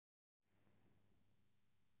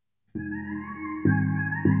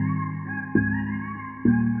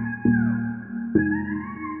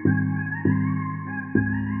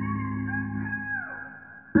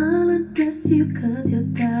you 'cause you're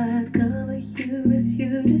tired. Cover you as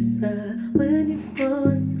you desire. When you fall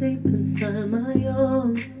asleep inside my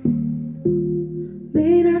arms,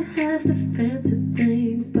 may not have the fancy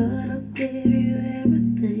things, but I'll give you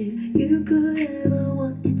everything you could ever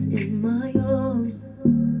want. It's in my arms.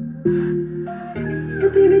 So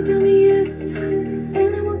baby, tell me yes,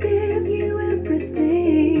 and I will give you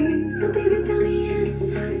everything. So baby, tell me yes,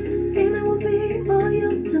 and I will be all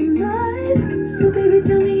yours tonight. So baby,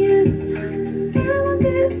 tell me yes, and I will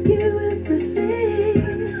give you everything.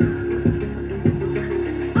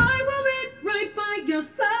 I will be right by your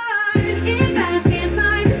side. If I can't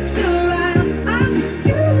find the cure, I'll fix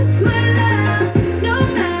you with my love. No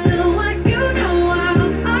matter what, you know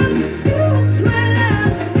I'll fix you with my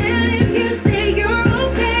love. And if you say you're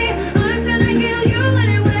okay, I'm gonna heal you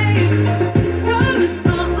anyway. Promise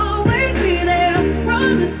I'll always be there.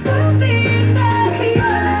 Promise I'll be the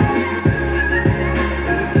cure.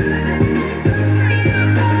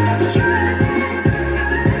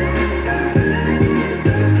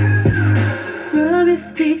 Rub your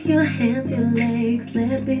feet, your hands, your legs.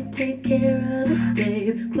 Let me take care of it,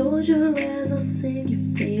 babe. Close your eyes, I'll sing your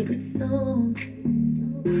favorite song.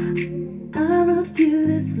 I wrote you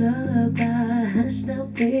this lullaby. Hush now,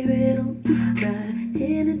 baby, don't you cry.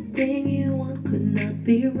 Anything you want could not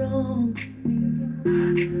be wrong.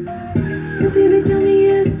 So baby, tell me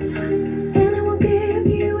yes, and I will give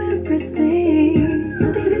you everything.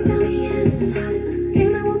 So baby, tell me yes,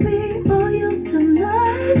 and I will be all yours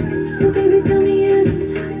tonight. So baby, tell me yes,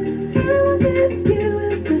 and I will give you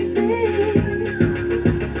everything.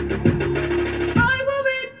 I will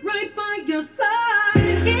be right by your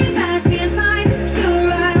side. If I can't find the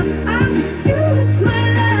cure, I'll fix you with my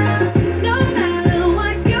love. No matter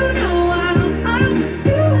what, you know I'll fix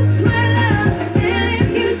you with my love. And if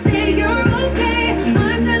you say you're okay,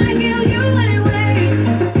 I'm gonna heal you anyway.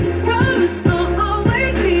 Promise I'll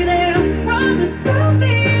always be there. Promise I'll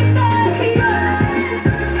be the cure.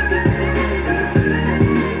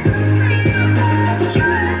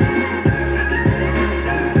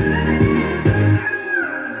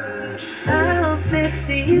 I'll fix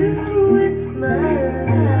you with my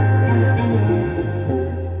love.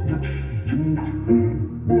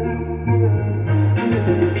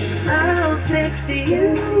 I'll fix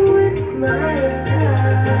you with my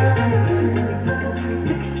love.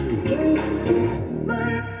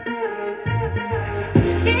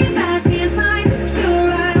 If I can't find the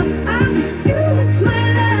cure, I'll fix you with my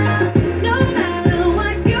love. No matter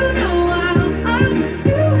what, you know I'll fix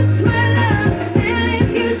you with my love. And if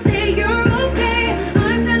you say you're okay,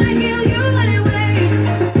 I'm gonna heal you anyway.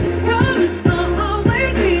 Promise I'll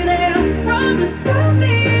always be there. Promise I'll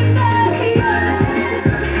be the cure.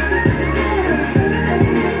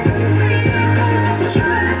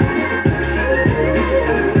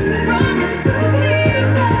 Promise I'll be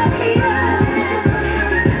the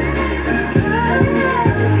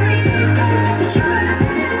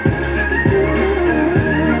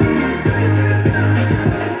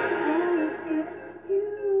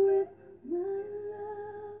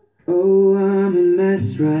Oh, I'm a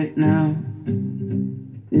mess right now,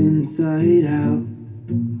 inside out,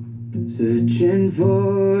 searching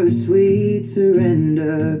for a sweet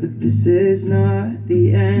surrender. But this is not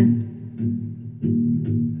the end.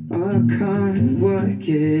 I can't work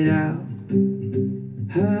it out.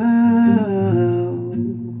 How?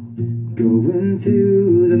 Going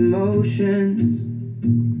through the motions,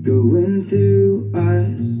 going through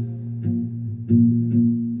us.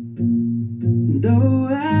 And oh,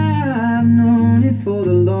 I've known it for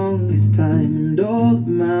the longest time. And all of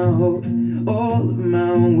my hopes, all of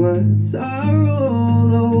my words are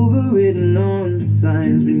all over, written on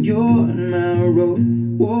signs. When you're on my road,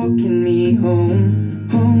 walking me home,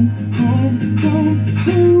 home, home, home,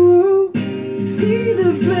 home. See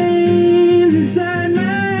the flame inside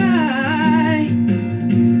my eyes.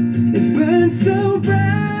 It burns so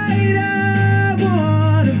bright, I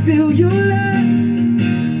wanna feel your love.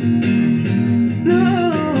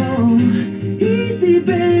 No, easy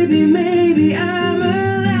baby, maybe I'm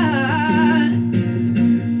alive.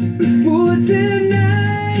 But for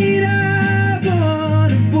tonight, I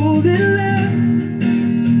wanna fall in love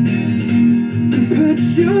and put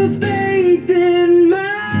your faith in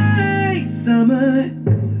my stomach.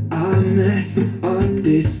 I messed up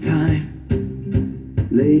this time,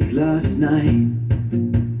 late last night,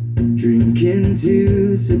 drinking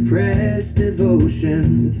to suppress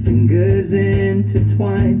devotion with fingers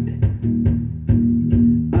intertwined.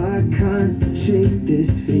 I can't shake this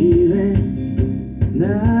feeling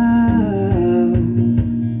now.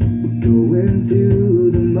 We're going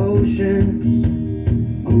through the motions,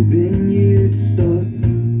 hoping you'd stop.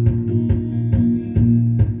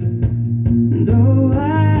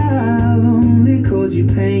 cause you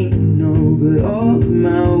pain, you know. But all of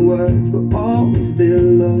my words were always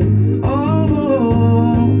below.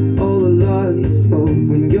 All the love you spoke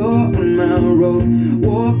when you're on my road,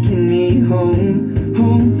 walking me home,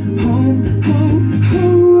 home, home, home,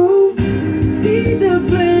 home. See the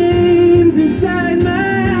flames inside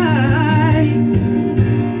my eyes,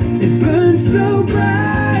 it burns so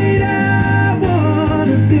bright. I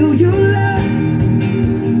wanna feel your love.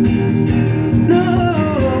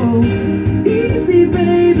 No, easy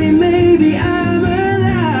baby, maybe I'm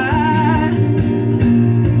alive.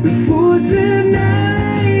 Before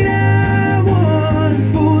tonight I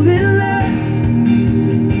wanna fall in love.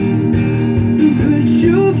 Put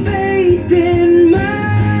your faith in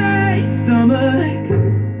my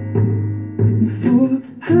stomach. And for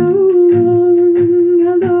how long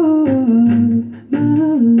I love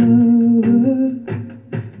my lover.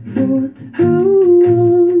 For how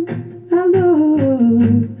long I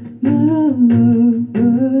love my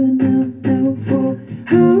lover. Now for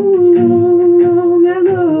how long I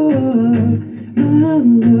love my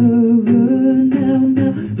lover.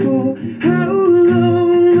 Now for how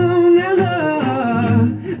long I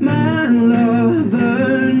love my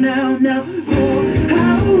lover. Now for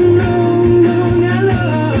how long I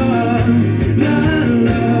love my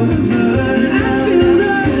lover. I feel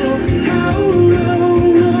love for how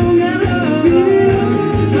long I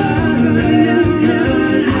love my lover.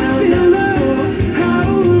 Now I feel love for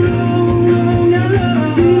how long I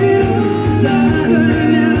love my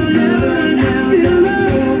lover. Now I feel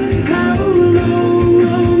love for how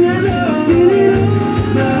long I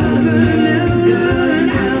love my lover.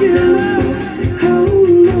 Now I feel love for how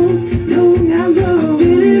long I love. I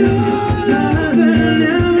feel it all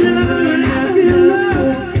over now. I feel love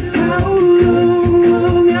for how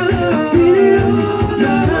long I love. I feel it all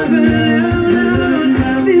over now.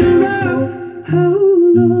 I feel love how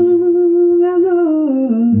long I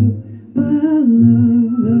love my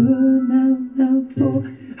lover. Now for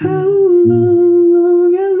how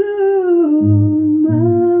long I love my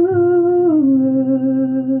lover.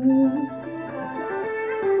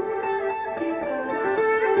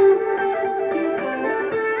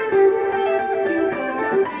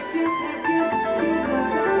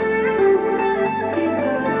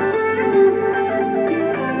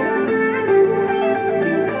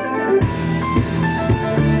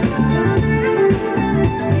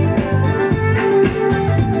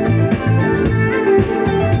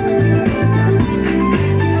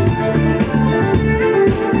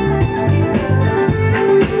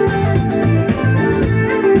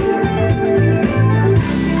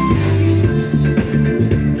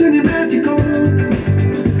 Turn your magic on.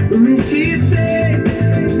 With me she'd say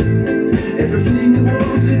everything you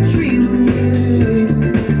want to dream away.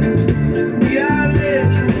 We are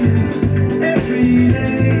legends every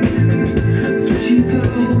day. That's what she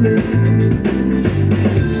told me.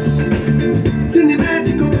 Turn your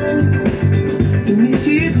magic on. To me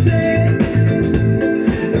she'd say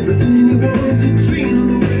everything you want to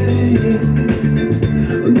dream away.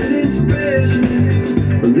 Under this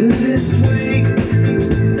pressure, under this weight,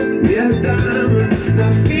 we are diamonds. And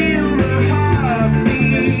I feel my heart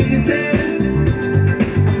beating.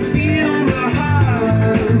 I feel my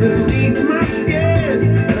heart underneath my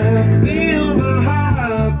skin. I feel my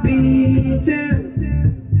heart beating.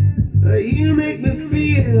 You make me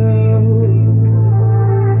feel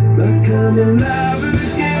like I'm alive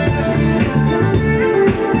again.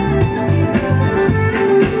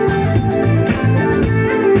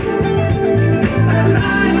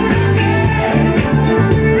 Alive again.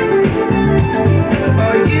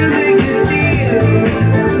 Oh, you make me feel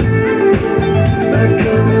like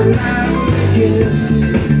I'm alive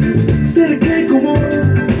again. Said I can't go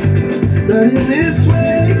on, not in this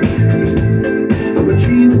way. I'm a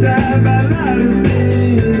dream die by light of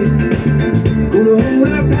day. Gonna hold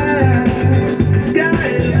up high, the sky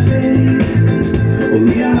and say, oh,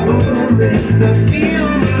 we are on it. I feel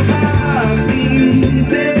my heart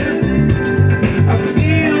beating. I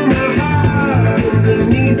feel my heart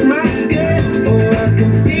underneath my skin. Oh, I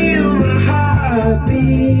can feel my heart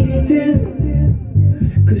beating.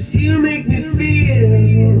 'Cause you make me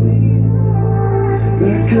feel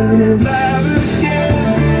like I'm alive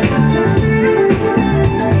again.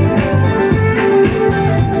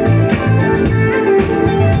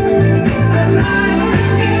 Alive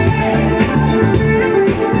again.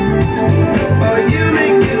 Oh, you make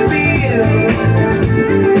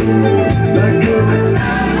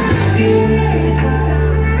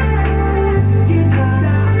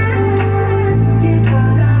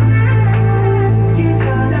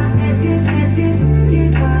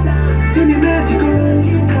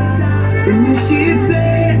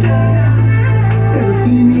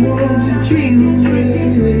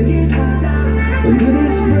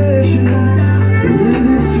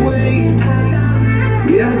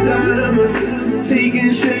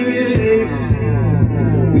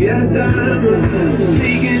We are diamonds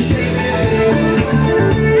taking shape.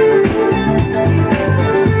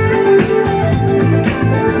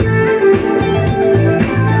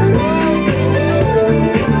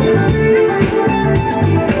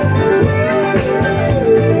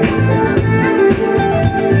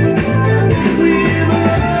 If we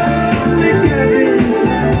only got this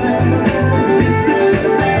love, this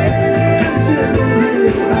adventure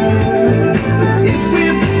live. If we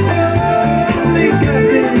only got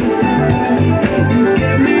this love, you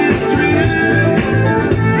get me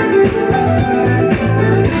through.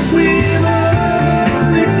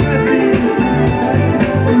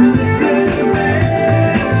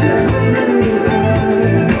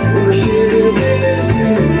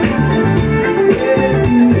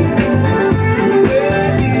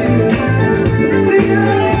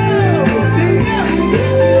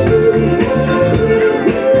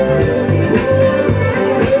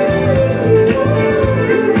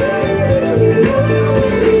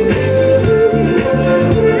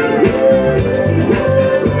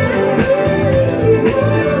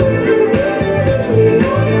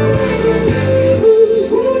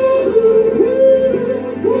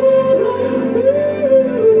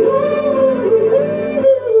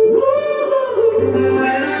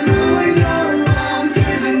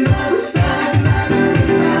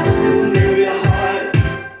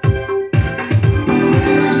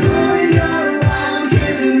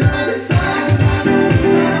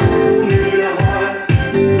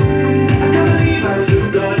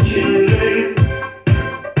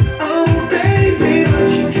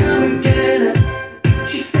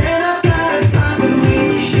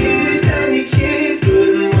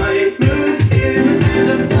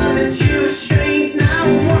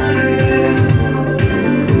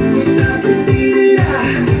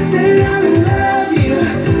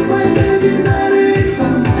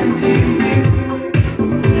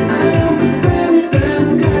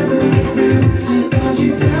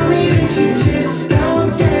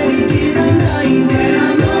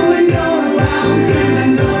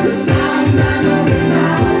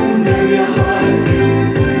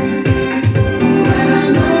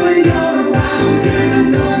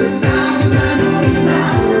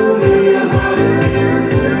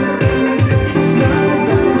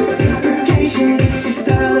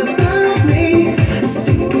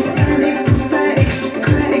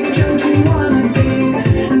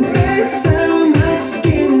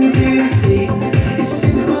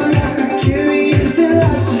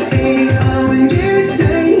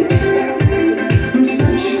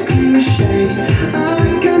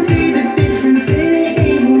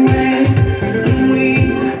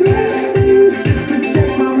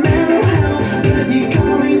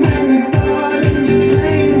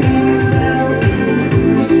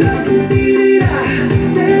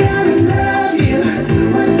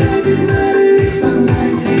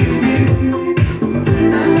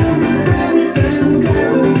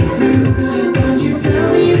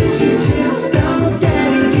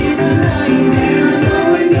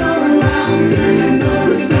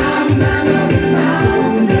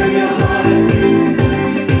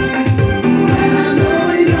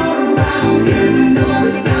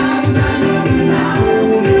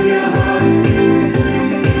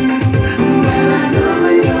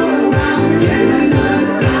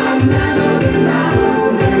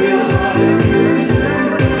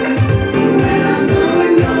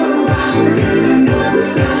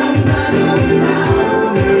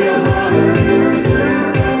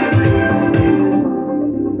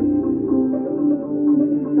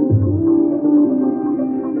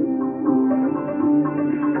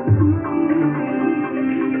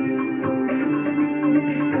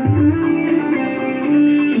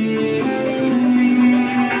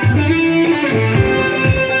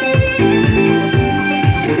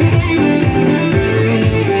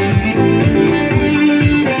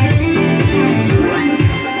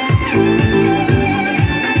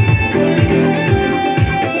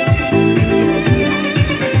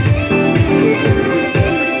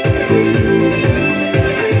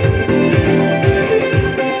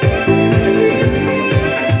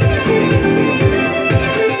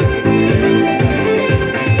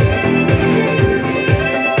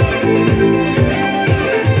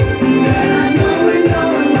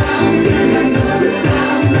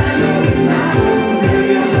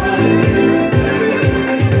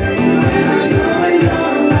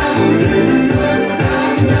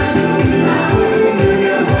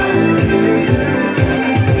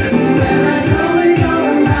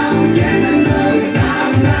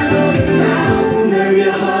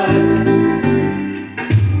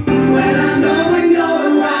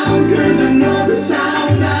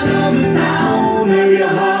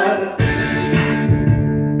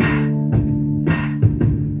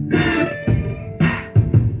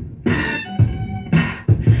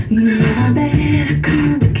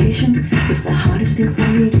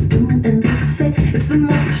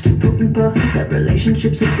 that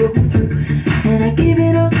relationships will go through. And I gave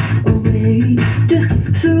it all away just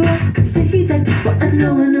so I could say that. But I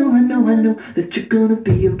know that you're gonna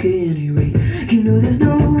be okay anyway. You know there's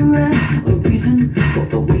no rhyme or reason for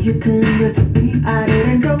the way you tend to be. I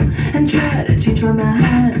didn't go and try to change my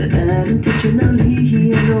mind, not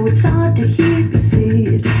intentionally. I know it's hard to hear you say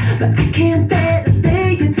it, but I can't bear to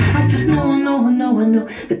stay. And I just I know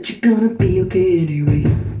that you're gonna be okay anyway.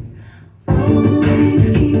 Always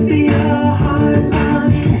keep your heart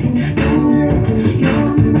locked tight. Don't let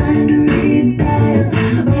your mind read that.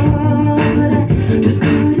 Oh, but I just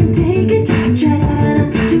couldn't take it. I tried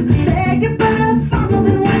not to beg it, but I fumbled,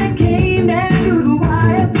 and when it came down to the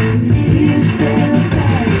wire, it felt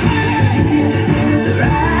bad. It felt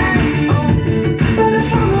right. Oh, but I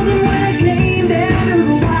fumbled, and when it came down to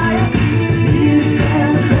the wire, it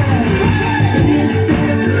felt bad. It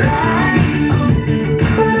felt right. Oh,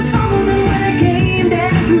 but I fumbled, and when it came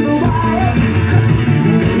down to the wire,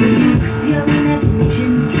 use your imagination,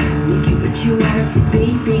 make it what you want it to be.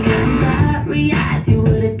 Because I'm sorry I do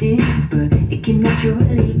what I did, but it came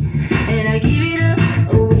naturally, and I give it up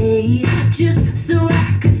away just so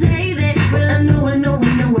I could say that. Well, I know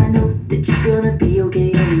that you're gonna be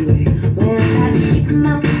okay anyway. When I tried to keep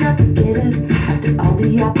myself together after all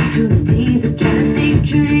the opportunities, I tried to stay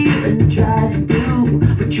true to you and try to do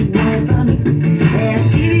what you wanted from me, and I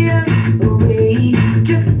give it up away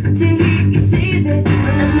just to hear you say that.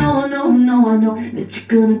 Well, I know that you're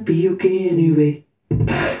gonna be okay anyway.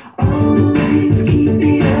 Always keep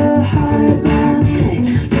your heart locked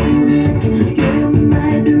tight. Don't let your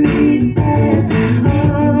mind read that.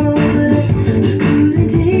 Oh, but I just couldn't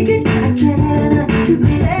take it. I tried not to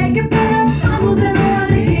beg it, but I fumbled, and when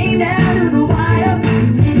it came down to the wire,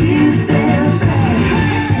 it felt bad.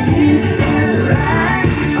 It felt right.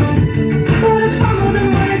 Oh, but I fumbled, and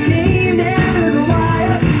when it came down to the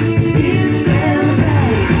wire, it felt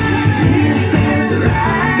bad. It felt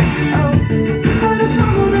right. Oh, but I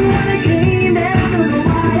fumbled, and when it came down to the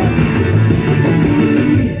wire,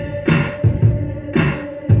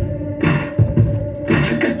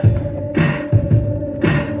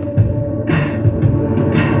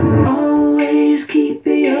 always keep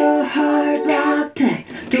your heart locked tight.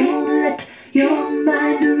 Don't let your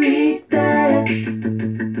mind read that.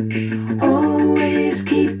 Always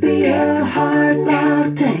keep your heart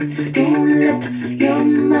locked tight. Don't let your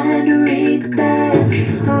mind read that.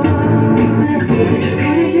 Oh, I just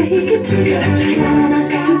couldn't take it. I tried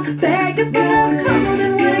not to beg it, but I fumbled,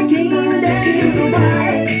 and when it came down to the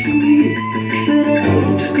wire, yeah. But I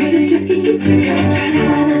just couldn't take it. I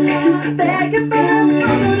tried not to beg it, but I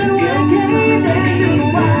fumbled, and when it came down to the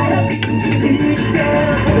wire, it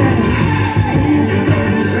felt bad. It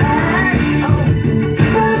felt right. Oh,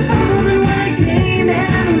 but I fumbled, and when it came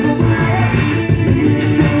down to the wire, it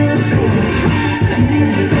felt bad.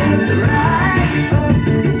 It felt right. Oh,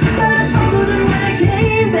 but I fumbled, and when it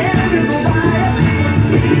came down to the wire,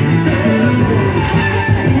 it felt bad.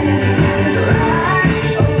 It felt right.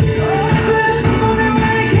 Oh, but I fumbled, and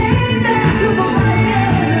when it came down to the wire,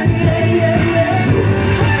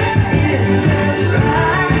 it felt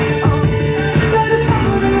right. Oh, but I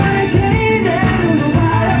fumbled, and when it came down to the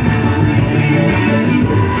wire,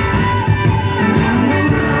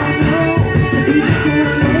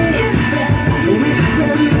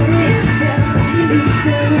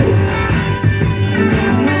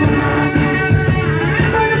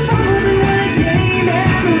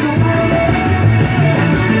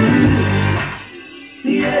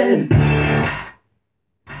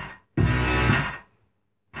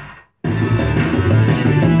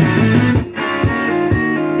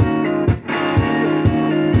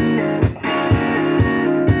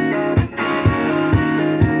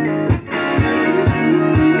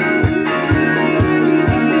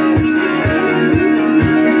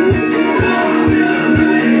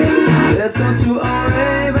 let's go to a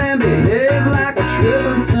rave and behave like we're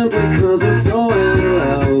tripping simply cause we're so in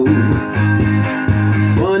love.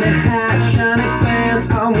 Funny hat, shiny pants,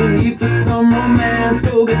 all we need for some romance.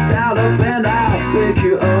 Go get dialed up and I'll pick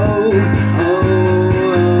you up. Oh,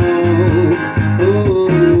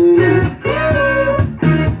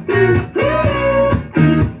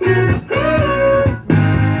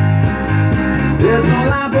 there's no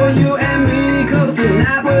line for you and me, cause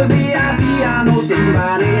tonight we're VIP. I know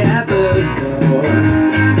somebody at the door.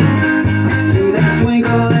 See that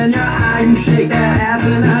twinkle in your eye, you shake that ass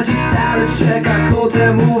and I just die. Let's check our coats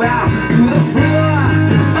and move out to the floor.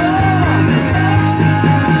 Oh,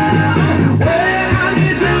 when I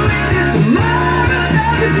need you with you tomorrow,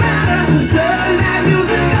 doesn't matter. Turn that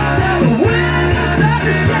music up till the windows start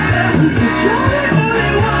to shatter. 'Cause you're the only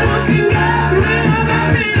one who can get rid of my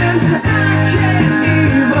feelings.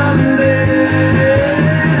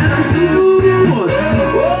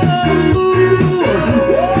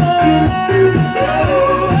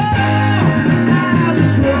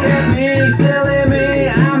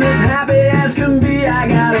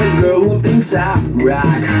 soft rock.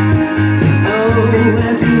 Oh,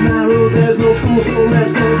 and tomorrow there's no school, so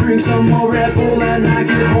let's go drink some more Red Bull and not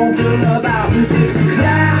get home till about 6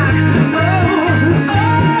 o'clock. Oh,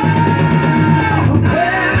 oh,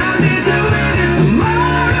 when I meet you in it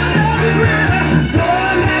tomorrow doesn't matter.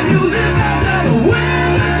 Turn that music up till the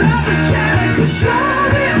windows start to shatter. 'Cause you're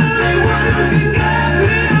the only one who can get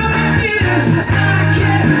me on my feet, and I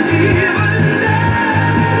can't even dance.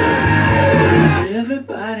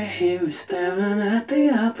 Everybody here is staring at the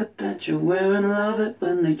outfit that you're wearing. Love it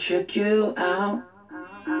when they check you out.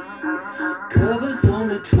 Cover's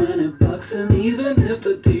only $20, and even if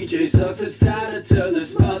the DJ sucks, it's time to turn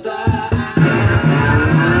this mother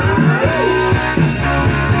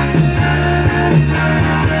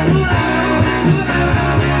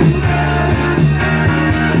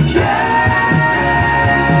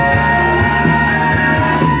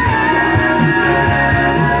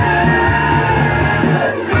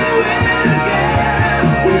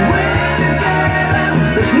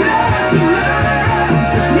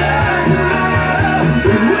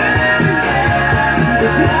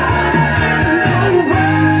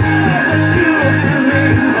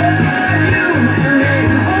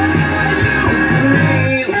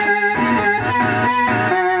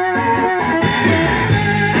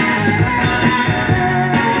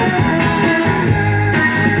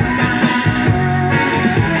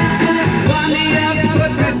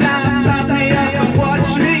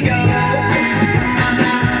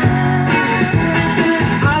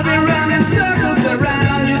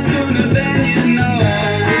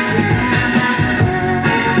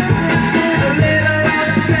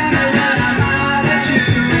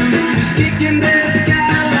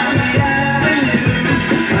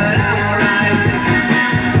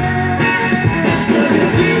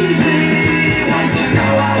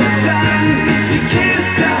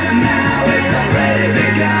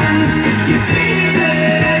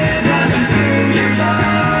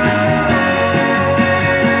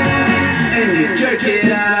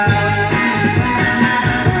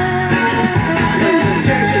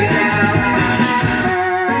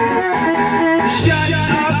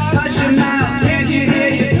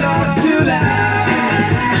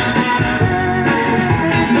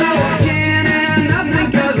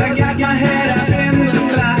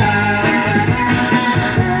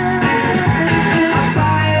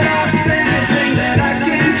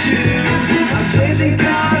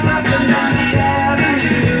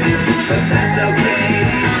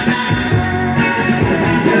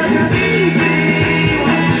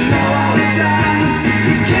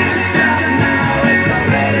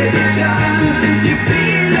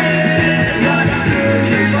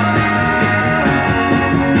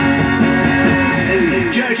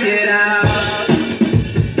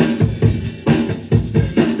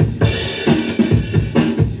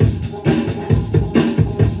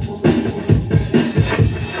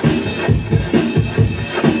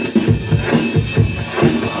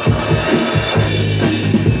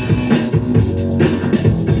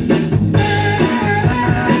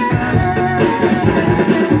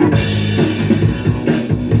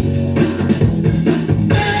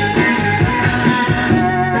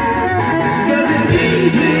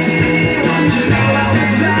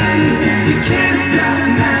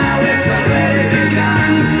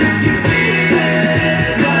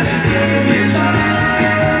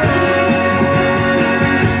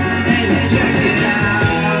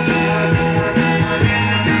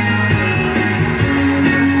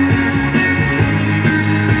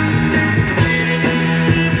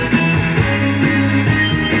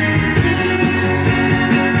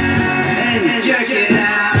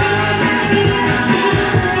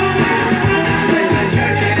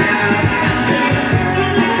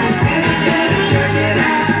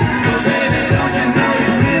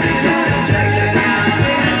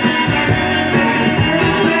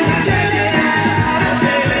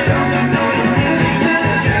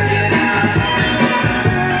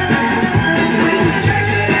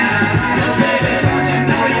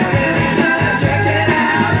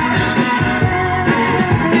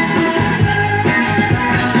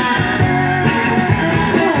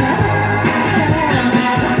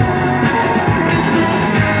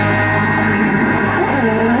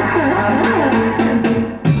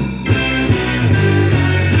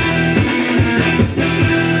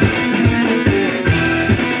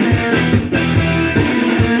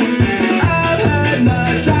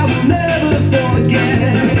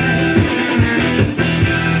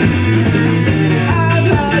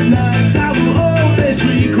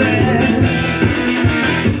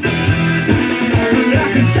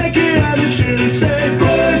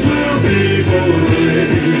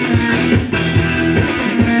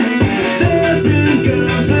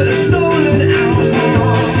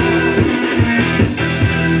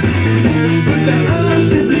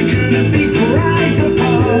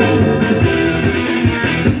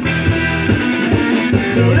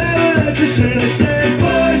just said I said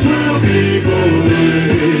boys will be boys.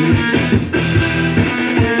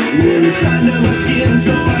 Well, it's under my skin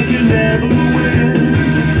so I can never win.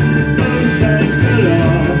 Oh, thanks a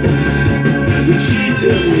lot. We cheat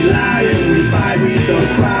and we lie and we fight. We don't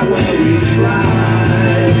cry while we try.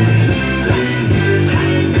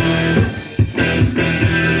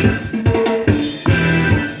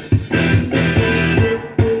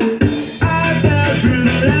 I felt driven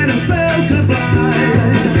and I felt obliged.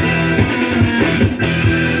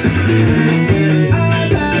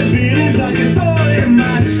 I've had feelings like a thorn in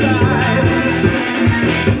my side.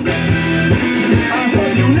 I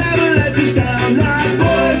hope you'll never let us down. Like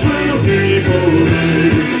boys will be boys.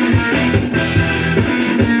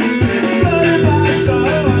 But if I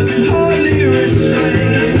sorrow, I can hardly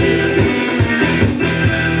restrain.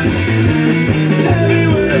 Heavy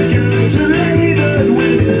with guilt and labored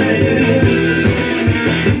with pain.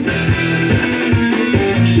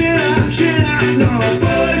 Chin up, no,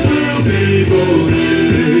 boys will be boys.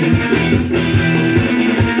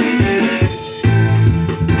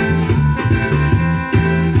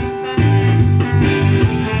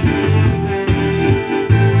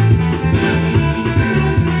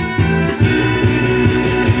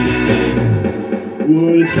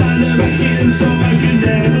 Well, it's under my skin so I can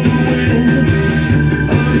never win.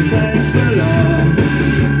 Oh, thanks a lot.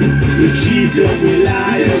 We cheat and we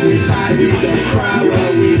lie and we fight. We don't cry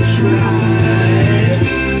while we try.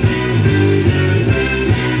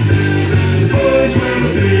 Boys will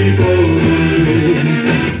be boys.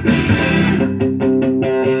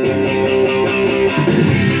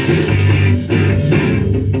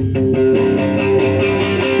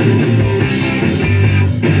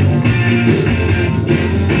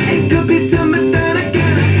 It could be done, but then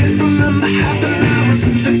again I can't remember half an hour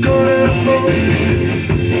since I got it home.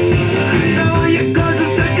 After all your close the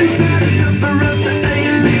second side is tough for us, and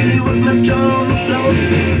you leave me with my jaw on the floor.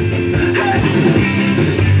 Hey,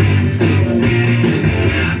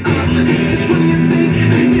 just when you think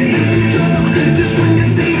you're in control, just when you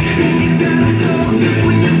think you gotta go, just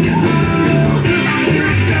when you get on a roll. Oh, here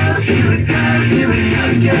it goes, here it goes, here it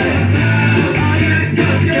goes again. Oh, here it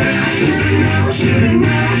goes again. I should've known, should've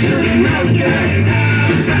known, should've known again.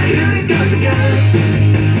 But here it goes again.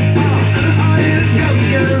 Oh, here it goes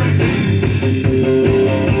again.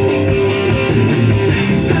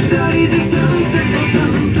 Starts out easy, something simple,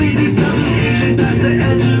 something sleazy, something inching past the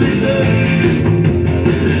edge of reserve.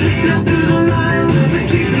 Now through the lines, the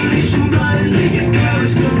keep Venetian blinds, your car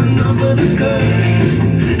is pulling over the curb.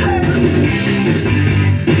 Hey,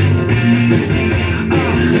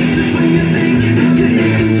 just when you think you're in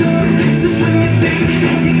control, just when you think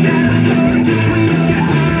you gotta hold, just when you get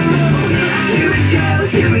on a roll. Oh, here it goes,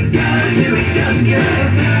 here it goes, here it goes again.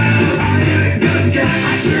 Oh, here it goes again.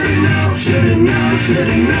 I should've known, should've known,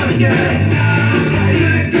 should've known again. But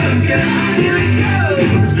here it goes again. Oh, here it goes.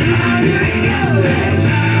 Oh, here it goes.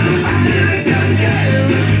 Oh, here it goes again.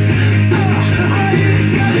 Oh, here it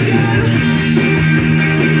goes again.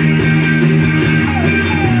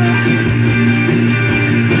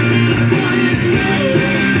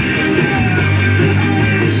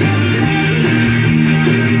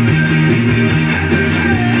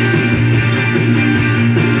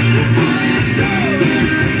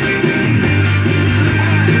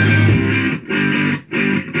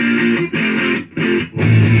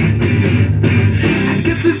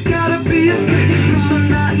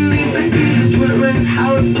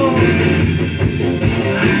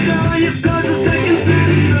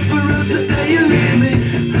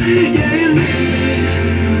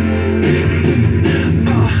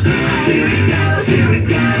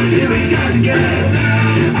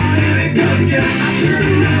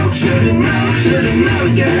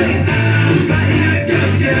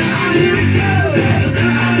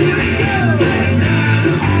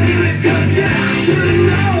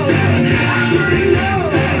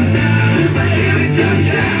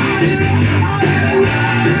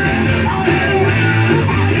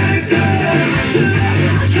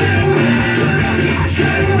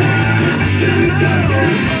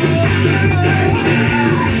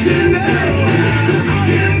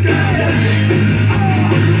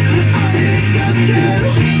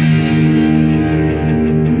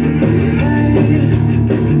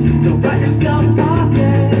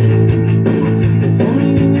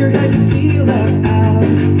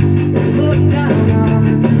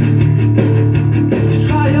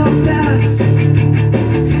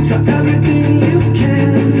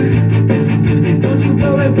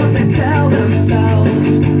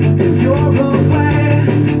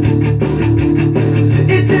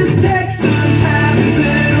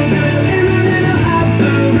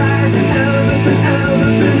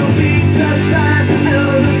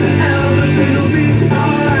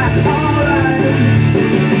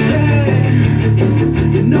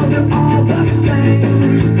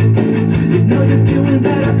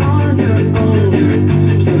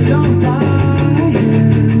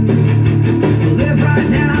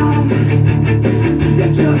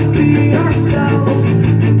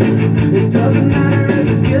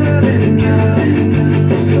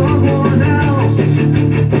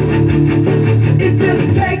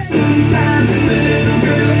 time. Little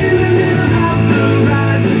girl in the middle of the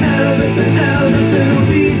ride. Everything, everything will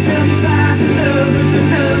be just fine. Everything,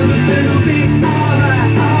 everything will be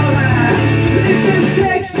alright, alright. It just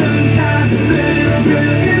takes some time. Little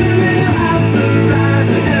girl in the middle of the ride.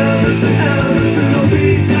 Everything, everything will be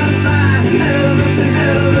just fine. Everything,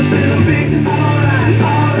 everything will be alright,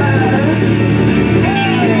 alright.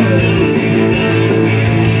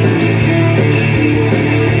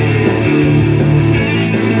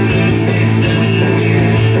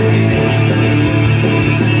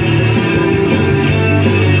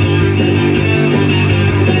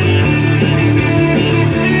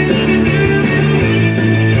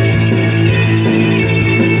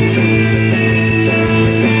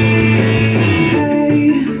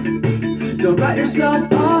 Don't write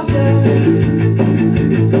yourself off yet.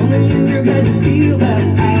 It's only in your head you feel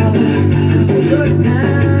left out or looked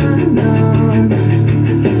down on.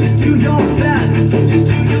 Just do your best. Do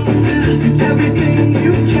everything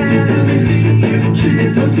you can.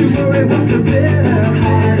 And don't you worry what the bitter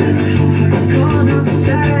hearts are gonna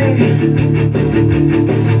say.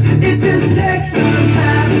 It just takes some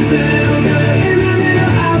time. Little girl in the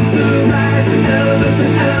middle of the ride.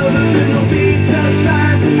 Everything, everything will be just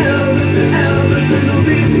fine. Everything, everything will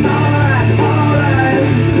be alright, alright.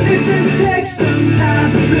 It just takes some time.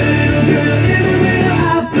 Little girl in the middle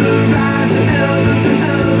of the ride. Everything,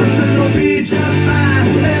 everything will be just fine.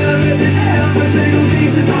 Everything, everything will be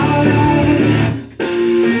alright.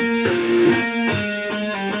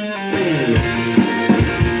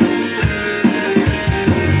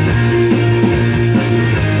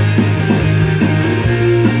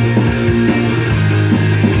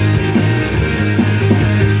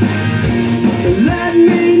 Let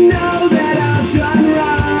me know that I've done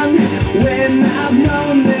wrong when I've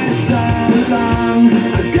known this all along.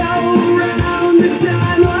 I go around a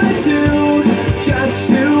time or two just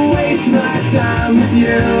to waste my time with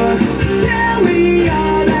you. Tell me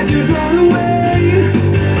all that you've thrown away.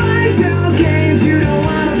 Find out games you don't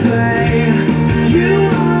wanna play. You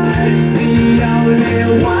are the only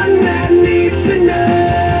one that needs to know.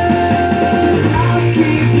 I'll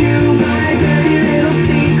keep you my dirty little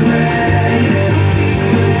secret.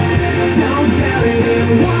 Don't tell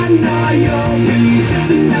anyone or you'll be just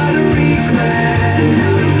another regret.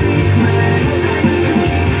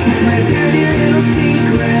 My dirty little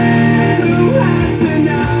secret. Who has to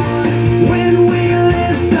know when we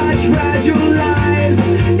live such fragile lives?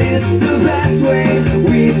 It's the best way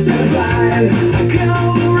we survive. I go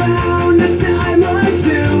around a time or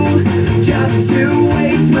two just to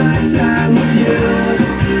waste my time with you.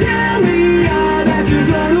 Tell me all that you've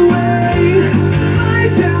thrown away.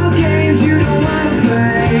 Find out games you don't wanna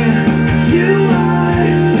play. You are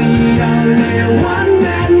the only one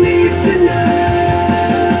that needs to know.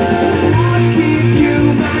 I'll keep you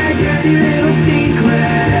my dirty little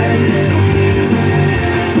secret.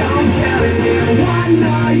 Don't tell anyone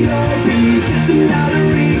or you'll be just another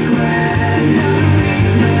regret.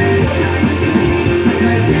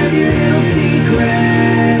 My dirty little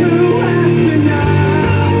secret. Who has to know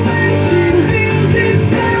when she feels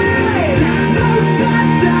inside? Those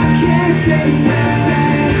thoughts I can't deny.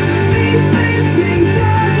 These sleeping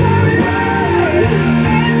thoughts won't lie.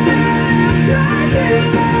 And I've tried to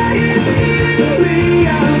lie to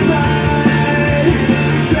realize.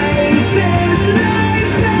 Trace this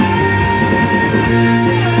life back.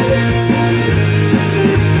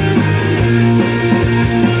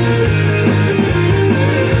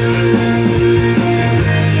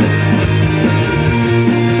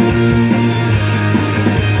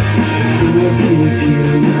 I'll give you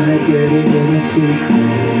my dirty little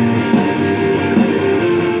secrets.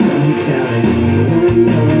 Don't tell anyone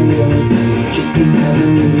or you'll be just another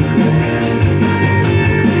regret.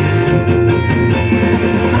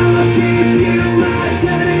 I'll give you my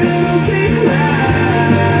dirty little secrets.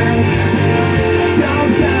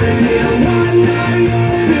 Don't tell anyone or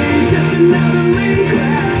you'll be just another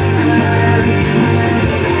regret.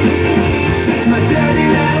 My dirty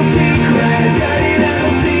little secret, dirty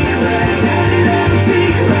little secret, dirty little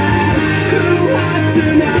secret. Who has to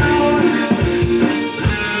know?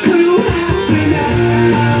 Who has to know?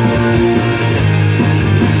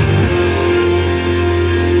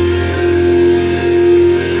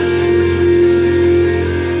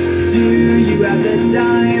 Do you have the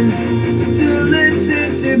time to listen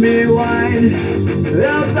to me whine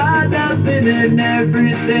about nothing and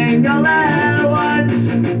everything all at once?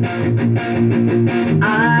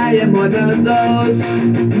 I am one of those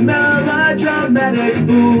melodramatic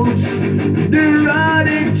fools,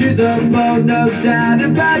 neurotic to the bone, no doubt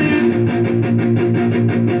about it.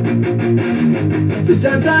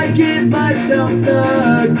 Sometimes I give myself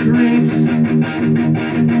the creeps.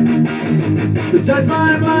 Sometimes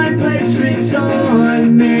my mind plays tricks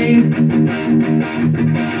on me.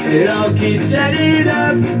 It all keeps adding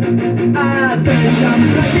up. I think I'm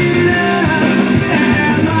cracking up.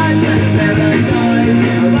 Am I just paranoid?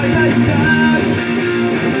 Am I just stuck?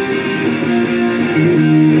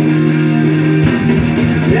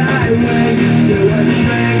 I went to a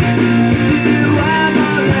shrink to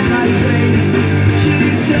analyze my dreams. She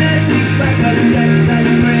says expect the sex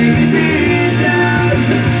that's bringing me down.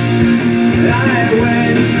 I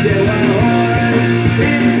went to a whore.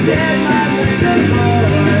 Instead my life's a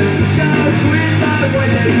bore. Choke with my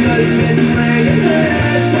wedding cause it's bringing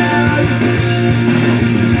her down.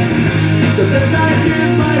 Sometimes I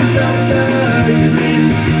give myself the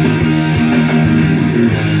creeps.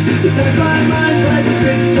 Sometimes my mind plays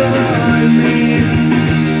tricks on me.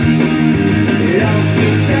 It all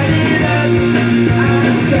keeps adding up. I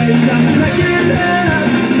think I'm cracking up.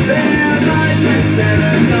 Am I just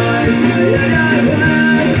paranoid?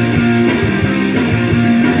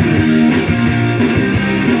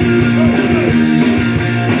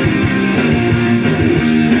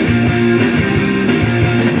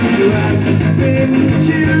 Grasping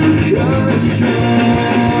to control,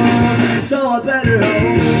 so I better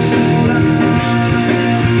hold on.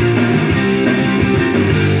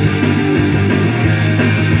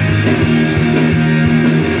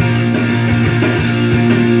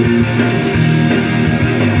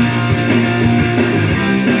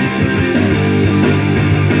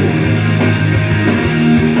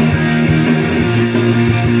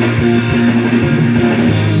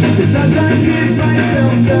 Sometimes I give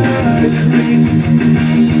myself the creeps.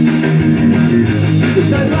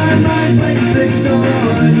 Sometimes my mind plays tricks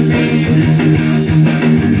on me.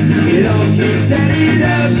 It all keeps adding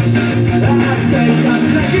up. I think I'm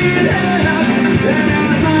cracking up.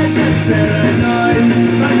 Am I just paranoid?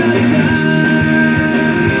 Am I just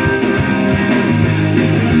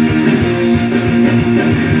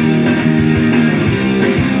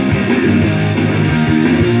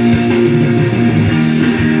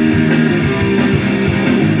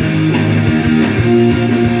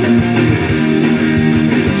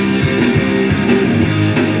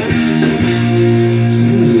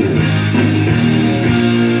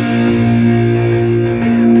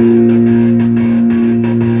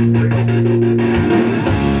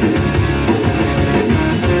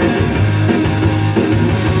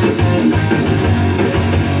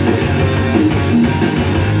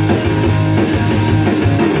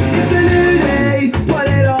It's a new day, but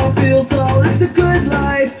it all feels so. That's a good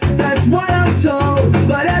life, that's what I'm told.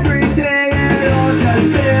 But everything, it all just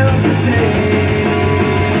feels the same.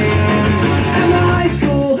 At my high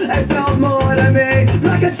school, it felt more to me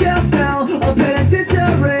like a jail cell, a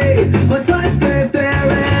penitentiary. My time spent there,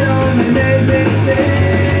 it only made me sick.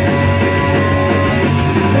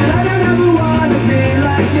 And I don't ever wanna be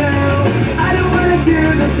like you. I don't wanna do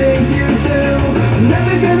the things you do. I'm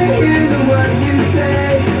never gonna hear the words you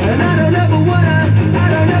say. And I don't ever wanna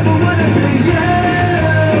be you.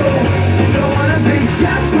 Don't wanna be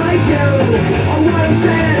just like you. Oh, what I'm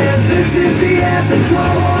saying is this is the anthem.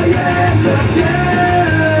 Throw all your hands up, you.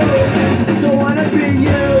 Don't wanna be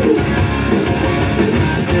you.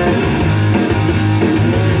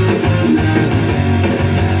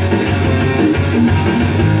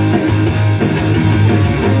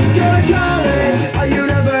 Go to college, a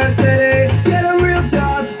university, get a real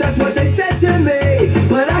job, that's what they said to me.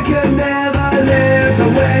 But I could never live the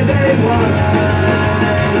way they want.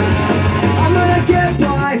 I'm gonna get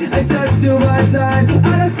by and just do my time. I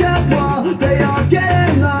don't step while they all get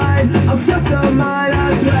in line. I'm just a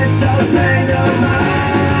minor threat, so pay no mind.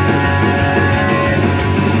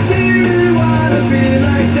 Do you really wanna be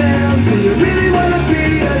like them? Do you really wanna be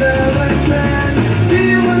another trend? Do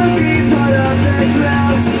you wanna be part of the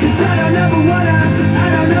crowd? Cause I don't ever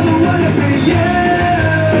wanna be you.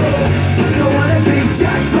 Don't wanna be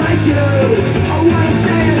just like you. Oh, what I'm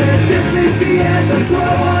saying is this is the anthem.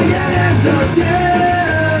 Throw all your hands up, you.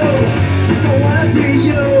 Don't wanna be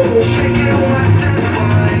you. Shake it once, that's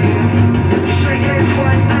fine. Shake it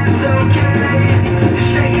twice, that's okay.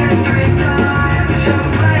 Shake it 3 times, you're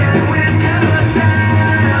playing with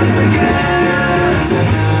yourself again.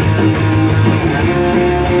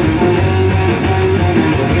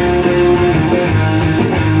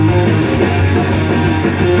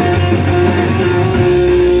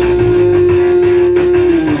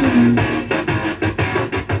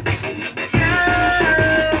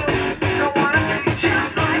 You don't wanna be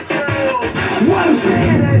just like you.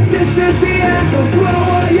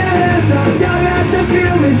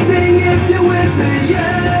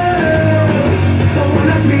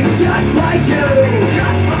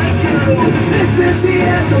 50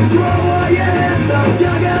 anthem, throw all your hands up.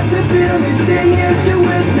 Y'all got to feel me, sing if you're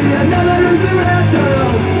with me. Another loser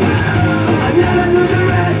anthem, another loser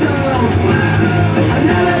anthem,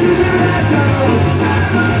 another loser anthem,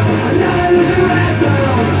 another loser anthem.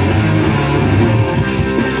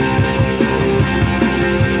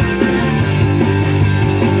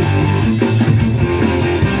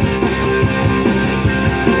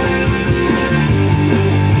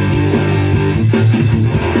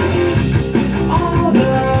 All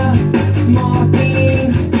the small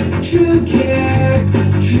things, true care,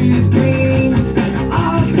 truth brings.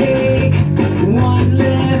 I'll take one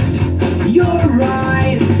lift, you're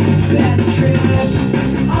right, best trip.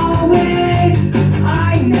 Always,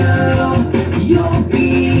 I know you'll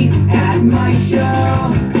be at my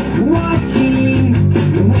show, watching,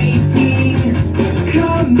 waiting,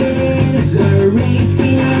 commiserating.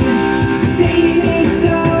 Say it ain't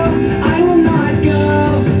so, I will not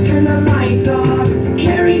go. Turn the lights off,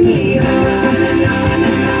 carry me home.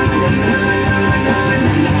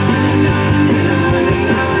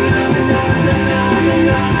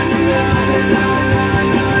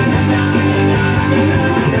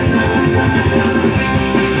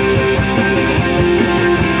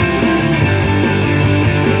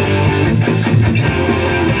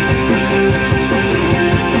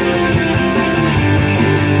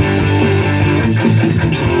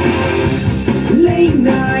 Late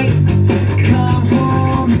night, come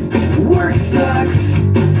home, work sucks,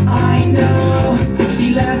 I know.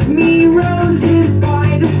 She left me roses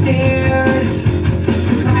by the stairs.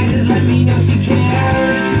 Surprises let me know she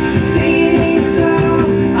cares. Say it ain't so,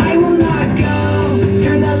 I will not go.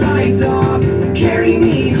 Turn the lights off, carry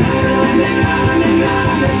me home.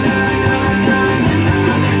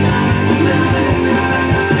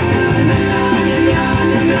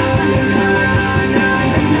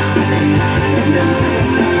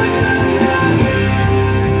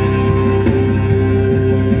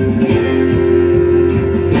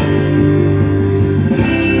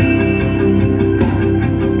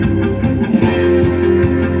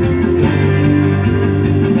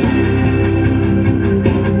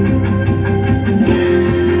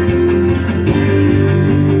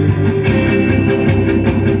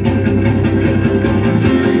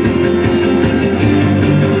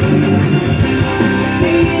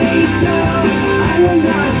 Say it ain't so, I will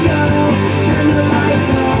not go. Turn the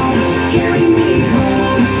lights off, carry me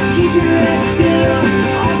home. Keep your head still,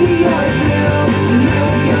 I'll be your thrill. And I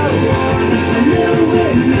will go on a little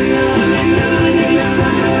windmill. Say it ain't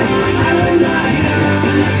so, I will not go.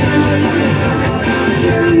 Turn the lights off,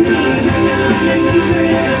 carry me home. Keep your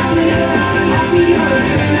head still, I'll be your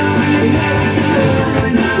thrill. And I will go on,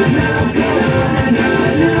 and I'll go on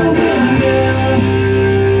a little windmill.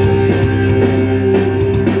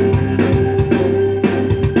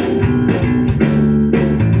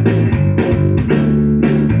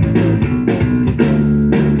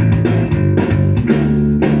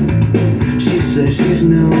 She says she's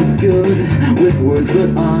no good with words, but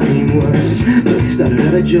I'm worse. Both stuttered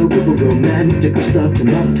at a joke of a romantic stuffed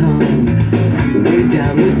enough time. Way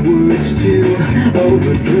down with words too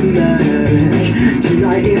over dramatic.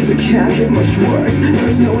 Tonight is it can't get much worse.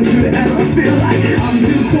 Cause no one should ever feel like I'm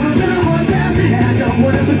 2 quarters and a heart left. And I don't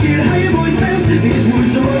wanna forget how your voice sounds. These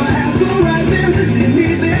words are all I have, so write them. So you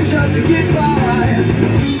need them just to get by.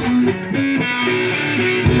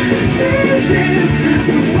 Dance, dance,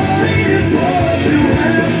 we're falling apart to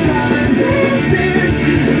have time. Dance, dance,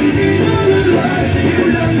 and these are the lives that you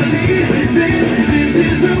love to lead. Dance, this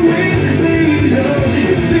is the way they love.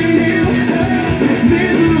 If they knew how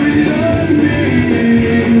misery loved me.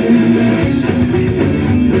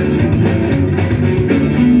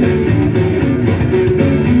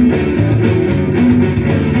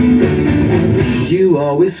 You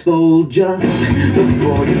always fold just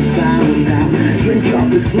before you found out. Drink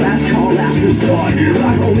up, it's last call, last resort,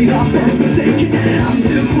 but only the first mistake. I'm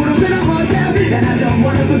 2 quarters and a heart left, and I don't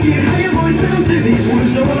wanna forget how your voice sounds. These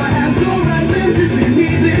words are all I have, so write them. So you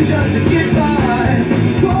need them just to get by.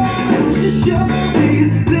 Bottles to show me,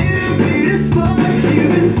 little bit of spark.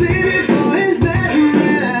 You've been saving for his bed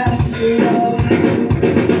rest.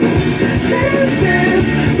 Dance, dance,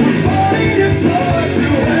 we're falling apart to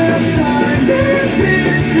have time. Dance,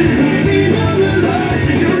 dance, these are the lives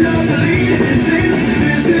you love to lead. Dance,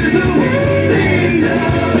 this is the way they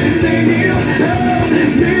love. If they knew how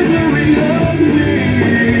misery loved me.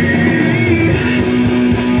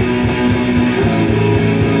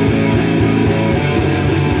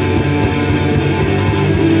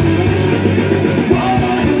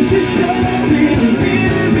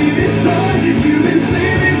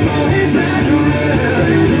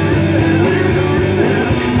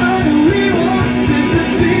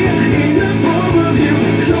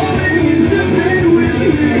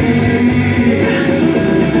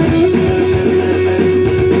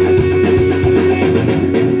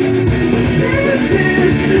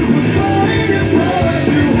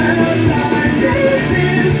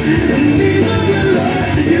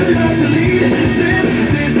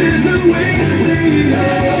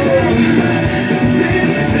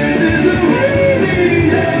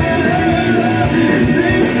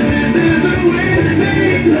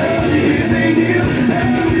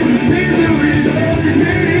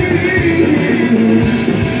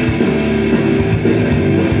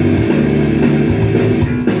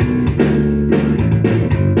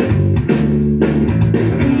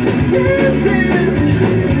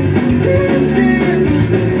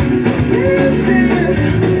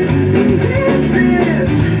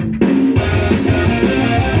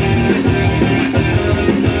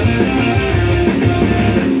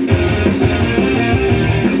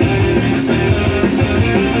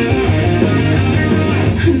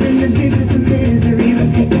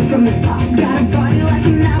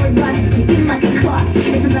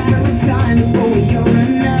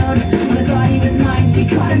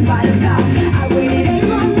 and write about. I waited 8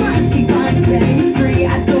 long months, she finally set me free.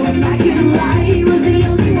 I told him I couldn't lie, he was the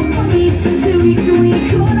only one for me. 2 weeks and we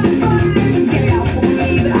caught on fire. She's scared out for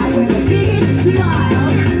me, but I wear the biggest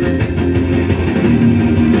smile.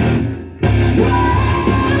 Whoa,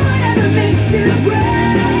 I never meant to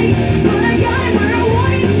break, but I got it where I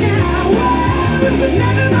want it now. Whoa, it was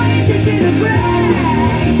never my intention to break.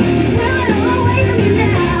 Just stealing all away from you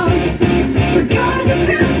now. But God, it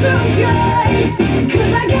feels so good,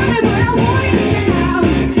 'cause I got it where I want it now.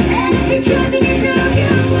 And if you could, then you know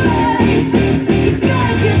you would. 'Cause God,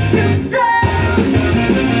 it just feels so,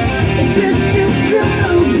 it just feels so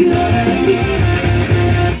good.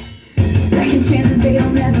 Second chances, they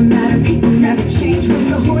don't ever matter. People never change.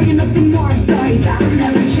 Was a whore, you're nothing more. I'm sorry, that'll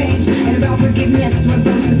never change. And about forgiveness, we're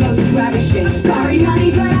both supposed to have exchange. Sorry,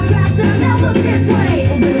 honey, but I passed and I'm not looked this way.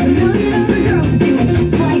 Well, there's a million other girls that do it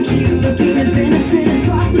just like you, looking as innocent as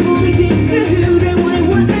possible to get to who they want and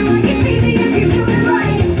what they like. It's easy if you're doing it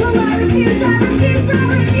right. Well, I refuse, I refuse, I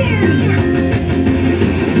refuse.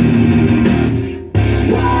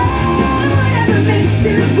 Whoa, I never meant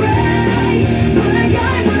to break, but I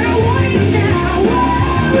got it where I want it now.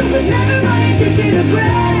 Whoa, it was never my intention to break.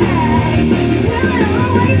 Just stealing all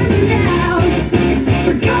away from you now.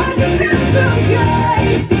 But God, it feels so good,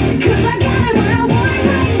 'cause I got it where I want it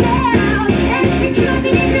right now. And if you could,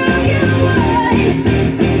 then you know you would.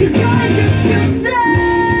 'Cause God, it just feels so,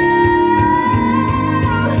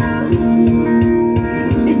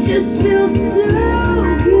 it just feels so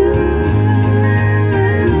good.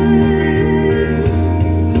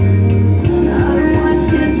 I've watched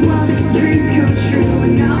his wildest dreams come true,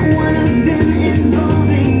 and not one of them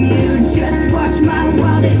involving you. Just watch my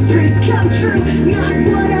wildest dreams come true, not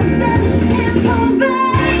one of them involving.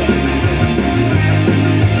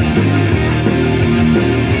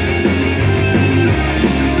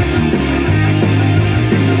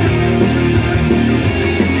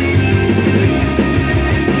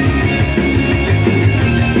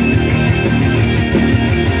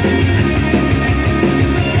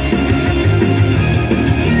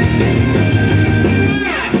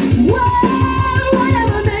 Whoa, I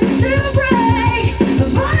never meant to break,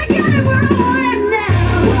 but I got it where I want it now.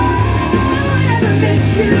 Whoa, I never meant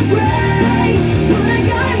to break, but I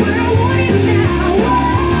got it where I want it now.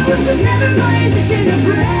 Whoa, it was never my intention to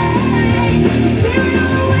break. Just stealing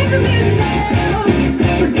all away from you now.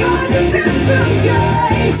 But God, it feels so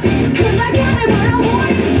good, 'cause I got it where I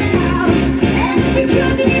want it now. And if you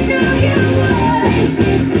could, then you know you would.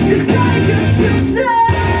 'Cause God, it just feels so,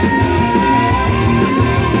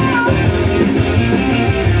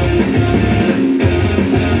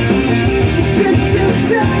 just feels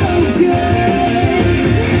so good.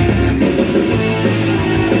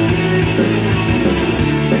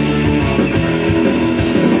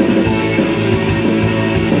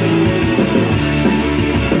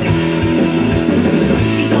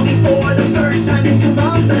 She saw me for the first time in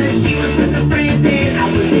Columbus. She was with her friends and I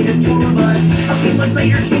was in a tour bus. A few months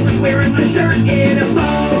later, she was wearing my shirt in a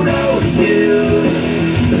photo shoot.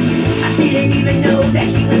 I didn't even know that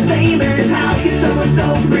she was famous. How could someone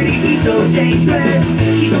so pretty be so dangerous?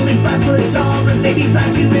 She's only 5 foot tall, but maybe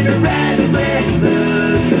 5'2" in her restless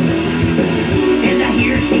boots. And I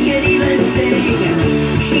hear she can even sing.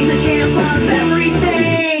 She's the champ of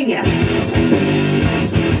everything.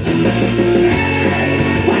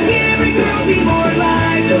 Why can't every girl be more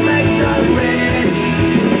like Alexa Bliss?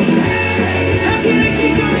 How can a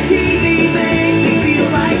chick on TV make me feel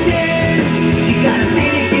like this? She's got a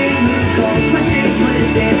finishing move called Twisted Bliss.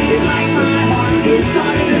 This is like my heart is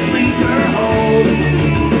caught in a sleeper hold.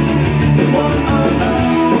 Whoa, oh,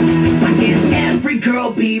 oh. Why can't every girl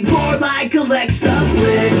be more like Alexa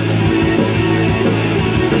Bliss?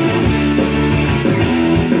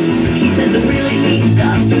 She says some really mean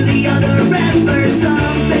stuff to the other wrestlers.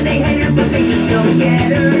 Some say they hate her, but they just don't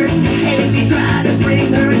get her. And if you try to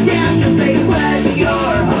bring her down, she'll say, bless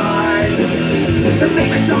your heart. Her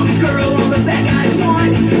favorite song is Girl All the Bad Guys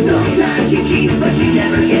Want. Sometimes she cheats, but she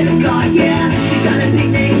never gets caught, yeah. She's got a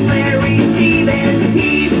nickname, Larry Steven.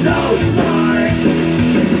 He's so smart.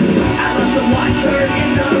 I love to watch her in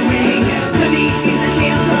the ring. To me, she's the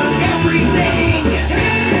champ of everything.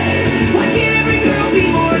 Why can't every girl be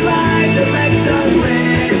more like Alexa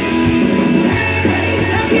Bliss?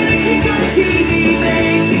 How can a chick on TV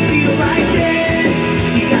make me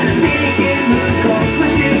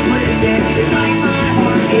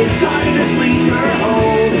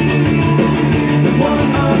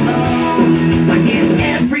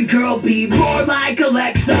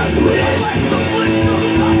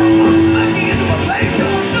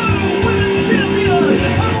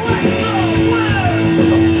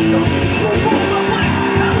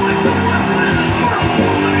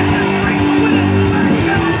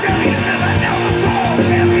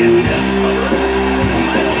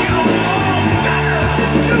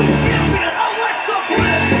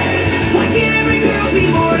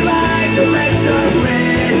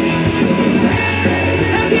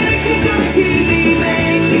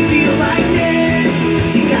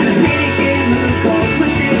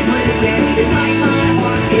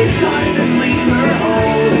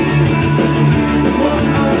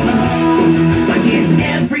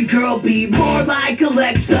be more like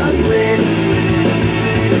Alexa Bliss.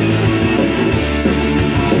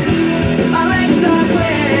 Alexa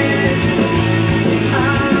Bliss.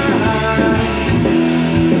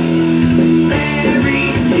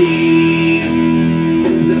 Every beat,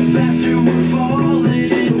 the faster we're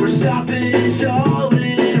falling, we're stopping and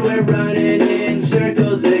stalling, we're running in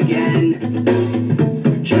circles again.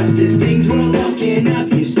 Just as things were looking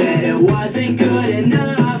up, you said it wasn't good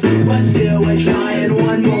enough, but still we're trying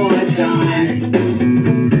one more time.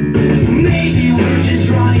 Maybe we're just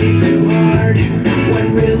trying too hard,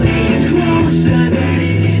 when really it's closer than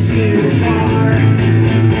it is too far.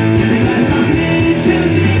 'Cause I'm in too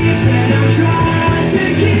deep and I'm trying to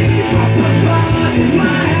keep up above in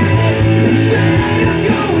my head instead of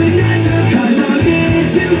going under. 'Cause I'm in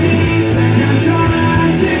too deep and I'm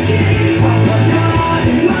trying to keep up above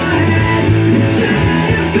in my head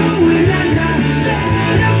instead of going under.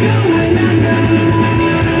 Instead of going under.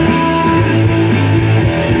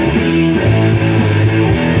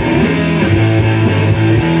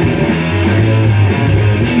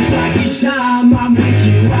 Seems like each time I'm with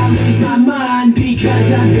you I lose my mind,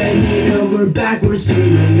 because I'm bending over backwards to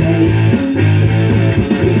relate.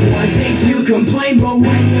 It's one thing to complain, but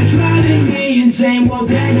when you're driving me insane, well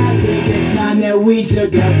then I think it's time that we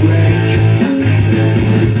took a break.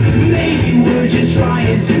 Maybe we're just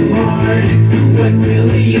trying too hard, when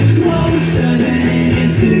really it's closer than it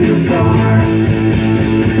is too far.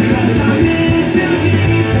 'Cause I'm in too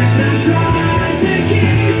deep and I'm trying to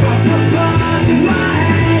keep up above in my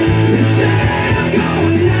head instead of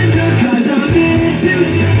going under. 'Cause I'm in too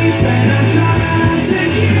deep and I'm trying to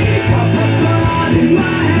keep up above in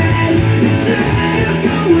my head instead of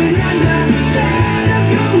going under. Instead of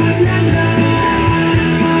going under.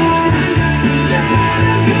 Instead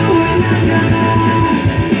of going under.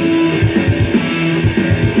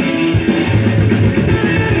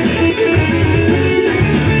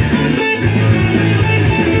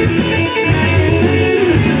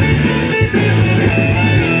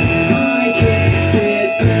 I can't sit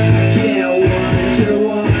back and wonder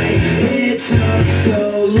why it took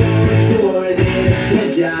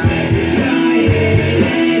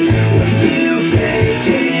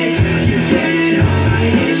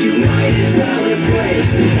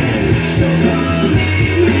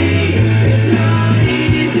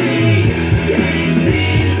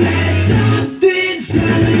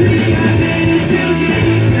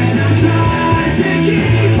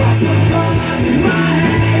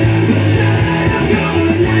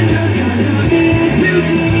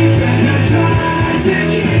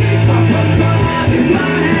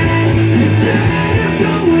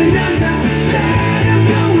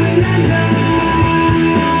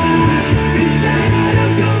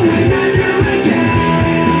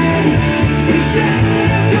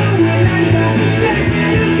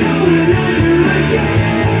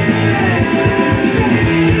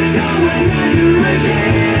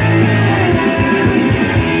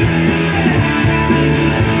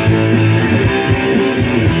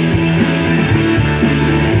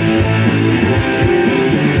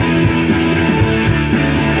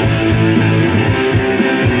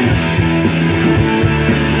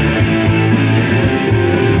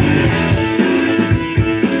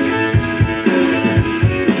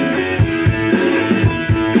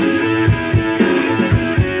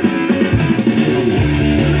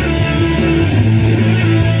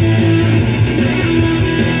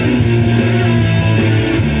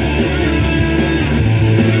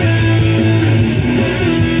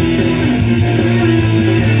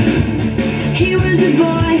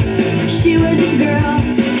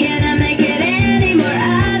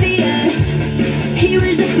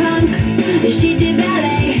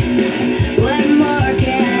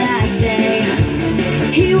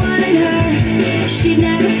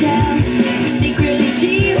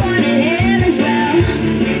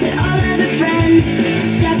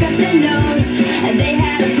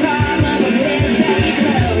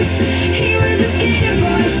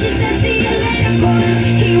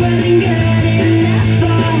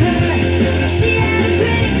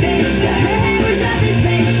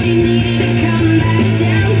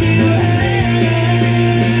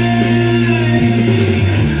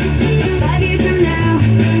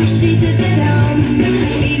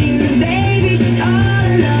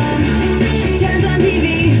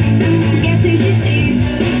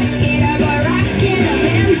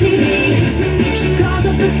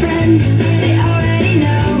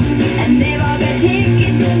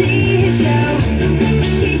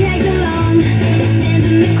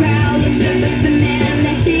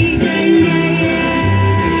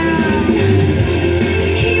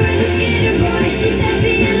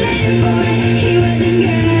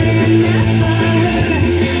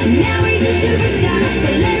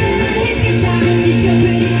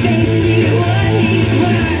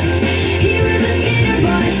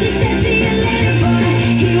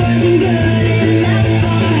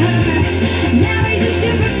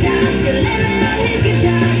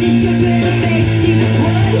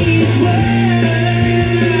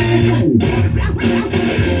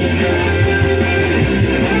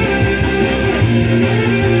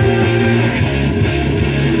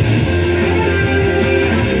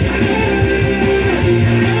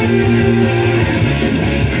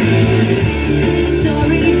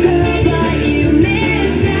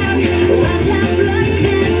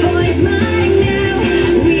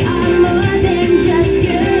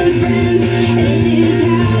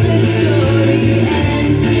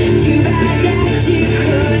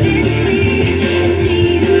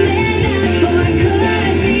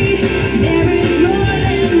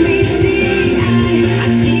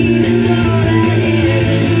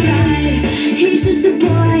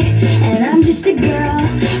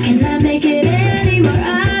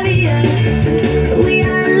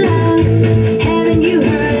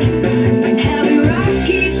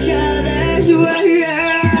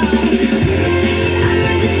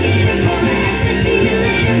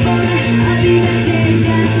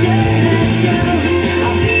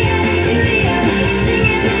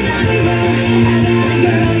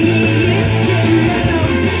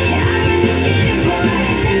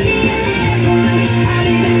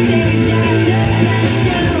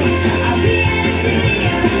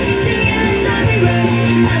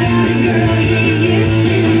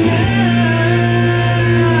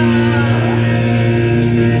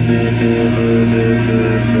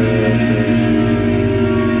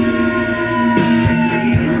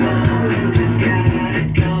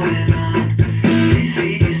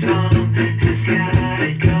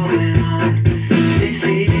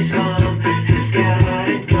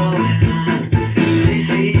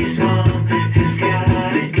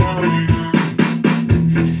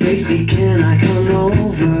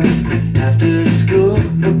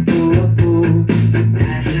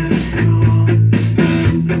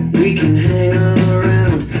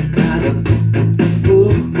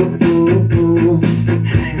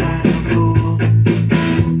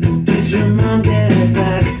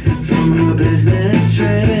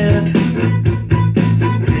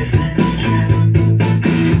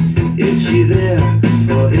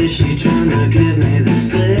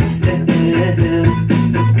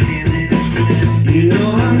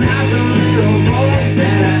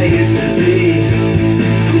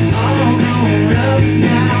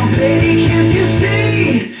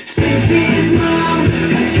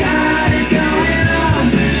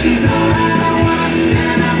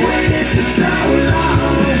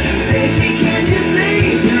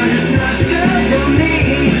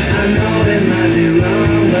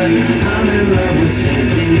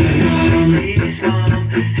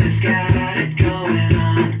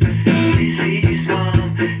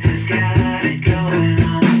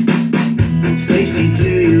Do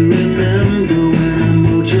you remember when I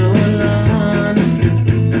mowed your lawn?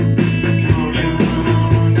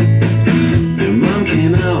 Your mom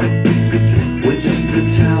came out with just a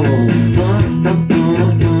towel on.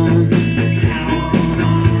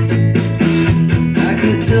 I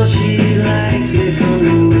could tell she liked me from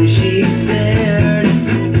the way she stared,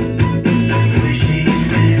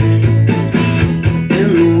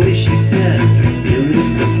 and the way she said, "You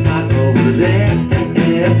missed a spot over there."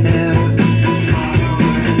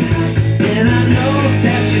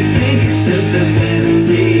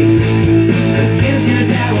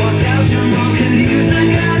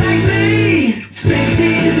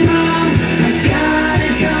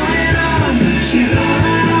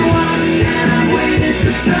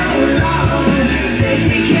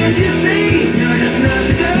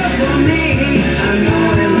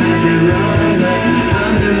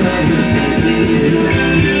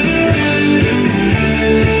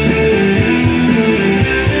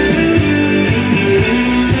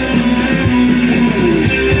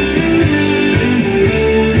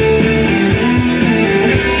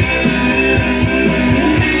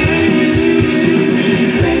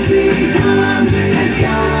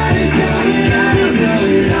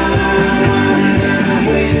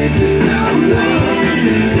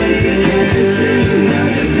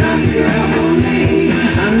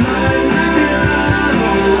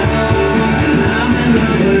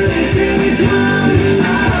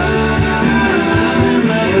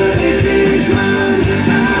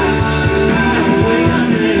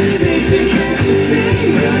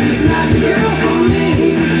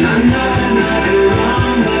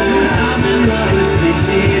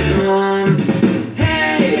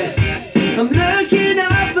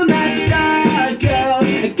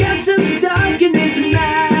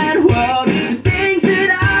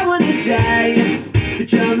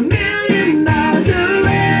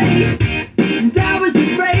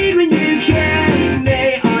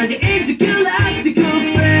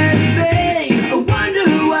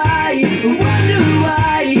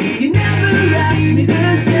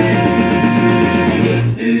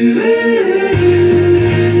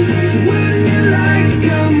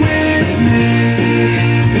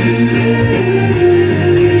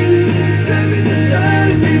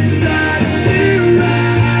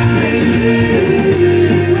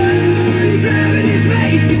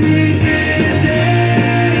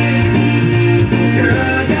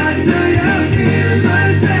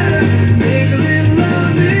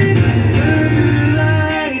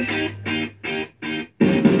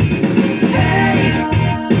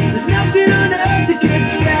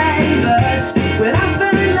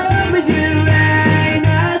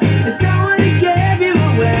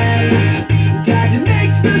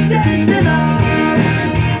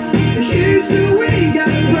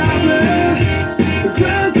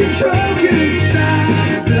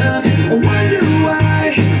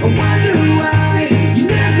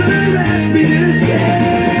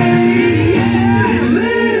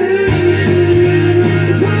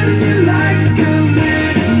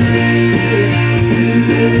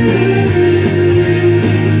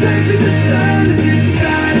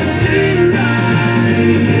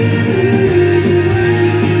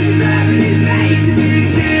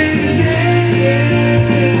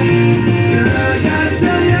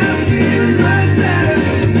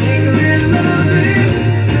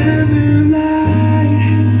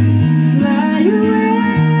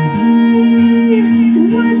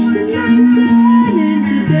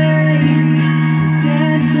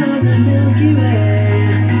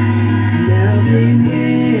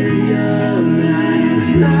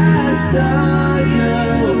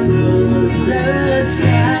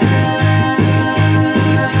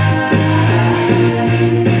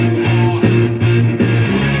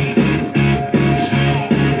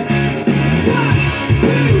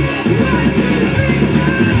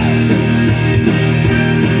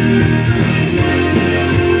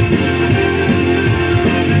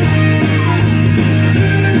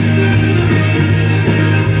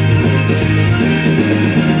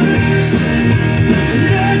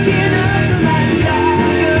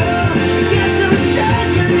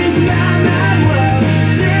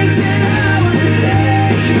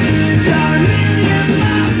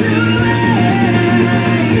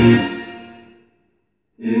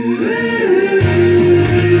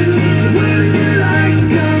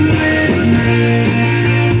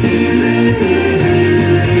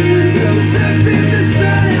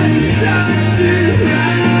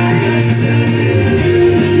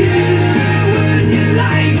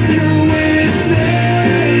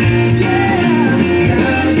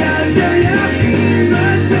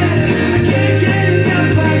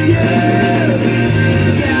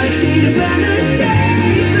 wanna stay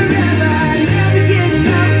forever, never getting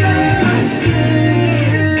enough of you.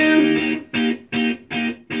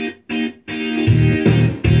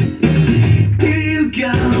 Here you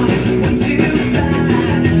go, way too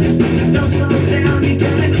fast. Don't slow down, you're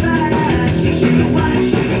gonna crash. You should watch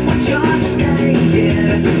your stay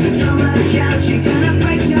here. Don't look out, you're gonna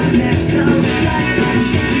break your neck. So shut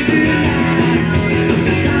your mouth,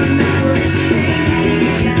 'cause I'm not listening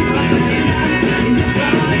anyhow. I've had enough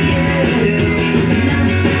for you.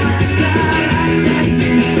 Enough to last a lifetime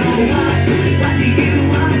through. So what do you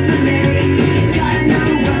want from me? Got no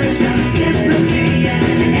words of sympathy,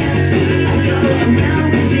 and if I go around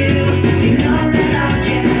with you, you know that I'll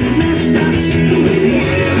get messed up too with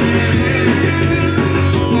you.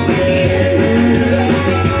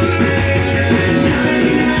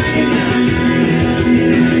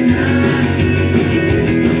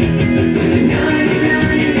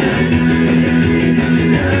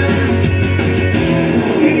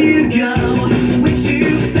 Here you go, way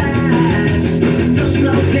too fast. Don't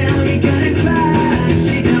slow down, you're gonna crash.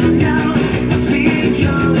 You don't know what's been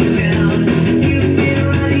going down. You've been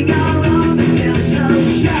running all over town, so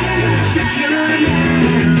shut your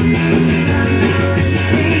mouth, 'cause I'm not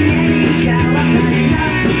listening anyhow. I've had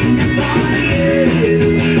enough on you.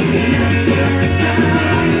 Enough to last a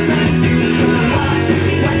lifetime through. So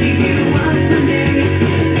what do you want from me?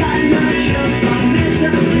 Got no cure for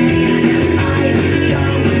misery, and if I go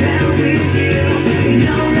around with you, you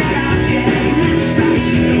know that I'll get messed up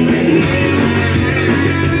too with you.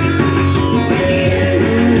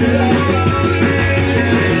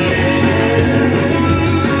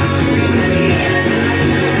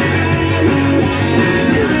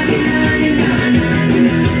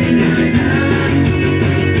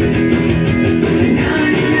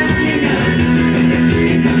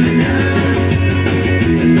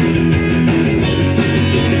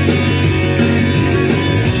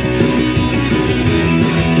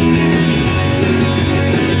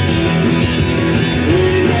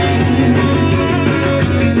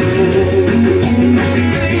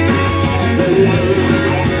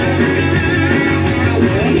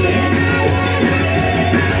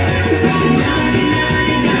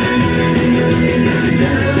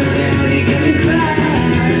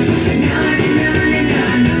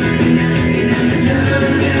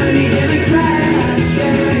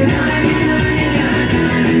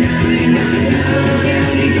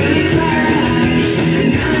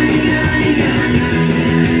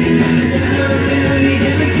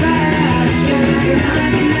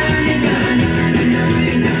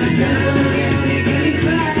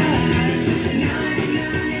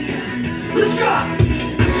 Let's rock!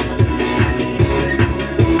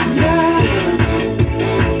 Yeah,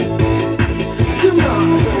 come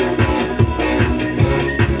on.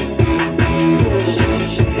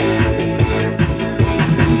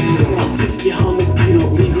 I'll take you home if you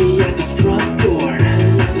don't leave me at the front door.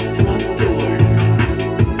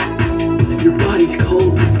 Your body's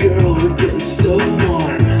cold, but girl, we're getting so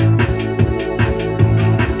warm.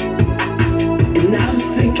 And I was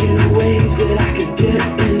thinking of ways that I could get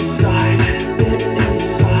inside.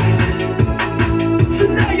 So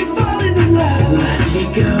now you're falling in love. Let me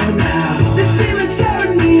go now. This feeling's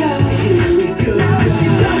tearing me up. Here we go. Now if she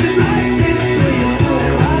does it like this, will you do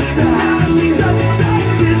it like that? Now if she touches like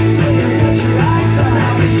this, will you touch it like that?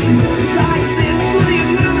 Now if she moves like this, will you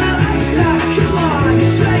move it like that? Come on,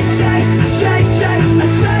 shake, shake, shake, shake, I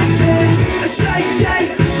shake it. I shake, shake,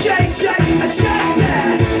 shake, shake, I shake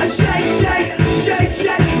it. I shake, shake, shake,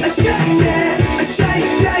 shake, I shake it. I shake,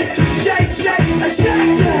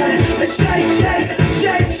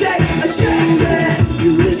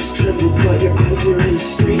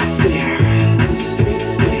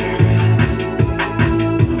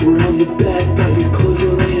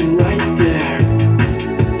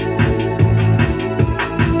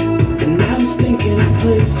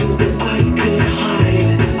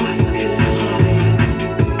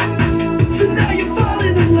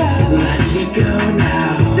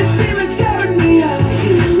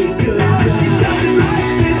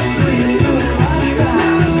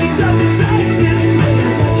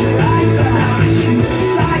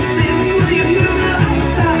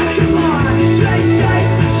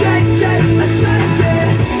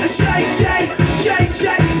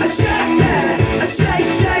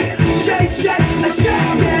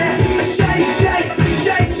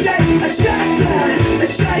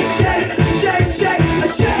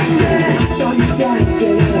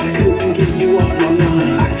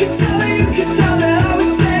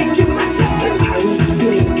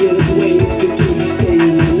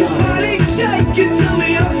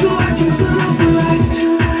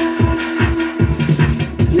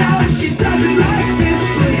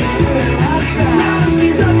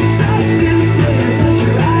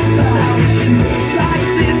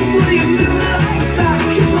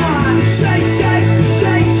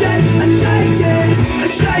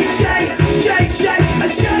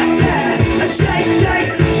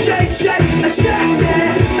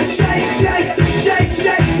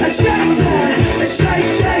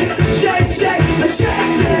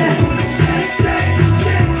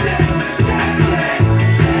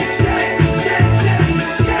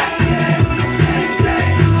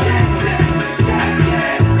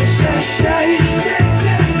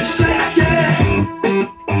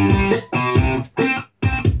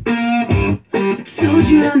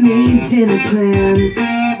 the plans for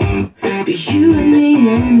you and me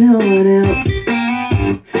and no one else.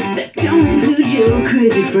 That don't include your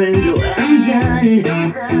crazy friends. Oh, I'm done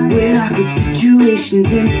with awkward situations,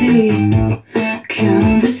 empty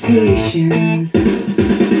conversations. This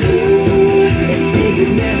is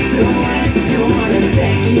an SOS, don't wanna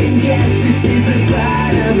second guess. This is the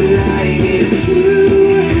bottom line, it's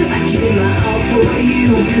true. I gave my all for you,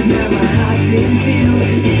 now my heart's in two,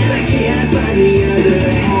 and I can't find the other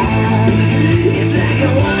half. It's like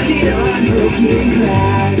I'm walking on broken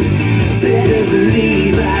glass. Better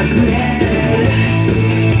believe I bled.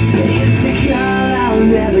 It's a call I'll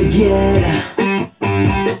never get.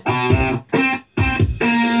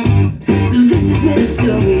 So this is where the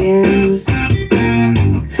story ends. A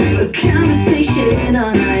conversation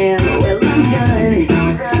on I am. Well, I'm done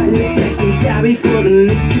with texting. Sorry for the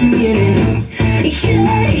miscommunication.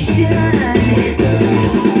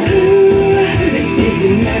 This is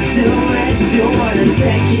an SOS. Don't wanna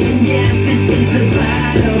second guess. This is the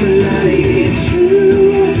bottom line. It's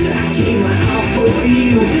true. I gave my all for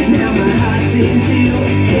you. Now my heart's in two,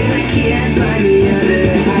 and I can't find the other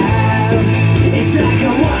half. It's like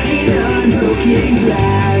I'm walking on broken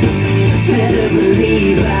glass. Better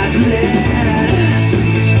believe I bled.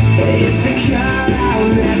 It's a call I'll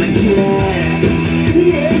never get.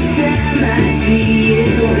 Next time I see you,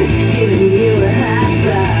 giving you a high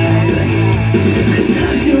five. 'Cause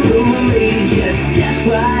hugs are overrated, just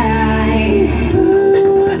FYI.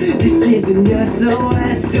 This is an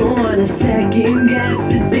SOS, don't wanna second guess.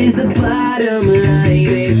 This is the bottom line,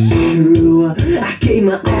 it's true. I gave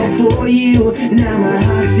my all for you, now my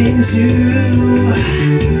heart's in two.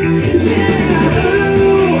 Yeah,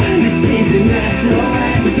 this is an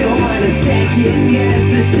SOS, don't wanna second guess.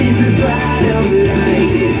 This is the bottom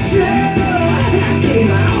line, it's true. I gave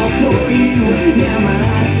my all for you, now my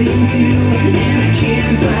heart's in two, and I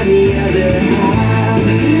can't find the other half.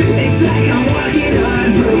 It's like I'm walking on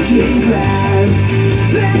broken glass.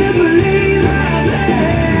 Better believe I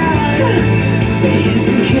bled. It's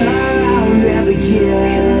a call I'll never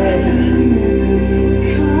get.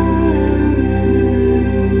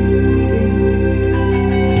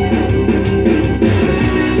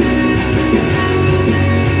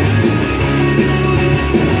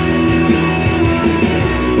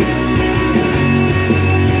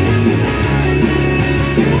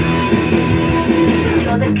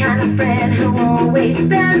 You're the kind of friend who always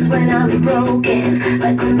bends when I'm broken.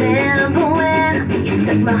 Like remember when you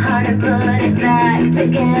took my heart and put it back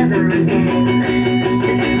together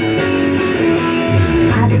again.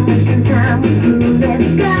 I've been wasting time with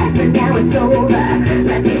clueless guys, but now it's over.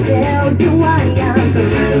 Let me tell you why I'm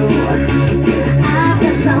through. I've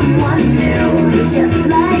got someone new who's just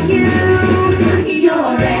like you.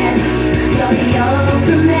 You're it, you're the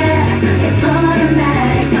ultimate. It's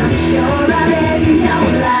automatic, I'm sure of it. No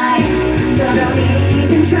lie, so don't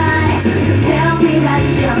even try to tell me that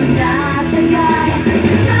you're not the guy.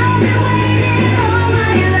 'Cause I've been waiting all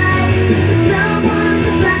my life for someone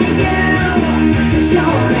just like you.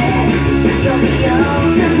 You're it, you're the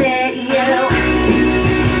ultimate, you.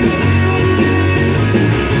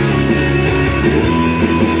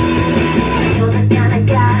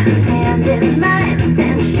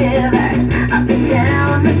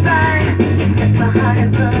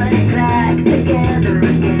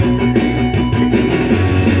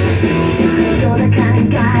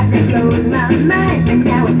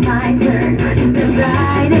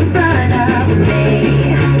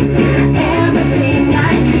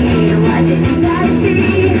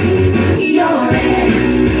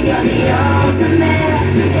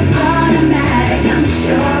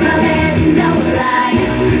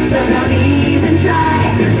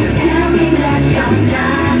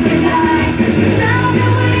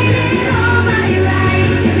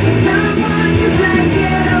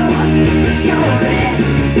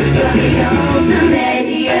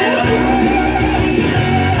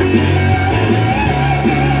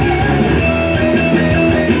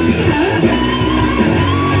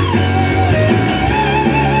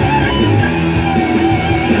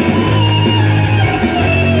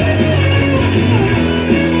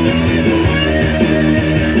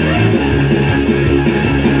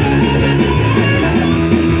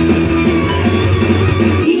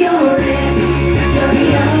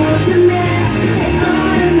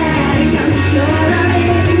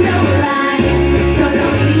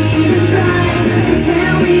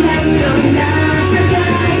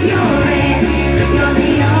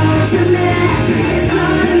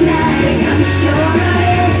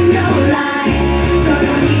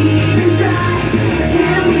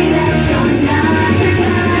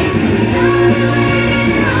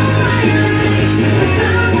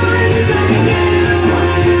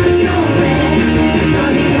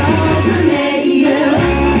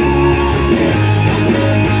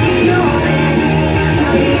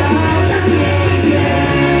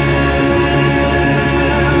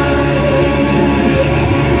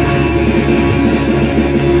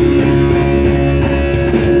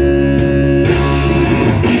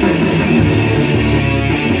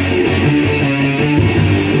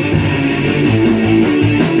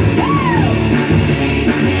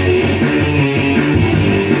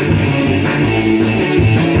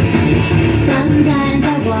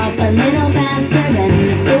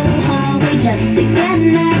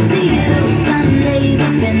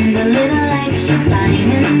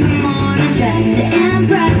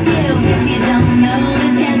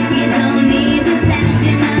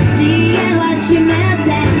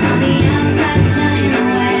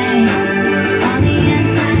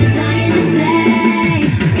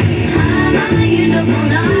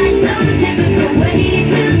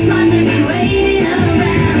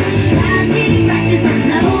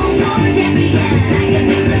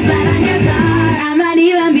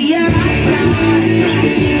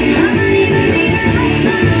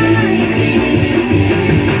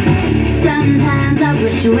 sometimes I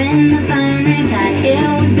wish when the phone rings that it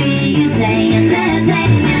would be you saying, let's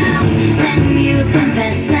hang out. Then you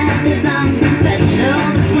confess that there's something special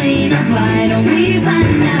between us. Why don't we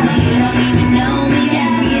find out? You don't even know me,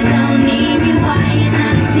 guess you don't need me. Why you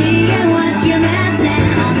not seeing what you're missing?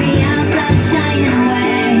 On the outside, shying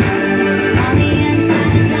away. On the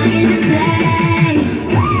inside, dying to say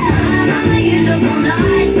I'm unusual,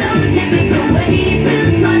 not so typical. Way too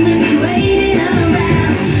smart to be waiting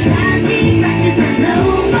around. Tai Chi practices, no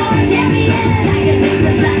more champion. I can fix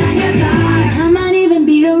a flat on your car. I might even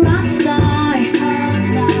be a rock star.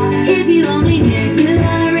 If you only knew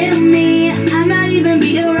the real me, I might even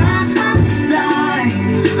be a rock star.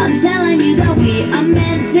 I'm telling you that we are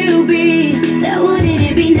meant to be. That wouldn't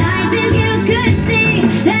it be nice if you could see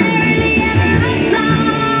that I really am a rock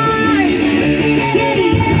star? Yeah,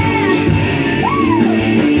 yeah.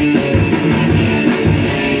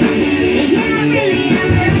 Yeah, I really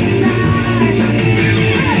am a rock star. Hey,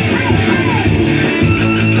 hey, hey.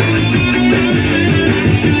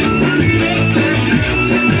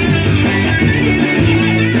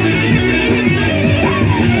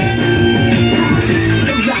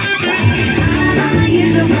 I'm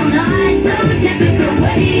unusual, not so typical.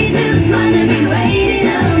 Way too smart to be waiting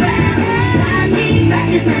around. Tai Chi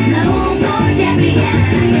practices, no more champion.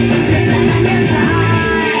 I can fix a flat on your car.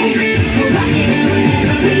 Rocking it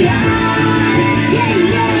wherever we are. Yeah,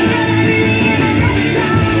 yeah, girl, I really am a rock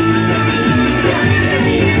star. Girl, I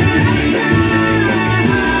really am a rock star.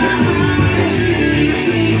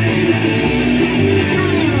 I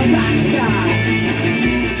am a rock star.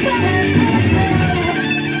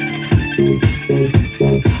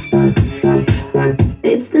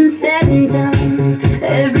 It's been said and done.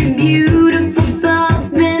 Every beautiful thought's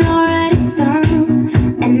been already sung.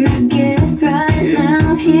 And I guess right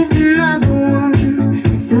now here's another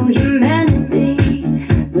one. So your melody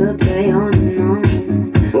will play on and on.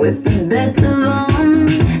 With the best of them,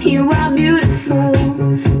 you are beautiful.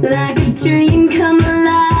 Like a dream come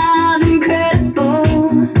alive, incredible.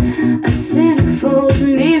 A centerfold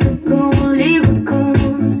miracle, lyrical.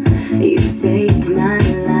 You saved my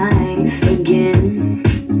life again.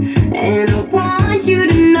 And I want you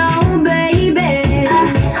to know, baby,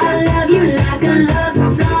 I love you like a love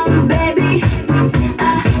song, baby.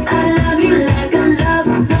 I love you like a love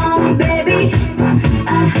song, baby.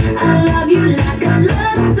 I love you like a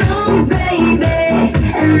love song, baby.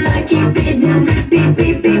 And I keep it in repeat,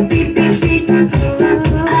 beat, beat, beat, beat, beat.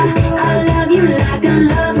 I love you like a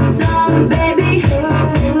love song, baby.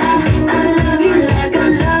 I love you like a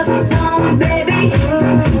love song, baby.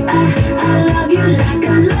 I love you like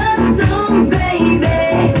a love song, baby.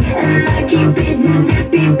 And I keep it in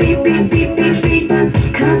repeat, beat, beat, beat, beat,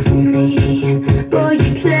 beat. Constantly, boy, you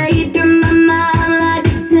play through my mind like a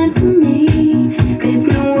symphony. There's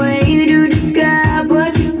no way to describe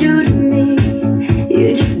what you do to me.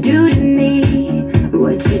 You just do to me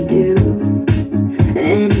what you do.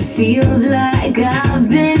 And it feels like I've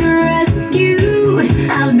been rescued.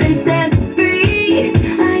 I've been set free.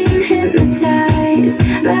 I am hypnotized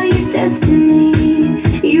by your destiny.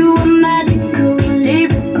 You are magical,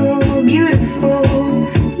 lyrical, beautiful.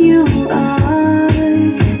 You are.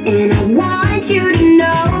 And I want you to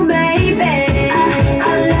know, baby,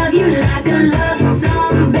 I love you like a love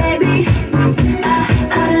song, baby.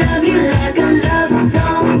 I love you like a love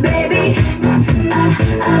song, baby.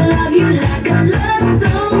 I love you like a love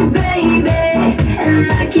song, baby.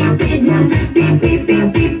 And I keep it in repeat, beat,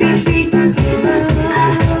 beat, beat, beat, beat.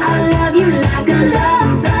 I love you like a love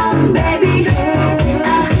song, baby.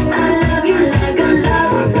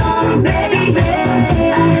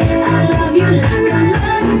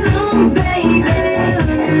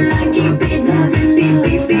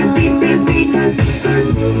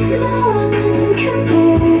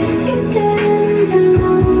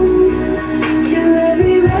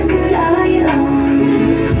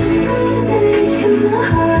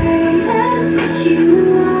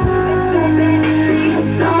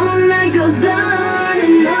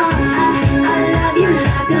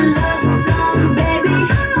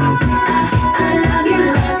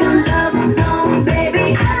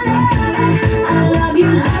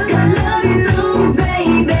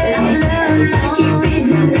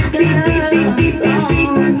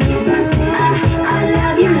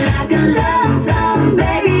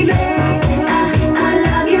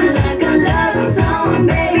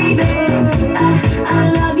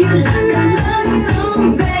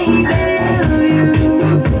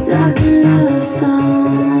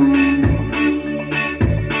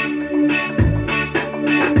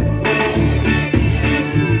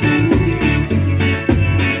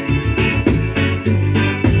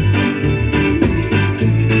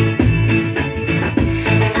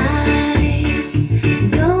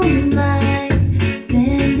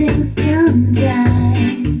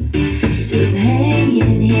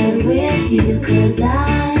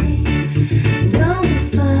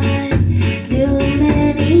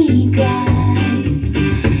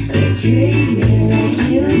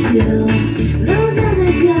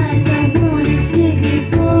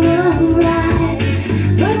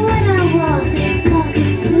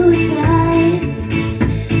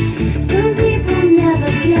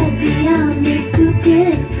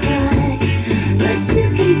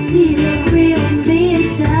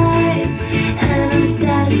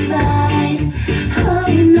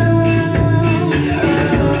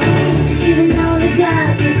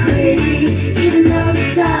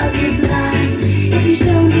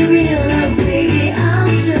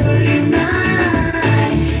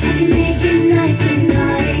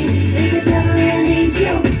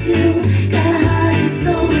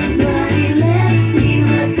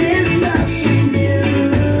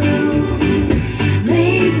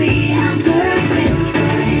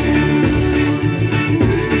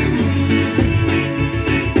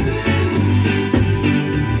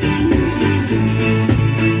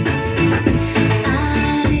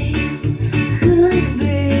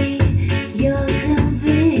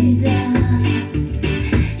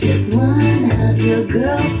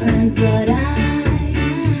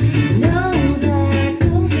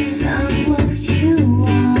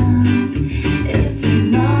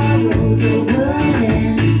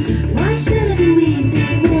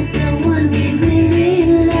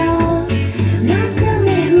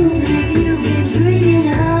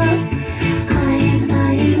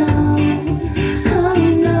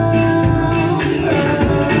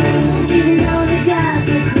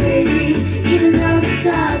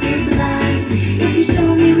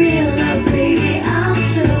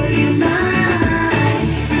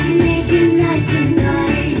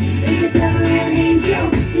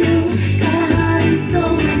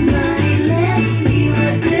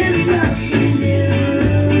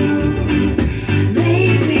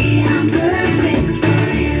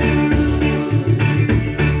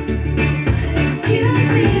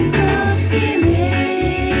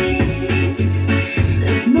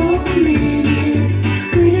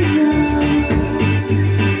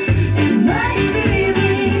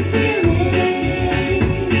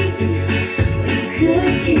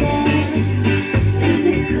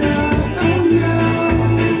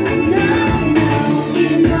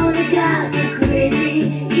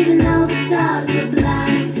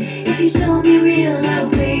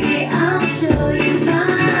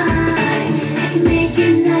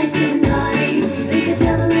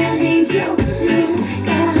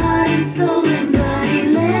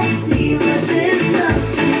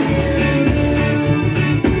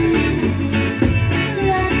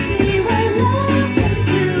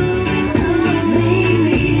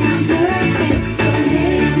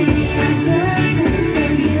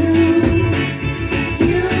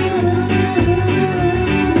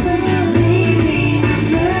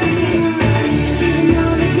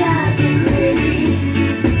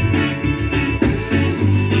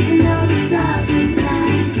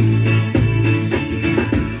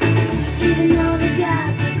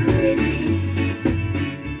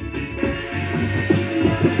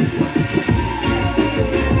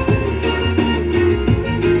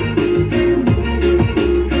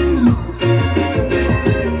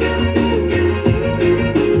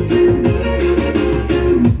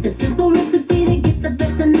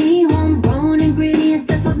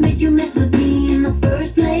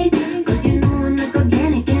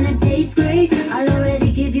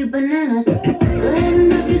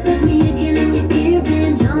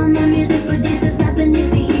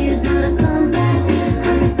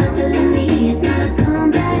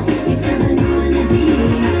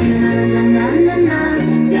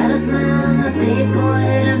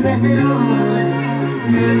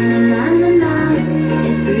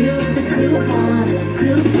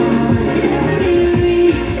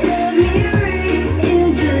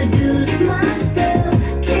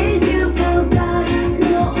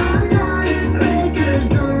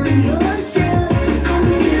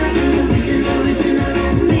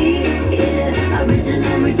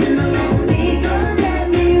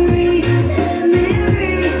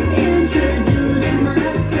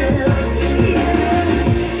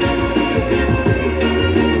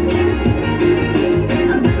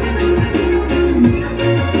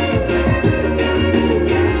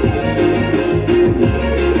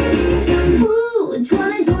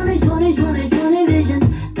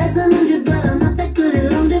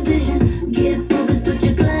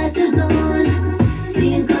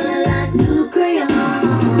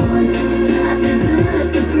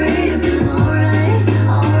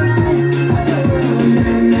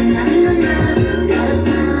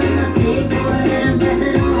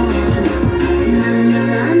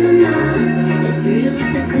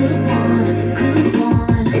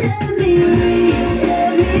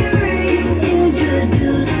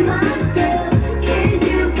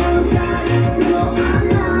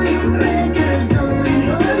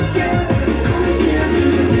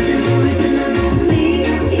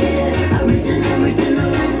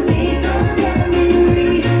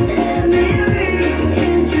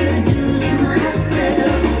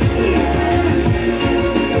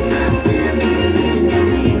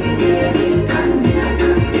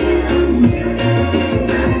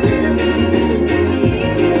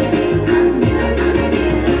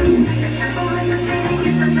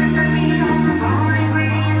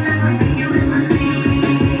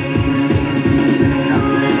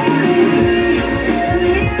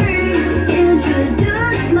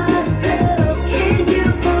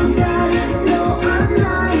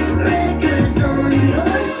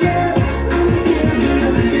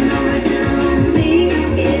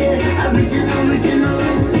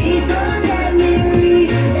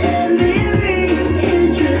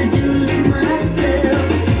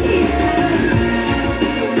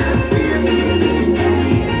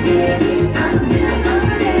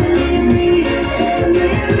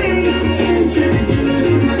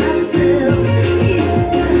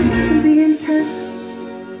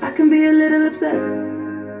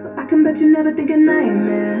 bet you never think a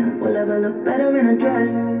nightmare will ever look better in a dress.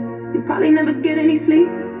 You probably never get any sleep,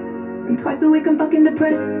 and twice a week I'm fucking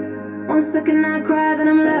depressed. 1 second I cry, then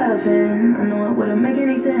I'm laughing. I know it wouldn't make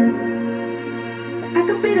any sense. I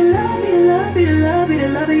could be the love, be the love, be the love, be the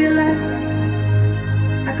love of your life.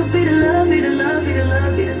 I could be the love, be the love, be the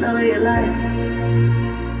love, be the love of your life.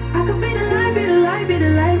 I could be the light, be the light, be the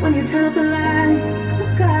light when you turn off the lights.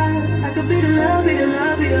 Oh God, I could be the love, be the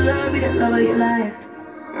love, be the love, be the love of your life.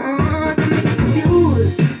 I could make you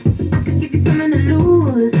confused. I could give you something to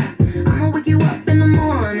lose. I'ma wake you up in the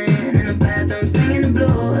morning in the bathroom singing the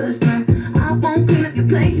blues. I won't clean up your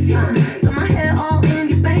place. Got my hair all in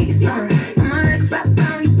your face. And my legs wrapped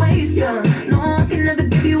around your waist. No, I can never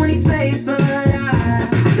give you any space, but I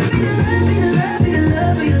could be the love, be the love, be the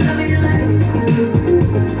love, be the love of your life.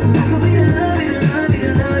 I could be the love, be the love, be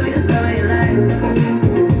the love, be the love of your life.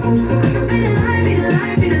 I could be the light, be the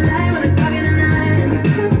light, be the light when it's dark in the night.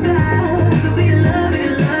 Oh God, I could be the love, be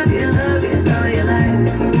the love, be the love, be the love of your life.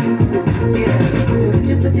 Yeah.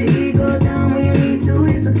 Put your ego down when you need to.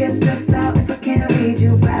 Yes, I get stressed out if I can't read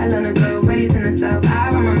you. Bad on a girl raised in the South. I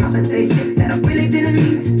run my mouth and say shit that I really didn't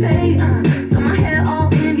mean to say. Got my hair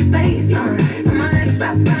all in your face. And my legs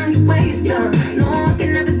wrapped around your waist. No, I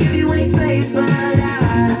can never give you any space, but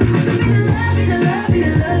I could be the love, be the love, be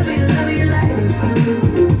the love, be the love of your life.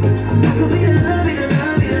 I could be the love, be the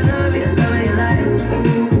love, be the love, be the love of your life.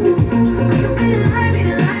 I could be the light, be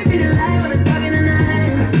the light, be the light when it's dark in the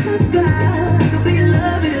night. Oh God, I could be the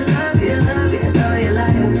love, be the love, be the love, be the love of your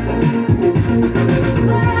life. I'm so, so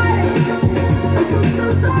sorry. I'm so, so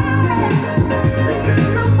sorry. That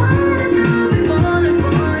I'm the one that you've been falling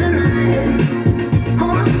for tonight.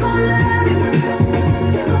 Oh, I'm gonna love you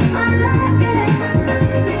so unlucky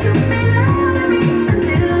that you'll be loving me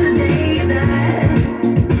until the day you die.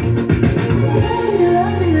 Love me, the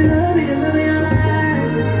love me, the love me, the love of your life.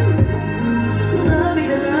 Love me,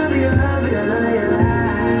 the love me, the love me, the love of your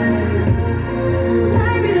life.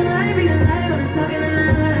 Light be the light, be the light when it's dark in the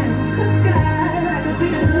night. Oh God, I could be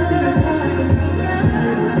the love,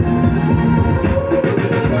 love. I'm so,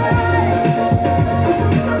 so sorry. I'm so,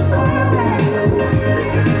 so sorry.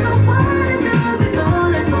 That I'm the one that you'll be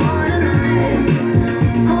falling for tonight.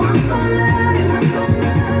 Oh, I'm gonna love you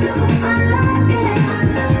so unlucky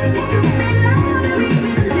that you'll be loving me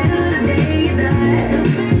until the day you die.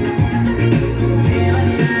 Babe, I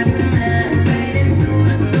drive you mad, straight into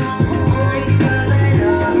the storm. Only 'cause I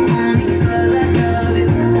love, only 'cause I love you.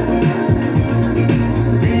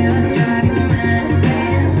 Babe, I drive you mad,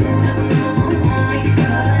 straight into the storm. Only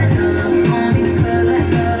 'cause I love, only 'cause I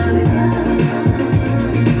love you.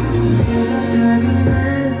 Babe, I drive you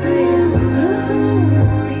mad, straight into the storm.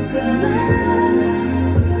 Only 'cause I love.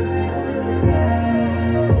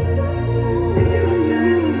 Babe, I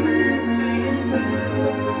drive you mad,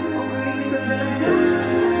 only 'cause I love.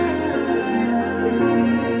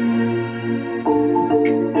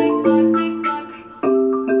 Tick tock, tick tock,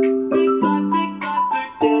 tick tock, tick tock,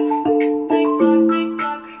 tick tock, tick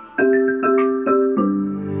tock.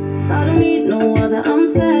 I don't need no other, I'm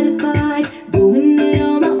satisfied doing it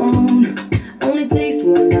on my own. Only takes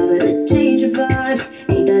one dollar to change your vibe.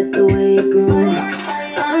 Ain't that the way it goes?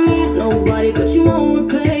 I don't need nobody but you on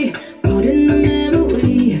replay. Caught in the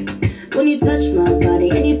memory when you touch my body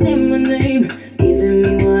and you say my name, giving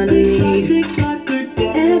me what I need. Tick tock, tick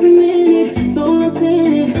tock. Every minute, so lost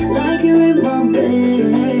in it, like you're in my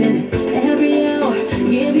bed. Every hour,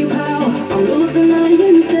 give you power, I'm losing my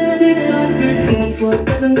instead.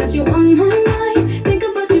 24/7, got you on my mind. Think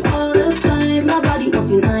about you all the time. My body wants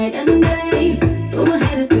you night and day, but my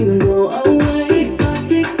head is screaming, go away.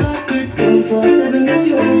 24/7, got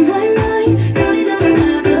you on my mind. Tell it, I don't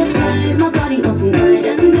have the time. My body wants you night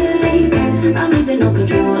and day. I'm losing no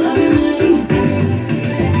control of me.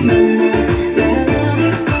 Na na, la la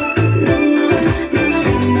la. Na na, na na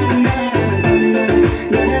na na na.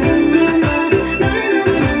 Na na, la la la la. Na na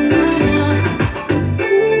na na na na.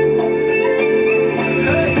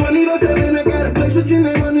 24/7, I gotta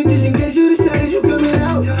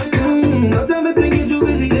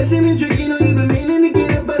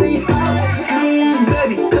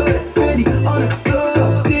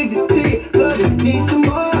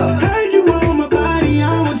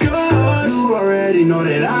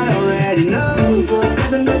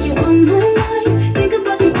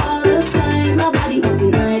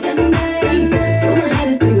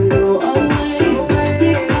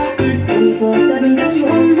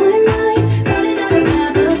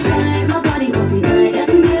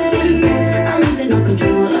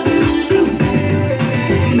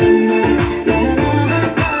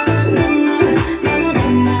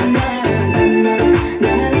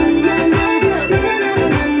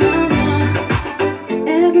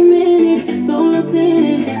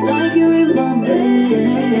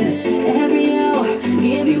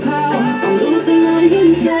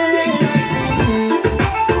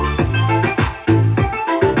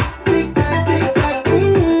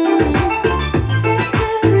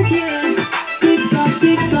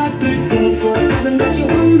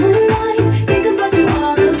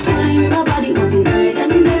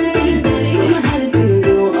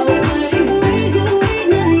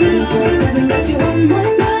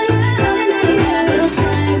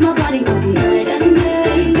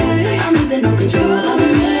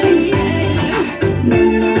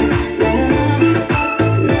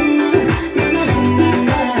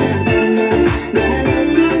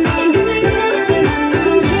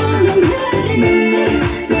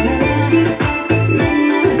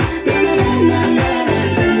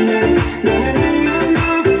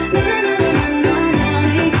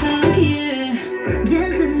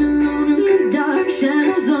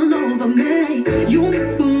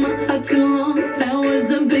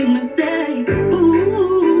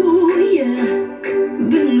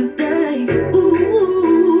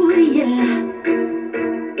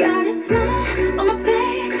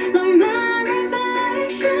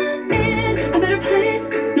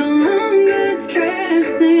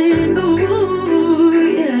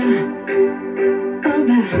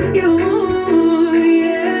You,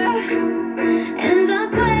 yeah. And I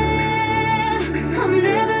swear I'm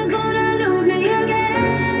never gonna lose me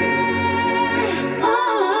again.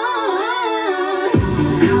 Oh,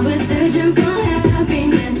 I was searching for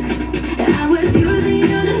happiness. I was using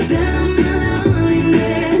you to fill my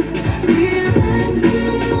loneliness. Realized from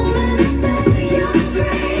the moment I set you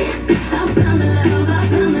free, I found the love, I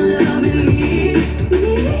found the love in me.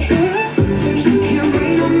 You can't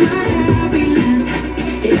rain on my happiness.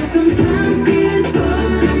 Yeah, sometimes tears fall,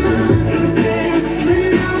 I must confess. But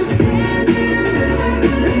now I'm standing right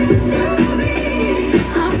where I meant to be.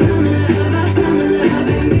 I found the love, I found the love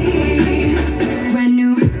in me. Brand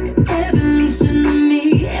new evolution of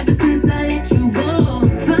me ever since I let you go.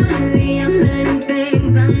 Finally, I'm learning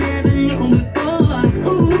things I never knew before.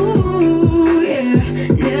 Ooh, yeah,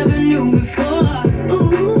 never knew before.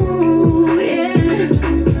 Ooh, yeah.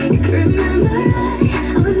 Remember,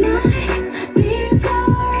 I was mine before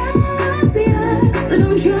I was yours. So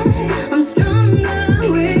don't try, I'm stronger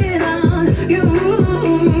without you.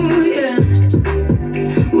 Yeah,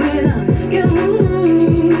 without you.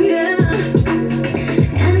 Yeah.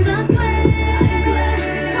 And I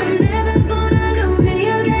swear I'm never gonna lose me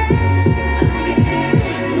again.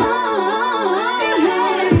 Oh,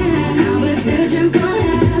 I was searching for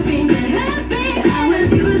happiness. I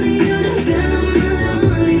was using you to fill my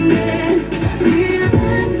loneliness.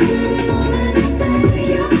 Realized from the moment I set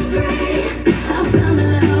you free, I found the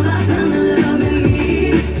love, I found the love in me.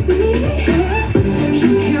 You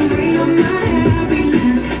can't rain on my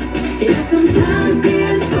happiness. Yeah, sometimes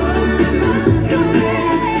tears fall, I must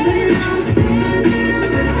confess. But now I'm standing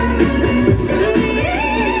right where I meant to be.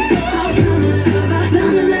 I found the love, I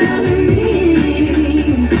found the love in me.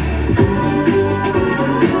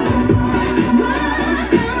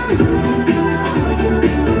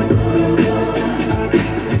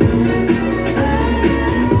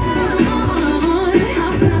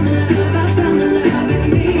 I found the love, I found the love in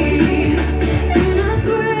me. And I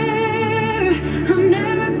swear I'm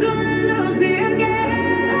never gonna lose me again.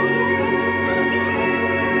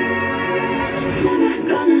 Never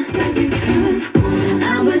gonna lose me 'cause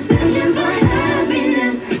I was searching for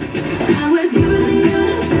happiness. I was using you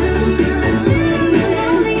to fill my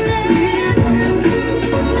loneliness. Realized from the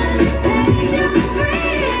moment I set you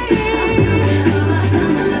free, I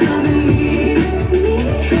found the love in me.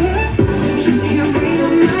 You can't rain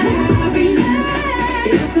on my happiness.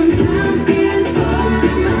 Yeah, sometimes tears fall,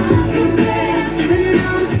 I must confess. But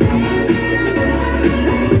now I'm standing right where I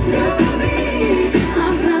meant to be. I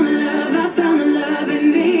found the love, I found the love in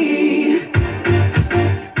me.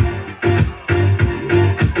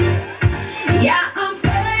 Yeah, I'm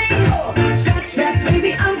faithful. Scratch that,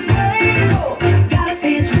 baby, I'm grateful. Gotta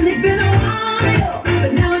say it's really been a while,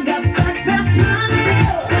 but now I got back that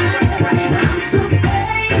smile. I'm so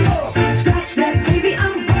faithful. Scratch that, baby,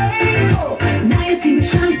 I'm grateful. Now you see me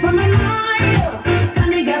shine from a mile.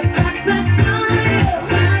 Finally got back that smile.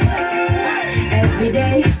 Every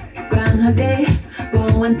day, Groundhog Day,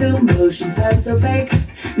 going through motions, felt so fake.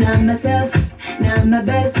 Not myself, not my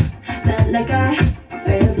best. Felt like I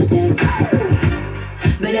failed the test.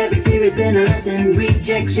 But every tear has been a lesson.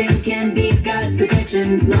 Rejection can be God's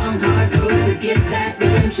protection. Long, hard road to get that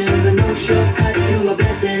redemption, but no shortcuts to a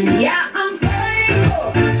blessing. Yeah, I'm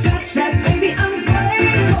faithful. Scratch that, baby, I'm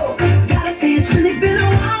grateful. Gotta say it's really been a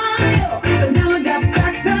while, but now I got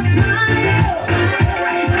back that smile.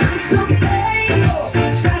 I'm so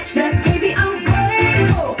faithful. Scratch that, baby, I'm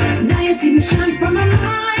grateful. Now you see me shine from a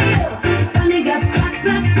mile. Finally got back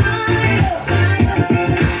that smile.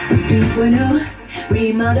 2.0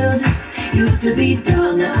 remodeled, used to be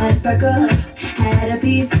dull, now I sparkle. Had a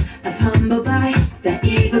piece of humble pie, that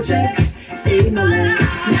eagle trick saved my life.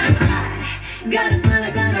 Now I got a smile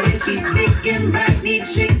like Lionel Richie, big and bright, need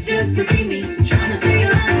shades just to see me. Trying to stay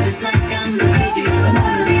alive just like I'm the Bee Gees, the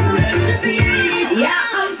Mona Lisa, rest in peace. Yeah,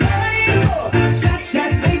 I'm faithful. Scratch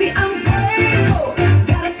that, baby, I'm grateful.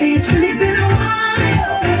 Gotta say it's really been a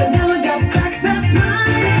while, but now I got back that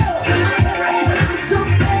smile. I'm so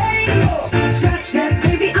faithful. Scratch that,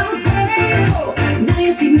 baby, I'm grateful. Now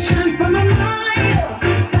you see me shine from a mile.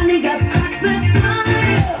 Finally got back that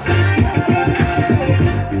smile.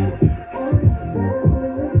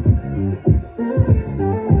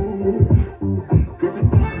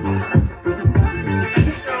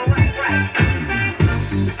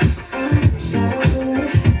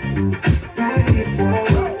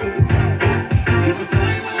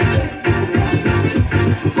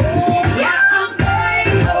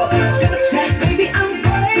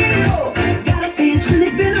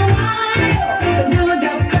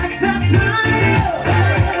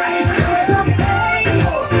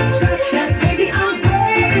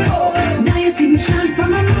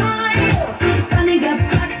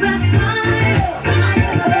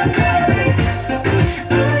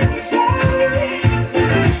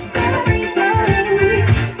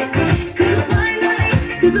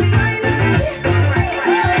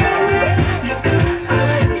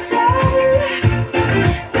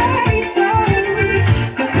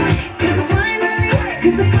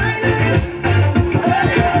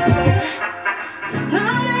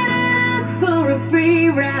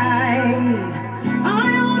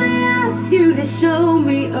 Show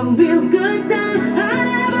me a real good time. I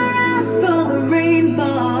never asked for the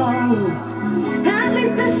rainfall. At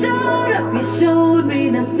least I showed up. You showed me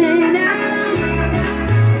nothing else.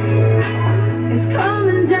 It's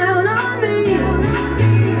coming down on me.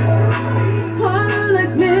 Water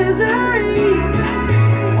like misery.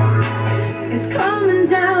 It's coming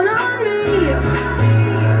down on me.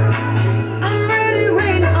 I'm ready,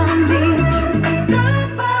 rain on me. It's dry,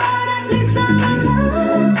 but at least I'm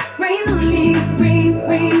alive. Rain on me, rain,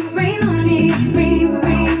 rain, rain on me, rain,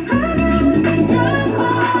 rain. I know it's dry,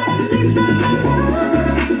 but at least I'm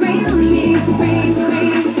alive. Rain on me, rain,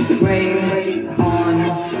 rain, rain on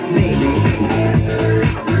me.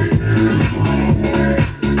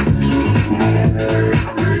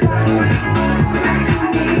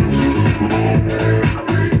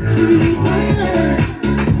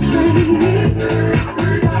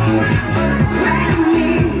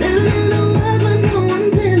 Living in a world where no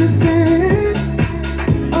one's innocent.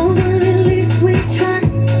 Oh, but at least we try.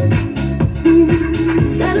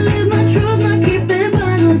 Gotta live my truth, not keep it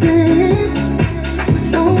bottled in.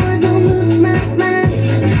 So I don't lose my mind.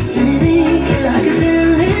 Yeah, I can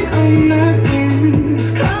feel it on my skin.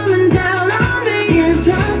 It's coming down on me.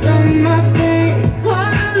 Teardrops on my face.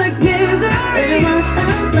 Water like misery. Let it wash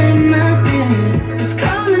away my sins. It's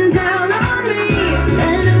coming down on me.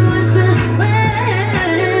 Let it wash away.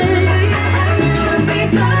 I'd rather be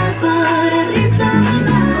dry, but at least I'm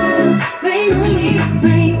alive. Rain on me,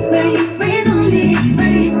 rain, rain, rain on me,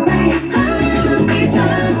 rain, rain. I'd rather be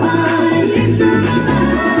dry, but at least I'm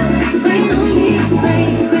alive. Rain on me,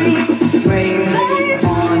 rain, rain, rain, rain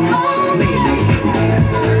on me. Rain on me, rain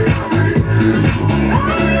on me. Oh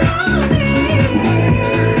yeah,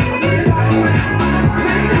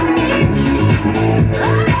 rain on me.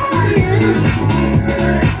 Oh yeah,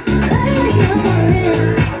 rain on me,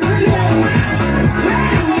 rain on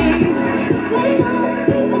me.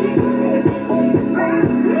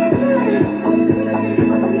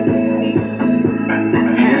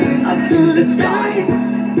 Hands up to the sky.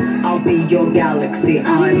 I'll be your galaxy.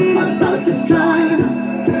 I'm about to fly.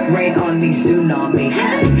 Rain on me, tsunami.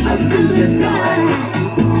 Hands up to the sky.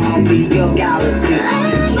 I'll be your galaxy.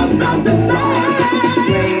 I'm about to fly.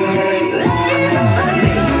 Rain, rain, rain on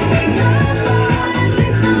me. But at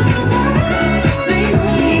least I'm alive. Rain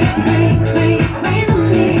on me, rain, rain, rain on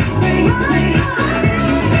me, rain, rain.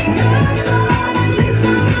 But at least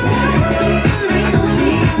I'm alive. Rain on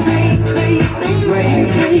me, rain, rain, rain,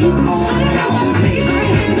 rain on me. I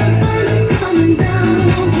hear the thunder coming down.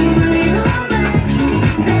 Won't you rain on me?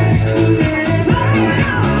 Yeah, rain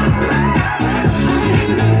on me. I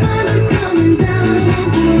hear the thunder coming down.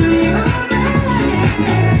 Won't you rain on me?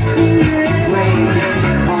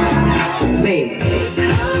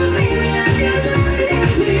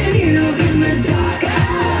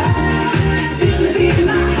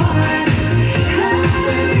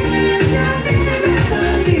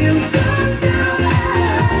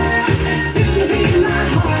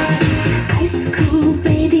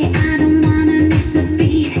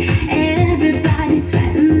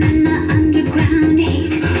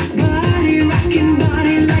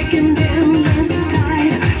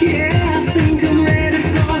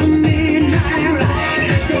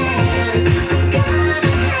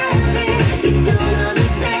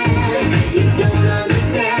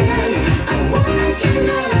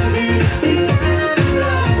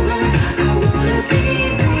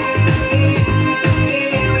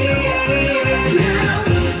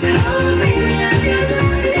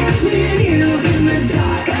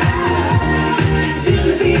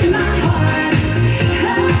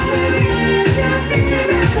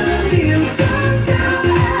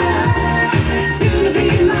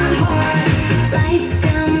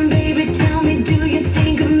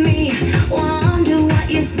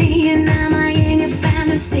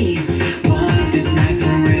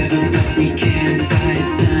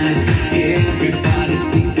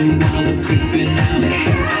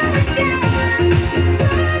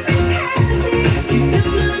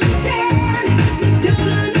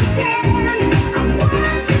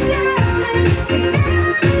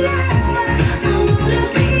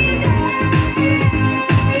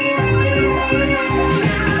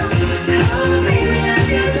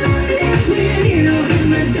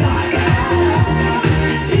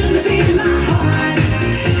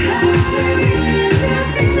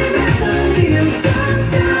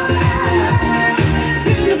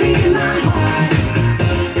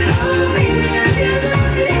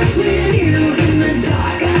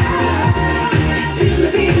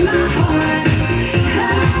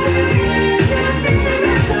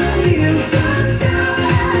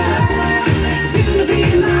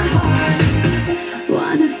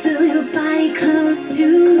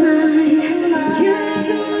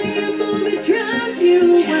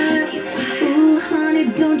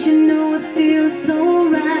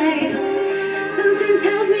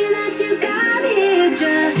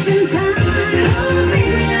 just in time. Oh,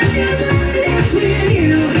 baby, I just love to dance with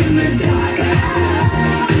you in the dark. Oh,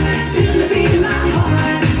 tune to beat my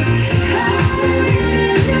heart. Oh, the rhythm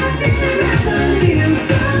is your favorite melody.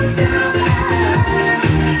 So strong. Oh,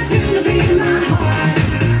 tune to beat my heart.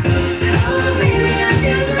 Oh, baby, I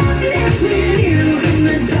just love to dance with you in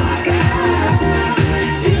the dark. Oh,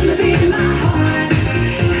 tune to beat my heart.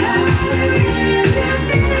 Oh, the rhythm is your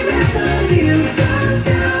favorite melody. So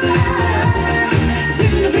strong. Oh,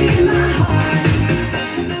 tune to beat my heart.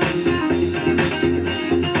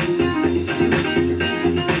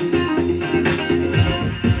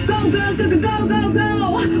 Go girls, go go go go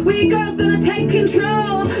go. We girls gonna take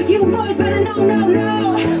control. You boys better know, no,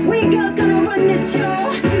 no. We girls gonna run this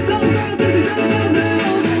show. Go girls, go go go go go.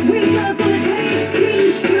 We girls gonna take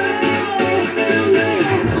control. No, no.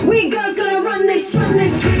 We girls gonna run this, run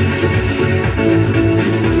this.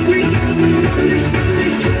 We girls gonna run this, run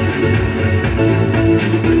this.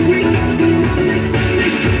 We girls gonna run this, run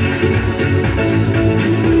this.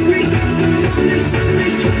 We girls gonna run this, run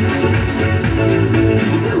this.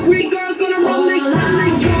 We girls gonna run this, run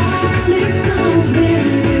this. All I want is something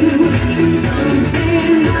new,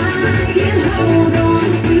 something I can hold on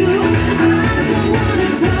to. I don't wanna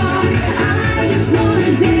talk, I just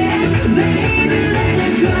wanna dance. Baby, let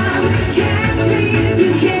it drop. Catch me if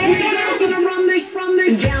you can. We girls gonna run this, run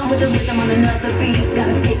this. Down with the rhythm on another beat.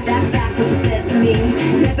 Gotta take that back, what you said to me.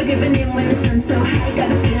 Never giving in when the sun's so high.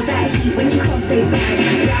 Gotta feel that heat when you close, say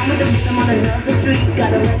bye. Down with the rhythm on another street.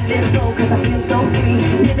 Gotta let this go, cause I feel so free.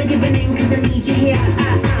 Never giving in, cause I need you here.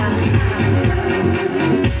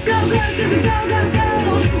 Go girls, go, go, go, go, go.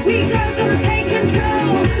 We girls gonna take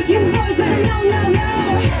control. You boys better know, no, no.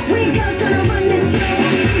 We girls gonna run this show.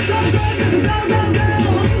 Go girls, go, go, go, go, go.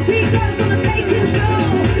 We girls gonna take control.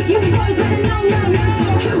 You boys better know, no, no.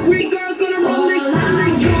 We girls gonna run this, run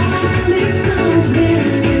this. All I want is something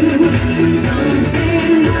new,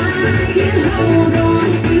 something I can hold on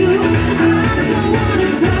to. I don't wanna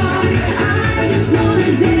talk, I just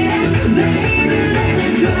wanna dance. Baby, let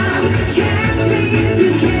it drop. Catch me if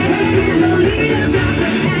you can. Believe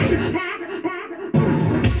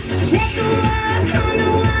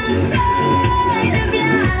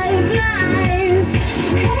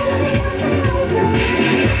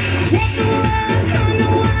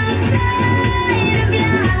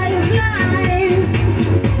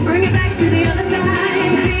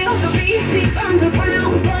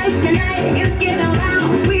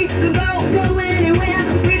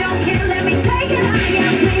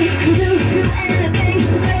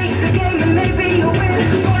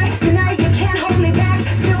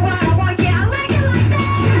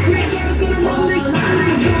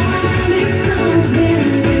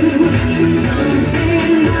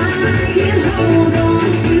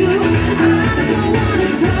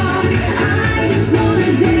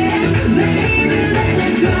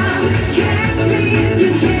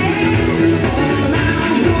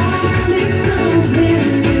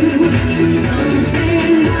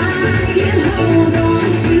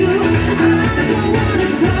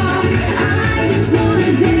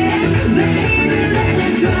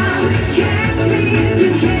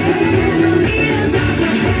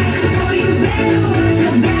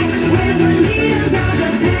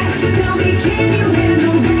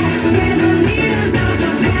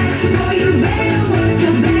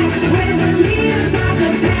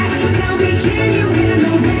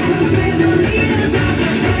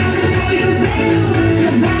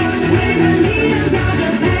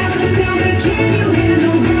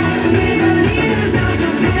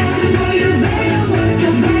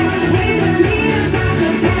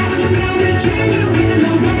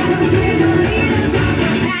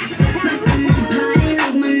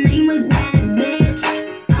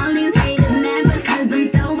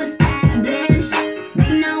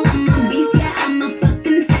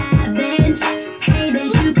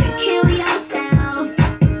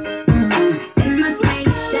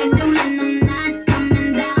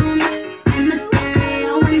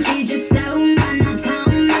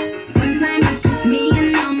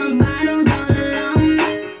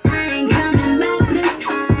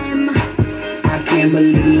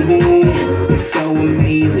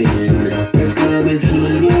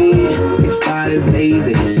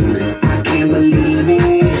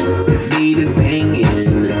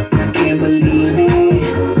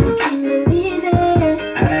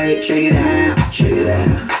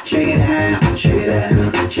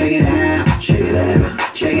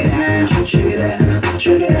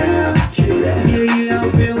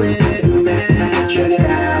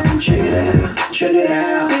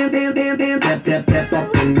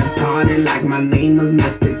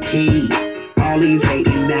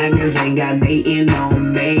dating niggas ain't got mating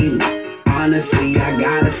on me. Honestly, I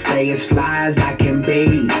gotta stay as fly as I can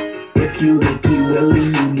be. If you Ricky Willie,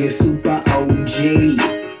 you get super OG.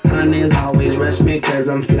 Hunters always rush me cause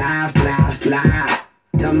I'm fly, fly, fly.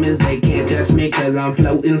 Dumb as they can't touch me cause I'm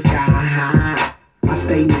floating sky high. I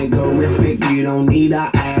stay niggerific, you don't need to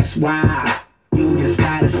ask why. You just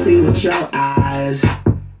gotta see with your eyes.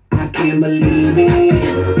 I can't believe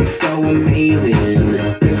it, it's so amazing.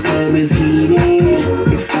 This club is heated,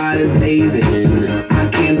 this spot is blazing. I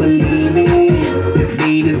can't believe it, this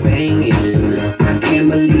beat is banging. I can't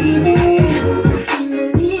believe it, I can't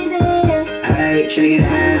believe it. Hey, check it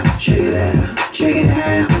out, check it out, check it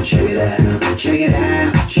out, check it out, check it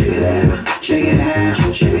out, check it out, check it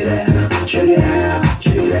out, check it out, check it out,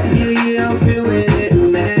 check it out. Yeah, yeah, I'm feeling it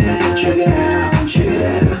now. Check it out, check it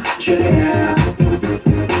out, check it out.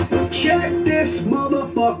 Check this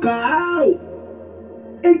motherfucker out.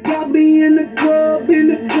 It got me in the club,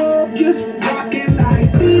 just rocking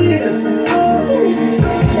like this. Oh,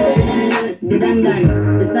 oh. The dun dun,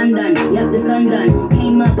 the sun done, yep, the sun done.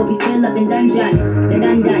 Came up, but we still up in dungeon. The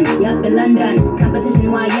dun dun, yep, in London.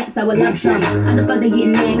 Competition, why, yes, I would love some. How the fuck they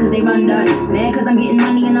getting mad cause they run done? Mad cause I'm getting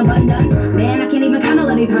money in abundance. Man, I can't even count all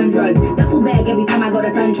of these hundreds. Duffel bag every time I go to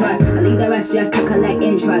SunTrust. I leave the rest just to collect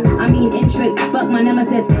interest. I mean interest, fuck my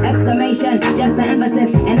nemesis. Exclamation, just for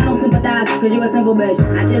emphasis. And I don't sympathize cause you a simple bitch.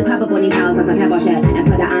 I just pop up on these houses, I pepper shit. And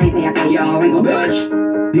put the iron to your face, yo, wrinkle bitch.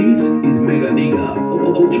 This is Mega Nigga,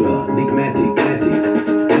 Ultra Nigmatic, Matic.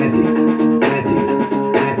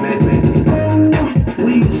 Oh,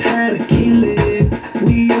 we just had to kill it.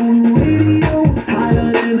 We on the radio,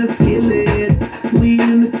 hotter than a skillet. We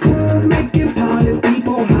in the club making party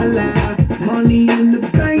people holla. Money in the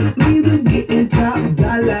bank, means we getting top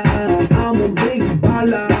dollar. I'm a big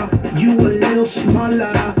baller, you a little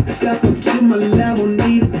smaller. Step up to my level,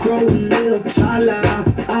 need to grow a little taller.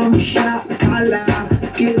 I'm a shot caller,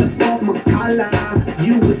 get up off my collar.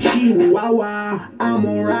 You a chihuahua, I'm a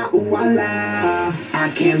Rottweiler. I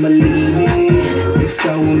can't believe it, it's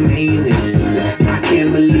so amazing. I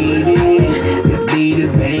can't believe it, this beat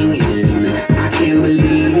is banging. I can't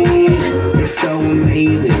believe it, it's so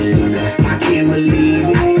amazing. I can't believe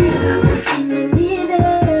it, I can't believe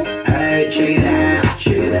it. Hey, check it out,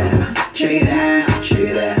 check it out, check it out, check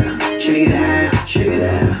it out, check it out, check it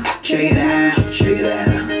out, check it out, check it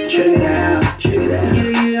out, check it out, check it out.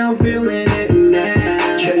 Yeah, yeah, I'm feeling it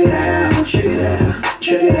now. Check it out, check it out,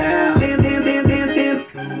 check it out.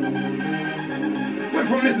 Went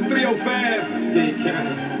from Mr. 305, Dade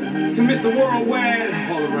County, to Mr. Worldwide,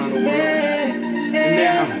 all around the world. And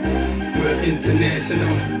now, we're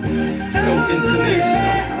international, so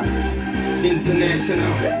international,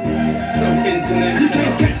 international, so international. You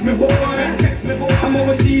can't catch me, boy. I'm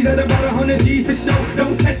overseas at about 100 G for show.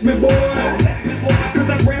 Don't test me, boy. Cause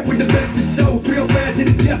I rap with the best of show. 305 to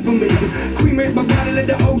the death of me. Cremate my body, let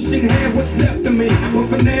the ocean have what's left of me. But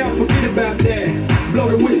for now, forget about that. Blow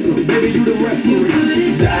the whistle, baby, you the referee. You put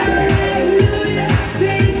it down like New York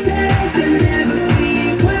City. I never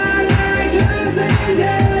see quite like Los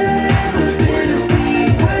Angeles. From Tennessee,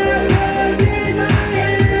 Hartford, did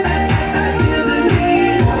Miami. I feel the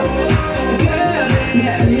heat. Oh, girl,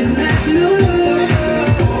 it's international love.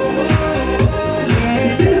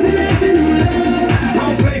 It's international love. I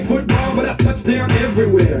don't play football, but I've touched down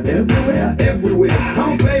everywhere. Everywhere, everywhere. I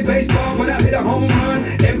don't play baseball, but I've hit a home run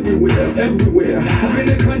everywhere, everywhere. I've been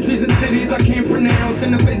to countries and cities I can't pronounce,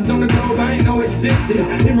 and the places on the globe I ain't know existed.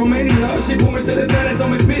 In Romania, she pulled me to the side and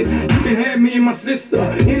told me, Pit, you can have me and my sister.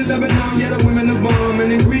 In Lebanon, yeah, the women are bomb.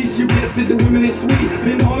 And in Greece, you guessed it, the women is sweet.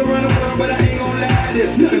 Been all around the world, but I ain't gonna lie,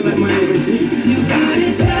 there's nothing like Miami's heat. You put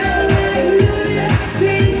it down like New York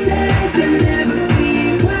City. I never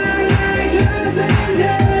see quite like Los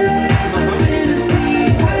Angeles. From Tennessee,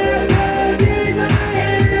 Hartford, did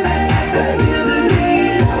Miami. I feel the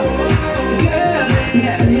heat. Oh, girl,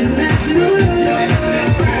 it's international love.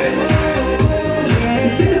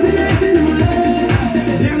 It's international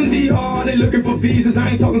love. Down in DR, they looking for visas. I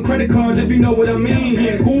ain't talking credit cards, if you know what I mean.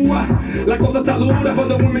 Here in Cuba, la cosa está dura, but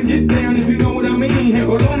the women get down, if you know what I mean. In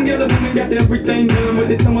Colombia, the women got everything done, but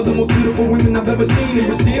they some of the most beautiful women I've ever seen. In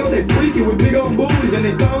Brazil, they freaky with big old booties and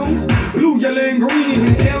they thongs, blue, yellow, and green.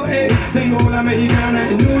 In LA, tengo la mexicana.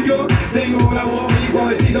 In New York, tengo la boricua.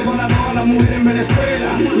 Besito para todas las mujeres en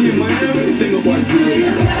Venezuela. Y en Miami, tengo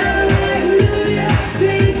cualquiera.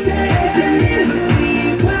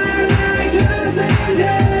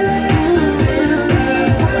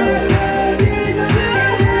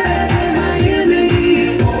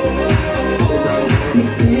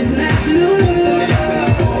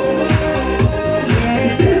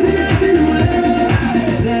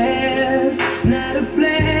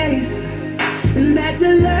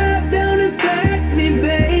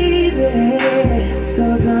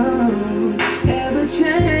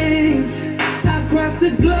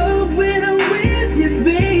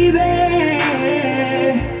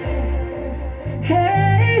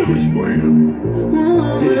 Hey, Chris Brown.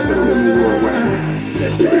 Here's for the women worldwide.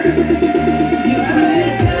 Let's ride. you put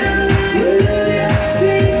it down like New York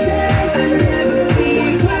City. I never see a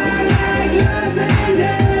crowd like Los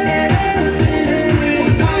Angeles. The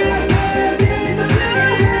same airport is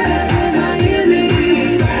my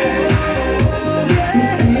enemies.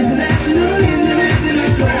 It's international love.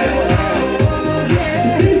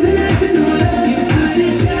 It's international love. You put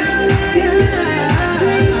it down like New York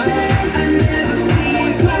City. I never see a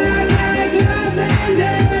crowd like Los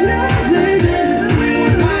Angeles. The same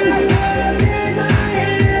airport is my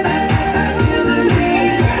enemies.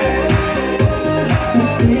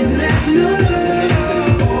 It's international love.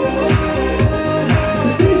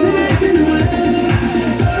 It's international love.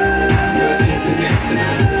 You're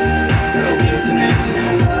international. So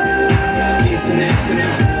international. You're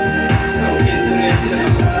international. So international.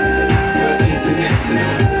 You're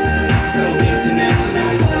international. So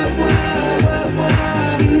international.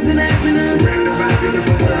 International. Surrounded by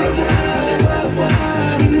beautiful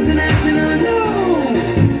worldwide. International love.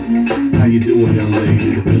 How you doing, young lady?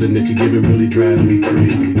 The feeling that you're giving really drives me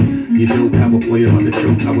crazy. You dope, have a plan about the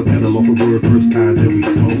choke. I was at a loss for word first time that we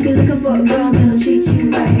spoke. You're looking for a girl that'll treat you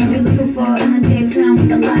right. You're looking for in the daytime with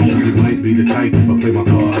the light. You might be the type if I play my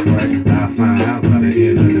cards right. I'll find out by the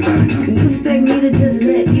end of the night. You expect me to just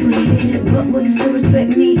let you hit it, but will you still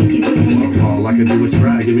respect me if you get it? All I can do is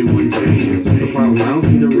try, give me one chance. What's the problem? I don't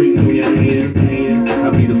see the ring on your hand.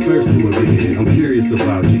 I'll be the first to admit I'm curious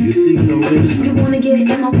about you. You seem so innocent. You wanna get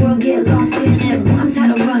in my world, get lost in it. Boy, I'm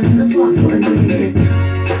tired of running, let's walk for a minute.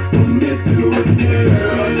 Promiscuous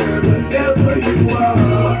girl, whatever you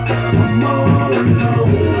are, I'm all alone,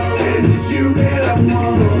 and it's you that I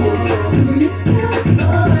want. Promiscuous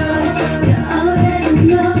boy, you already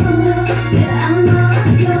know that I'm all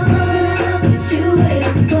yours. What you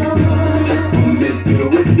waiting for?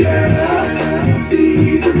 Promiscuous girl,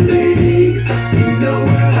 teasing me. You know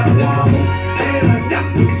what I want, and I got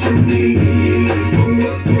what you need.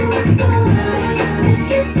 Promiscuous boy, let's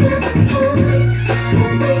get to the point.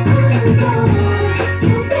 'Cause we all alone.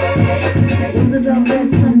 You ready? Roses are red,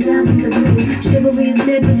 some diamonds are blue. Chivalry is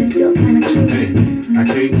dead, but you're still kinda cute. Hey, I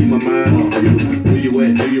can't keep my mind off you. Where you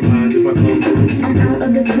at? Do you mind if I come through? I'm out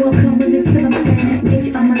of this world, come with me to my planet. Get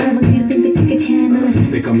you on my level, do you think that you can handle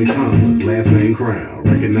it? They call me Thomas, last name Crown.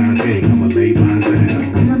 Recognize gang, I'ma lay mine down.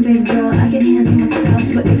 I'm a big girl, I can handle myself.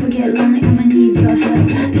 But if I get lonely, I'ma need your help.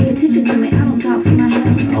 Pay attention to me, I don't talk for my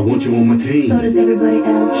health. I want you on my team. So does everybody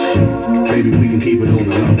else. Baby, we can keep it on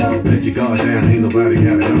the low. Let your guard down, ain't nobody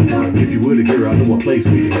gotta know. If you were the girl, I know a place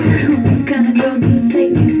we can go. What kind of girl do you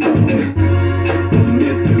take me for?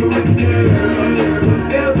 Promiscuous girl,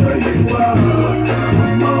 whatever you are,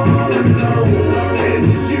 I'm all alone, and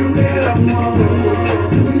it's you that I want.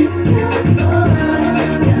 Promiscuous boy,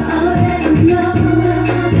 you already know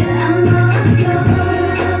that I'm all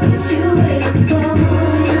yours. What you waiting for?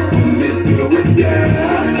 Promiscuous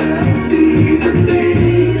girl, teasing me.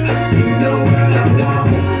 You know what I want,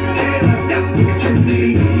 and I got what you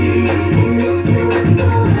need. Promiscuous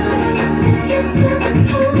boy, let's get to the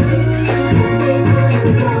point. 'Cause we all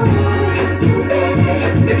alone. You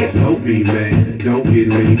ready? Don't be mad, don't get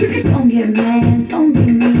me. Don't get mad, don't be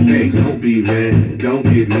mean. Hey, don't be mad, don't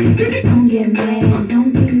get me. Don't get mad,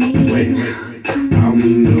 don't be mean. Wait, I don't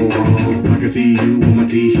mean no harm. I can see you with my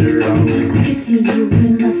t-shirt on. I can see you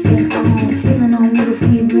with nothing on. Feeling on me before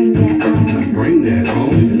you bring that on. Bring that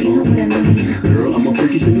on. You know what I mean. Girl, I'm a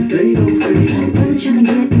freaky, shouldn't say those things. I'm only trying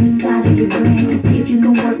to get inside of your brain and see if you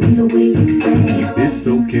can work me the way you say. It's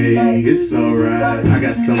okay, it's alright. I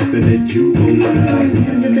got something that you gon' like.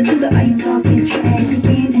 Is it the truth or are you talking trash? She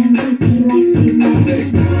game MVP like Steve Nash.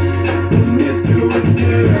 Promiscuous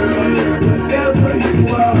girl, whatever you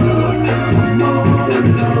are, I'm all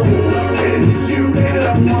alone, and it's you that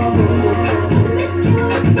I want.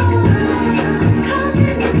 Promiscuous boy, I'm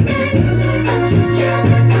calling your name, but you're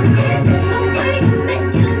driving me crazy the way you're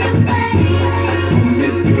making me wait.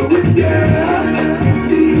 Promiscuous girl,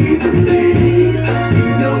 teasing me. You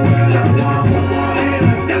know what I want, and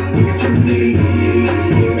I got what you need.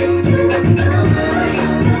 Promiscuous boy,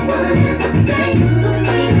 you wanna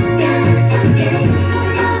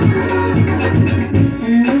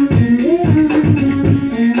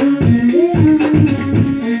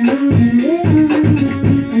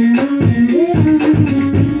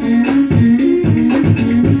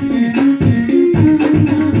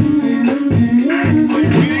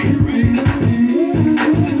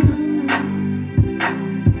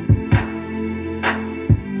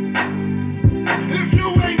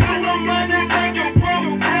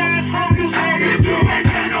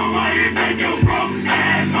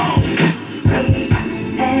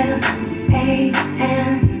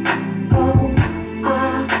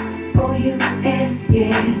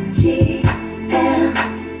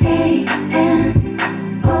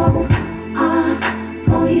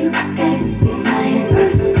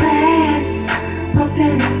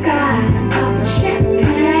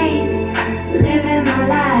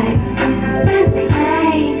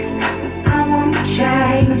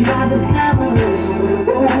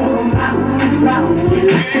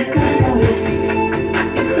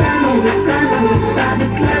the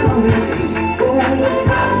glamorous. Ooh,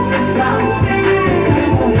 flouncy, flouncy,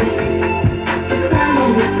 glamorous.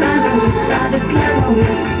 Glamorous, glamorous, by the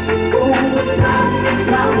glamorous. Ooh, flouncy,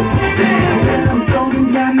 flouncy. Yellow, golden,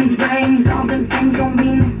 diamond rings. All them things don't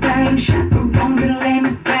mean a thing. Chaperones and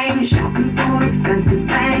limousines. Shopping for expensive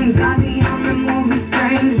things. I be on the movie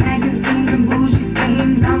screens, magazines and bougie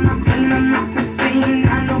scenes. I'm not clean, I'm not pristine.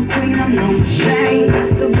 I'm no queen, I'm no shame. I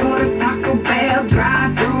still go to Taco Bell,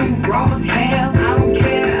 drive through, raw as hell. I don't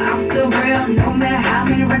care, I'm still real. No matter how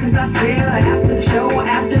many records I sell. After the show,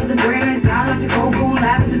 after the Grammys, I like to go cool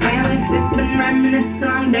out with the family, sipping, reminiscing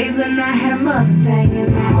on days when I had a Mustang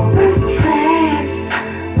and all. First class,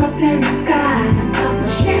 up in the sky, popping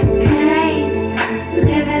champagne,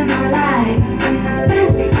 living my life in the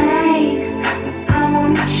fast lane. I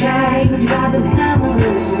won't change by the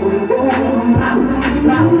glamorous. Ooh, flouncy,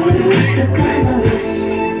 flouncy, the glamorous.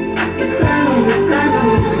 The glamorous,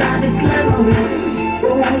 glamorous, by the glamorous.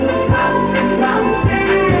 Ooh, flouncy, flouncy,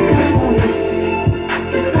 the glamorous.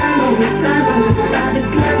 The glamorous, glamorous, by the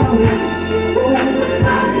glamorous. Ooh,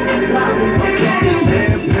 flouncy, flouncy. I'm talking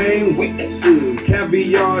champagne witnesses,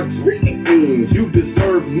 caviar dreams. You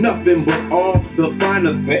deserve nothing but all the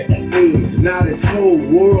finer things. Now this whole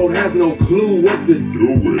world has no clue what to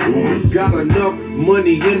do with us. Got enough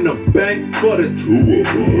money in the bank for the two of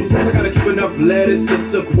us. Plus I gotta keep enough lettuce to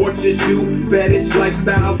support your shoe fetish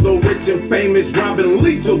lifestyle. So rich and famous, Robin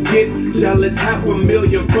Leach will get jealous.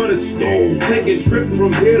 500,000 for the stove. Taking trips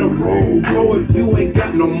from here to Rome. Yo, if you ain't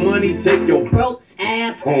got no money, take your broke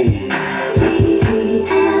ass home.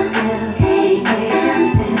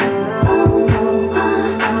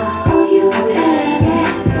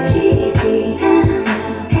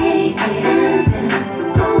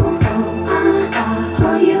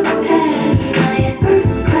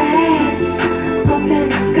 First class, up in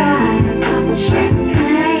the sky, popping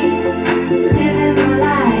champagne, living my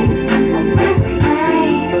life in the fast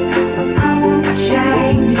lane. I won't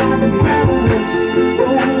change by the glamorous.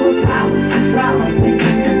 Ooh, flouncy, flouncy,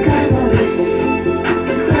 the glamorous.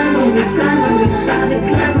 The glamorous, glamorous, by the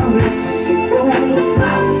glamorous. Ooh,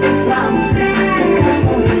 flouncy, flouncy, the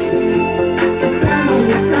glamorous. The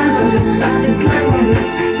glamorous, glamorous, by the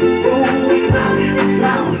glamorous. Ooh, flouncy,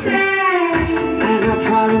 flouncy. I got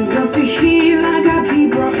problems up to here. I got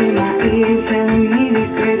people in my ear telling me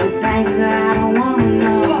these crazy things that I don't wanna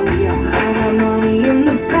know. I got money in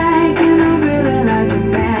the bank and I really like the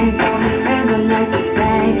bank. All my fans I like to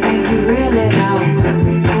thank you really though.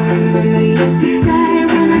 'Cause I remember yesterday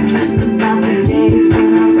when I dreamt about the days when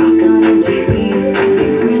I rock on MTV. They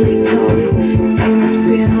really told it must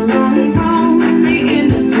been a long road and the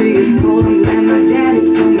industry is cold. I'm glad my daddy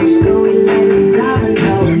told me so. He let his daughter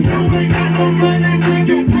know.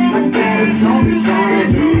 My daddy told me so.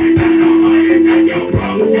 He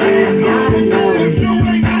let his daughter know.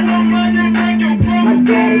 My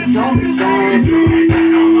daddy told me so.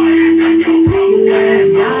 He let his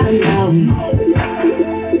daughter know.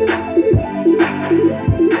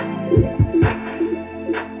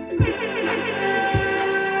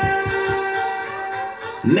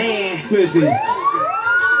 Man, listen,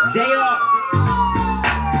 JR,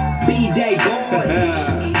 B-Day boy.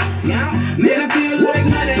 Yeah, man, I feel like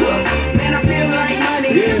money. Man, I feel like money.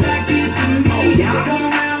 It's attracted to me. Yeah, they come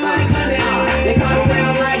around like honey. They come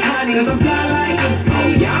around like honey. Cause I'm fly like a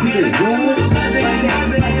bee. Yeah, man, I got them all buzzing,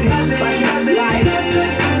 buzzing, buzzing, buzzing, buzzing, like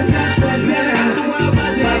man, I got the world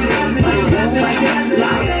buzzing, buzzing, buzzing, buzzing.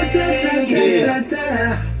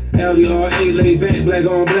 LDRA, laid back, black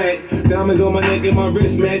on black. Diamonds on my neck and my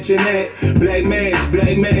wrist matching that. Black mask,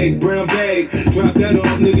 black mag, brown bag. Drop that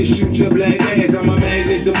off, niggas shoot your black ass. I'm a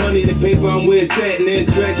magnet, the money, the paper, I'm where it's at. And they're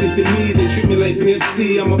attracted to me, they treat me like Pimp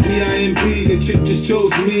C. I'm a PIMP, the chick just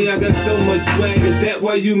chose me. I got so much swag, is that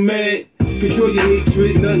why you mad? Control your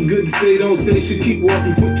hatred, nothing good to say, don't say shit. Keep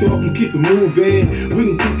walking, quit talking, keep it moving. We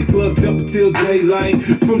can keep the club jumping till daylight.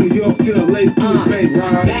 From New York to LA, through the bank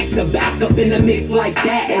ride. Back to back up in the mix like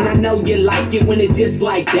that. And I know you like it when it's just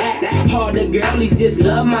like that. Harder girlies just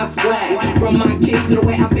love my swag. From my kicks to the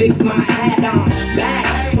way I fix my hat. I'm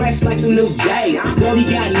back, fresh like some new J's. Brody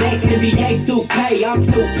got next, NBA 2K, I'm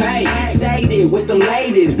 2Pay. Shaded with some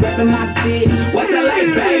ladies, reppin' my city. West LA,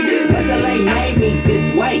 baby. West LA made me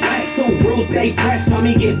this way. Two rules, stay fresh,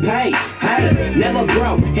 homie, get paid. Hey, never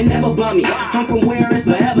broke and never bummy. I'm from where it's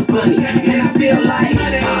forever sunny. Man, I feel like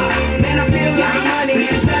money. Man, I feel like money. They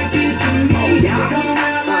attracted to me. They come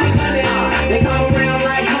around like honey. They come around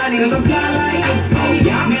like honey. Cause I'm fly like a bee.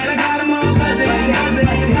 Man, I got them all buzzing, buzzing,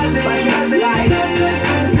 buzzing, buzzing, like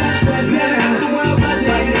man, I got the world buzzing,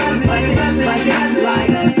 buzzing, buzzing, buzzing, like yeah.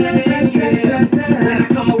 When I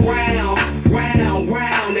come around, round,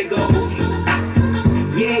 round, they go.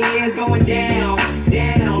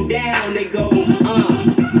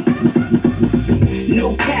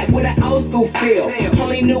 feel.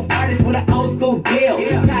 Only new artist with an old school deal.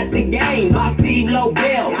 Taught the game by Steve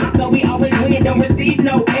Lobel. So we always win, don't receive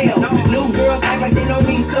no L's. New girls act like they know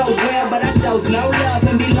me so well, but I shows no love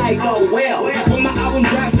and be like, oh well. When my album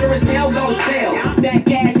drops, sure as hell gon' sell. Stack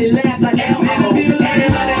cash and laugh like LOL. Man, I feel like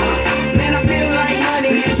money. Man, I feel like money.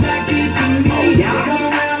 They attracted to me. Oh, yeah. They come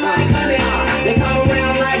around like honey. They come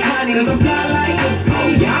around like honey. Cause I'm fly like a bee. Oh,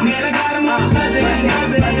 yeah. Man, I got them all buzzing,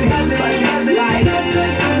 buzzing, buzzing, buzzing, like.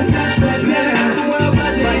 Man, I got the world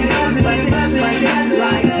buzzing, buzzing, buzzing, buzzing, like. Yeah.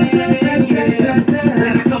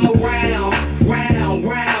 When I come around, round,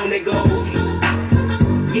 round, they go.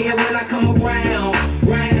 Yeah, when I come around,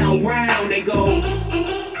 round, round, they go.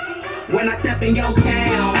 When I step in your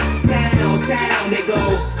town, town, town, they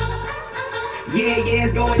go. Yeah, yeah,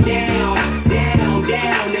 it's going down, down,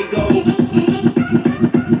 down, they go.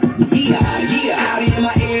 Yeah, yeah. Shouty in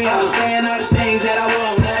my ear, saying all the things that I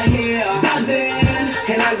wanna hear. Buzzing,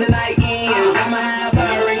 and as the night ends, I'ma have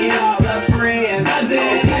her and get all her friends. Buzzing,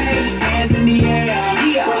 okay, hands in the air,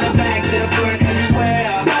 yeah. From the back to the front,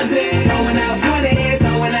 everywhere. Buzzing, throwing out 20s,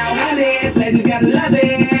 throwing out hundreds. Ladies gotta love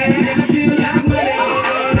it. Man, I feel like money.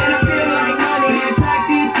 Man, I feel like money. They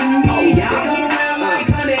attracted to me. Oh, yeah. They come around like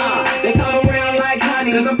honey. They come around like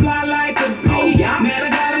honey. Cause I fly like a bee. Oh, yeah. Man, I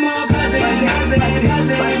got them all buzzing, buzzing, buzzing,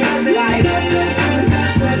 buzzing, buzzing, like.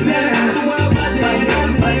 Man, I got the world buzzing,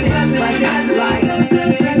 buzzing, buzzing, buzzing, buzzing, like. Yeah.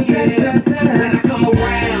 When I come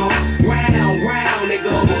around, round, round, they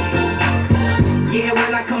go. Yeah,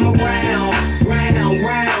 when I come around, round,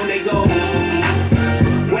 round, they go.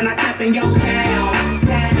 When I step in your town,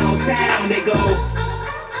 town, town, they go.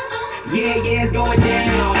 Yeah, yeah, it's going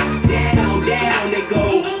down, down, down, they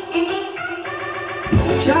go.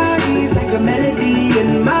 Shawty's like a melody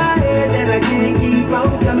in my head that I can't keep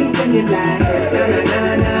on. Got me singing like na na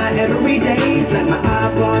na na every day's like my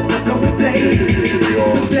iPod stuck on replay.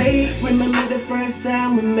 Replay. Remember the first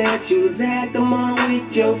time we met? You was at the mall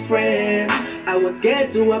with your friends. I was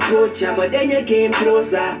scared to approach ya, but then you came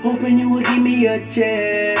closer, hoping you would give me a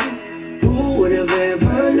chance. Who would have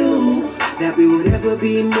ever knew that we would ever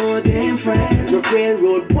be more than friends? We're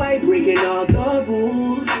railroad white, breaking all the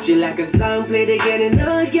rules. She like a song played again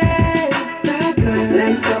and again. That girl,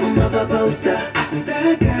 like something off a poster.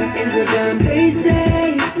 That girl is a gun, they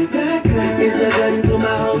say. That girl is a gun to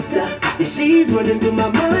my holster. Yeah, she's running through my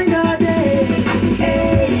mind all day.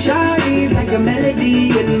 Hey, Shawty's like a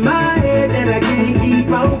melody in my head that I can't keep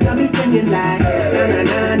on. Got me singing like na na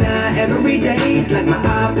na na every day's like my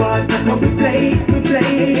iPod stuck on replay,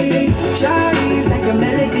 replay. Shawty's like a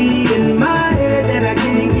melody in my head that I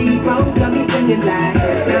can't keep on. Got me singing like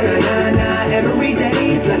na na na na every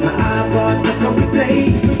day's like my iPod stuck on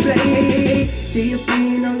replay, replay. See you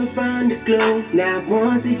being all around the globe. Not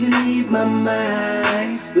once did you leave my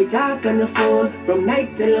mind. We talk on the phone from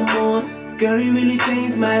night till the morn. Girl, you really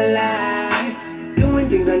changed my life. Doing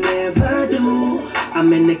things I never do.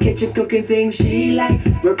 I'm in the kitchen cooking things she likes.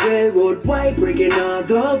 Railroad white, breaking all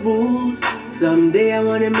the rules. Someday I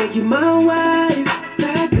wanna make you my wife.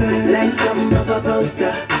 That girl, like something off a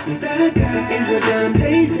poster. That girl is a gun,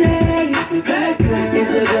 they say. That girl is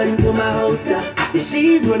a gun to my holster. Yeah,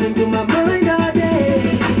 she's running through my mind all day.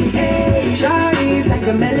 Hey, Shawty's like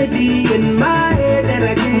a melody in my head that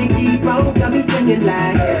I can't keep on. Got me singing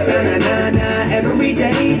like na na na na every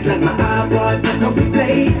day's like my iPod stuck on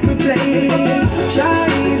replay, replay.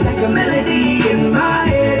 Shawty's like a melody in my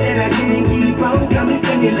head that I can't keep on. Got me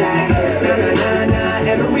singing like na na na na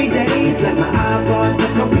every day's like my iPod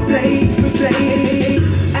stuck on replay, replay.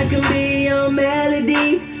 I can be your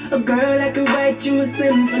melody, a girl that could write you a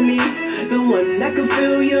symphony, the one that could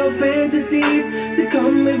fill your fantasies. So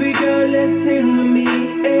come, baby girl, let's sing with me.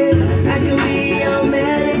 Hey, I can be your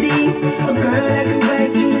melody, a girl that could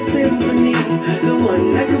write you a symphony, the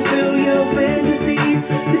one that could fill your fantasies.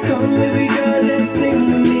 So come, baby girl, let's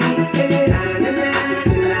sing with me. Hey, na na na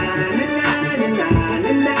na na na na na na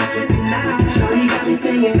na na na. Shawty got me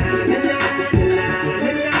singing na na na na na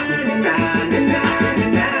na na na na na na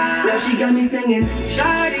na. Now she got me singing.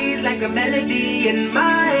 Shawty's like a melody in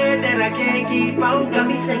my head that I can't keep on. Got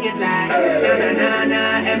me singing like na na na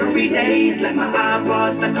na every day's like my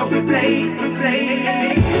iPod stuck on replay,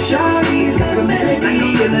 replay. Shawty's like a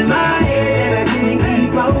melody in my head that I can't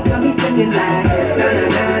keep on. Got me singing like na na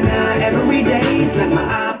na na every day's like my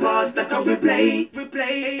iPod stuck on replay,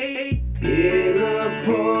 replay. Hey, little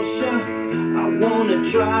Portia, I wanna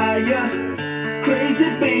try ya. Crazy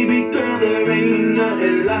baby girl, there ain't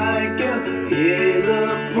nothing like ya. Hey,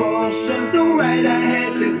 little Portia, so right I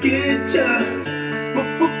had to get ya.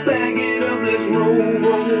 Bag it up, let's roll,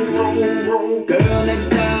 roll, roll, roll. Girl next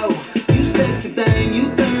door, you sexy thing,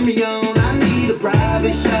 you turn me on. I need a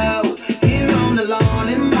private show. Here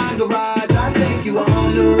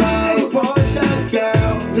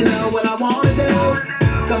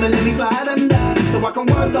come and let me slide under, so I can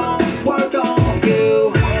work on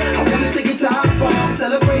you. I wanna take your top off,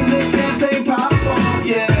 celebrate this champagne pop off,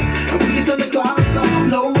 yeah. And we can turn the clocks off,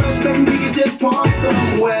 no rush, baby, we can just park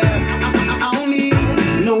somewhere. I don't need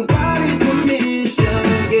nobody's permission,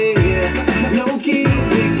 yeah. No keys,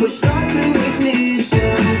 we push start to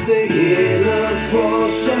ignition. Say, hey, look,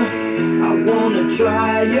 Portia, I wanna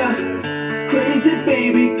try ya. Crazy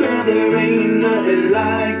baby girl, there ain't nothing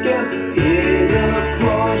like ya. Yeah, look,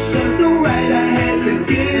 Portia, so right, I had to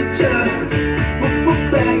get ya.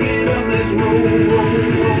 Bag it up, let's roll.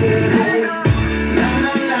 Na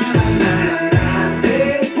na na na na na na.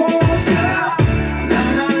 Hey, Portia. Na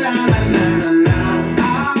na na na na na na.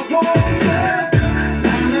 I want ya.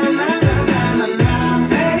 Na na na na na na na.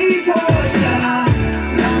 Hey, Portia.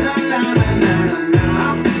 Na na na na na na na.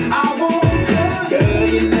 I want ya. Girl,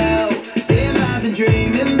 you know, damn, I've been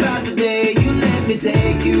dreaming about the day you let me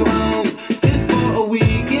take you home, just for a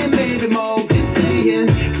weekend, maybe more. Just saying,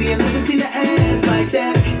 see, I never seen an ass like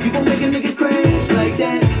that. You gon' make a nigga crash like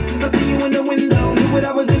that. Since I seen you in the window, knew what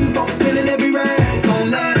I was in for, spinning every rag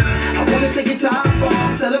on that. I wanna take your top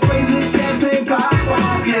off, celebrating this champagne pop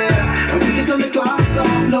off, yeah. And we can turn the clocks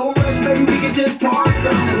off, no rush, baby, we can just park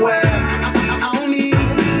somewhere. I don't need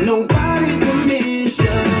nobody's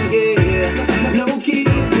permission, yeah. No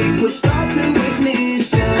keys, we push start to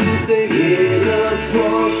ignition. Say, yeah, look,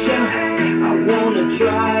 Portia, I wanna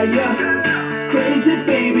try ya. Crazy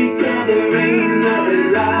baby girl, there ain't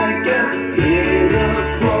nothing like ya. Yeah,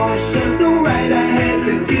 look, Portia, so right, I had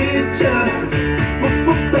to get ya.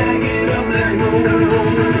 Bag it up, let's roll.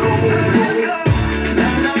 Na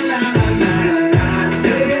na na na na na na.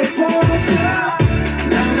 Hey, Portia.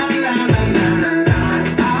 Na na na na na na na.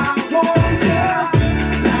 I want ya.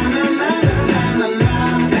 Na na na na na na na.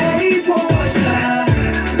 Hey, Portia.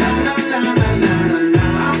 Na na na na na na na.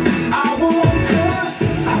 I want ya.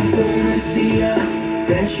 I wanna see ya,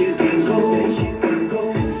 best you can go.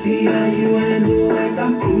 See how you handle as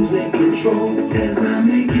I'm cruising control, as I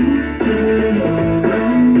make you turn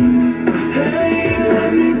around. Hey,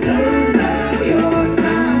 let me turn up your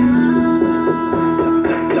sound.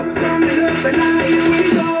 Turn it up and now here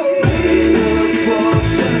we go. Hey, look,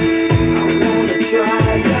 Portia, I wanna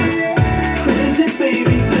try ya. Crazy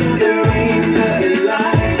baby girl, there ain't nothing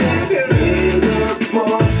like ya. Hey, look,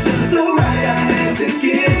 Portia, so right, I had to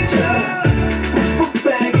get ya.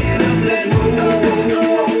 Bag it up, let's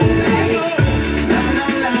roll. Na na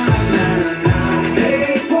na na na na na.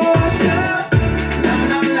 Hey, Portia. Na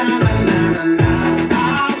na na na na na na. I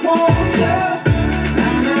want ya. Na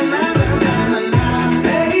na na na na na na.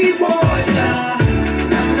 Hey, Portia.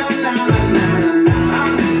 Na na na na na na na.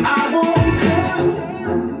 I want ya.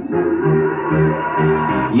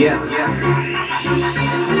 Yeah.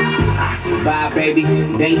 Bye, baby.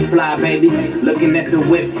 Day fly, baby. Looking at the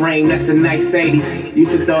whip frame, that's a nice 80s.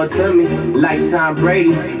 Used to throw it to me like Tom Brady.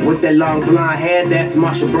 With that long blonde hair, that's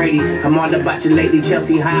Marsha Brady. I'm all about you lately,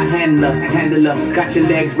 Chelsea high handler. Got your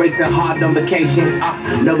legs racing hard on vacation.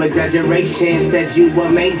 No exaggeration, said you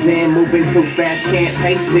amazing. Moving too fast, can't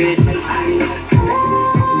pace it.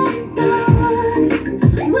 Hey boy,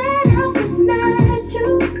 when I first met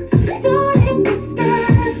you, thought it was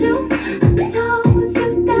special. I told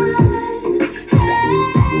you that.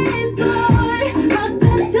 Hey boy, I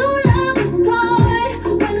bet your love was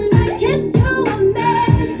part. When I kissed you, I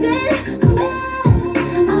meant it.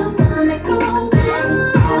 I wanna go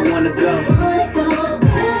back. I wanna go, Wanna go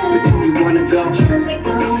back. but if you wanna go, Can we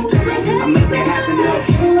go back? I'll make it happen though.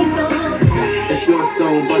 Can we go back? Let's do it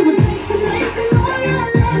soon, but It was nice and oh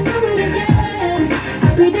yeah, let's do it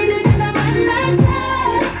again. We did it in a one night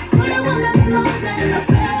stand, but I wanna be more than a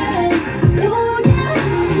friend. Ooh yeah,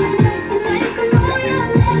 nice and oh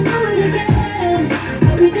yeah, let's do it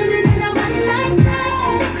again. We did it in a one night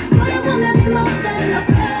stand, but I wanna be more than a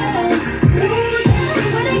friend. Ooh yeah,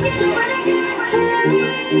 do it again, do it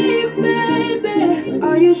again. Hey, baby,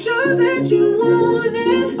 are you sure that you want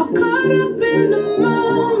it? All caught up in the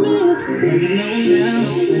moment. Let me know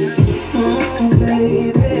now. Oh,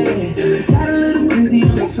 baby, got a little crazy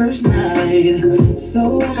on the first night,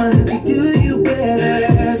 so I'ma have to do you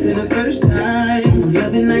better than the first time. I'm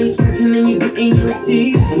loving how you scratching and you getting your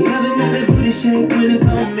teeth. I'm loving how that booty shake when it's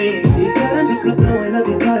on me. You got a blowing up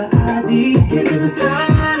your collar ID. Guess it was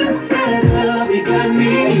all a setup. You got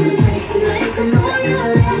me. It was nice and oh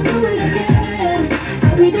yeah, let's do it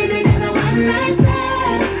again. We did it in a one night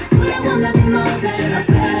stand, but I wanna be more than a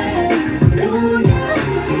friend. Ooh yeah,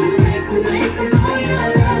 nice and oh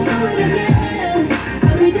yeah, let's do it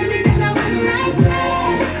again. We did it in a one night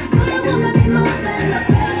stand, but I wanna be more than a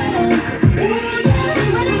friend. Ooh yeah,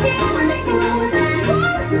 do it again, wanna go back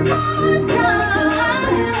one more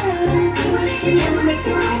time.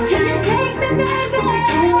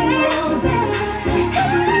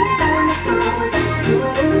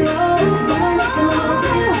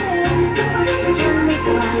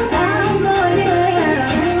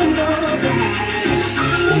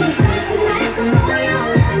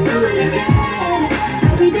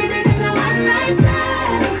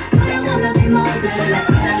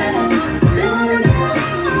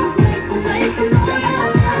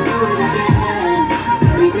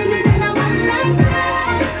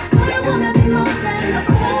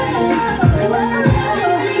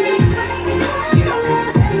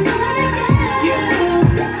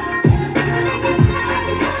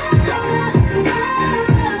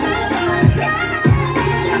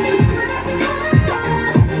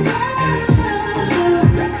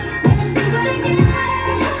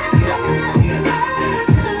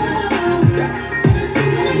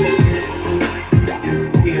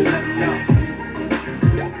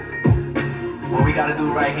 we gotta do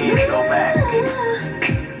right here is go back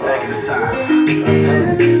in the time.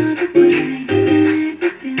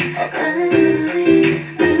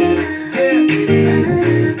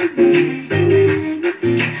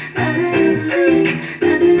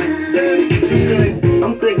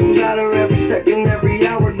 I'm thinking about her every second, every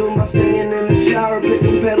hour. Do my singing in the shower,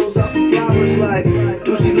 picking petals off of flowers. Like,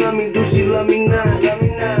 do she love me? Do she love me not?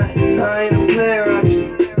 I ain't a player.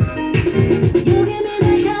 You give me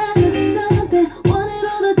that kind of something, want it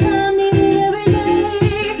all the time, need it every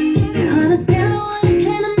day. On a scale of 1 to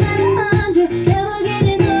 10, I'm at 100. Never get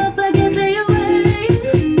enough, I can't stay away.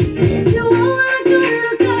 If you want what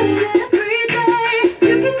I got it every day.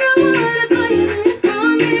 You can get whatever you need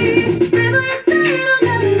from me. Stay by your side, I'll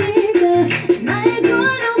never leave ya. And I ain't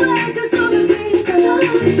going nowhere, 'cause you're a keeper. So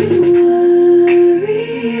don't you worry,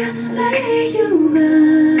 baby, you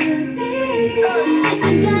got me. I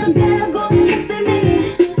got a bad boy, I must admit it.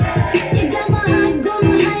 You got my heart, don't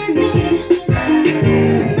know how you did it.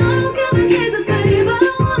 And I don't care the days are gray, but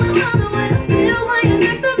I wanna run the way I feel when you're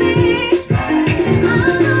next to me. I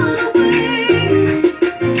know the way,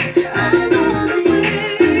 I know the way.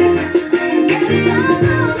 Baby, I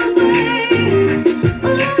know the way.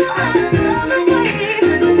 Ooh, I know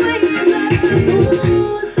the way you love.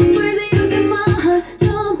 Ooh, it's so crazy, you get my heart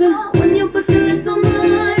jumping when you put your lips on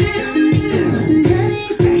mine. And I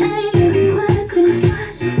need to ask you a question,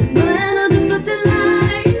 'cause boy, I know just what you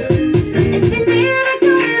like. So if you need it, I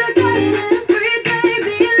got it every day.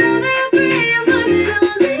 Be your lover, your friend, your find it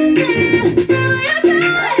all this. Stay by your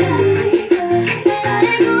side. I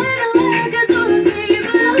ain't going nowhere, 'cause you're a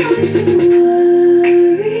keeper. So don't you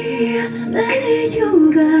worry, lady, you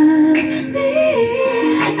got me.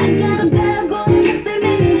 I got a bad boy, I must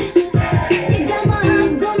admit it. You got my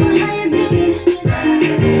heart, don't know how you did it.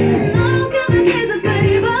 And I don't care the days are gray,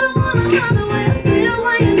 but I wanna run the way I feel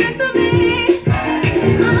when you're next to me.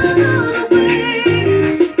 I know the way,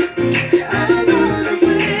 I know the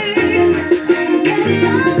way. Baby,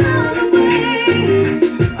 I know the way.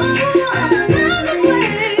 Oh, I know the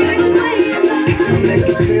way you love. Make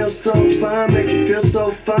you feel so fine, make you feel so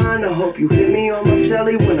fine. I hope you hit me on my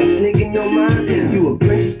celly when I sneak in your mind. You a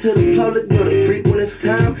princess to the public, but a freak when it's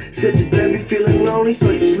time. Said your baby feeling lonely, so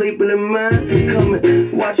you sleeping in mine. Come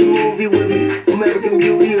and watch a movie with me, American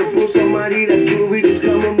Beauty or Bruce Almighty. That's groovy, just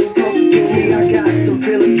come and move closer to me. I got some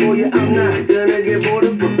feelings for you, I'm not gonna get bored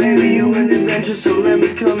of, but baby you an adventure, so let me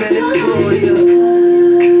come and explore you.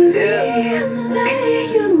 Yeah,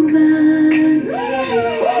 baby, you got me.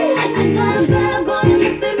 I got a bad boy, I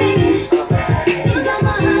must admit it. You got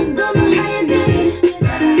my heart, don't know how you did it.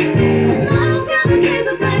 And I don't care the days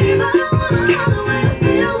are gray, but I wanna run the way I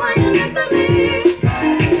feel when you're next to me.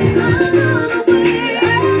 I know the way,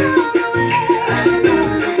 I know the way, I know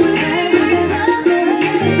the way.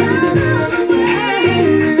 I know the way.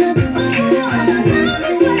 Oh, I know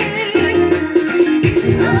the way.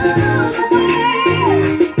 I know the way.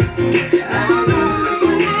 I know the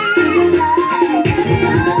way. Baby,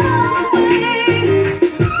 I know the way.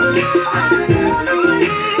 Oh, I know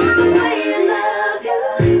the way I love you.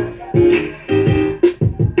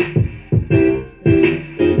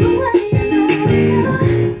 The way I love you.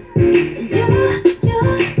 You,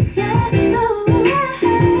 yeah, the way.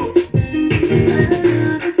 I know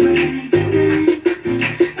the way you make me feel.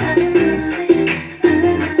 I love it, I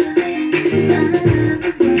love it. I know the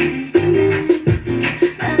way you make me feel.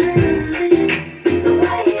 I love it, the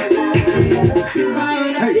way I love you. You're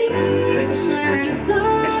gonna be a shining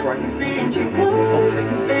star. Things you hold,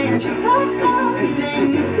 things you call. And then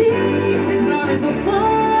you see, we're gonna go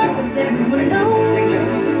far. 'Cause everyone knows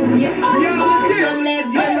just who you are. So live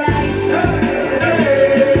your life.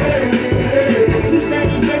 You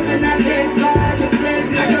steady chasing that big car, just live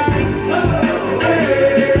your life.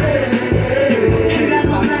 Ain't got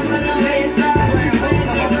no time for no haters, just live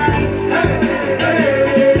your life.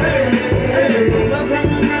 Don't tell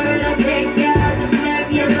them where it'll take ya, just live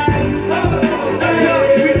your life.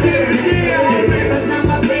 Cause I'm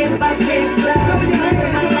a paper chaser, just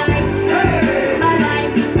living my life. My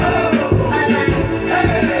life, my life,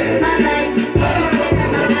 my life. Just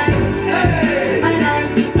living my life. My life,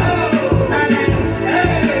 my life,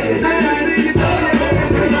 my life.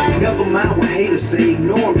 Living my life. Never mind what haters say,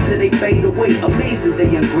 ignore them till they fade away. Amazing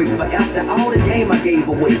they ungrateful after all the game I gave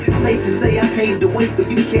away. Safe to say I paved the way for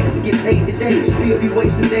you cats to get paid today. Still be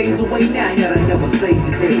wasting days away now had I never saved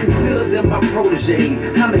the day. Consider them my protege,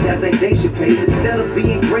 how much I think they should pay. Instead of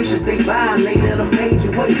being gracious, they violated a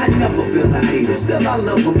major way. I never been a hater, still I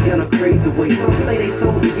love them in a crazy way. Some say they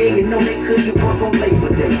sold the yay and know they could get work on Labor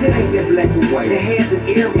Day. It ain't that black and white, it has an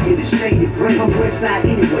area that's shaded gray. I'm west side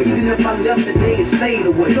anyway, even if I left today and stayed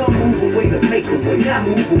away. Some move move away to make a way. I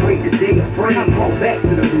move away cause they afraid. I'm brought back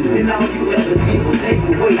to the hood, and all you ever did was take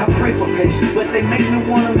away. I pray for patience, but they make me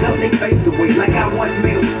wanna melt they face away. Like I once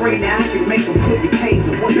made them spray, now I can make them put the K's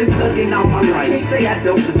away. Been thugging all my life, can't say I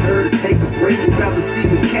don't deserve to take a break. You'd rather see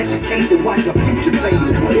me catch a case and watch my future fade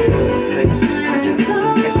away. That's right.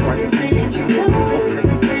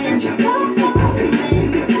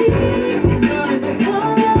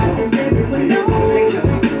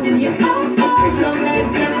 So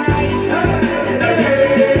live your life.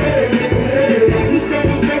 You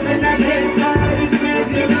steady chasing that paper, just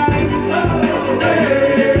live your life.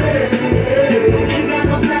 Ain't got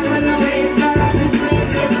no time for no haters, just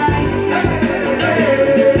live your life.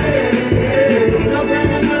 No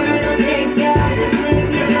telling where it'll take ya, just live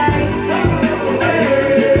your life.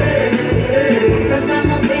 Cause I'm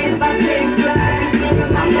no paper chaser, just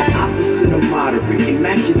living my life. Opposite of moderate,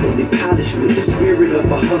 immaculately polished with the spirit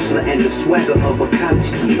of a hustler and the swagger of a college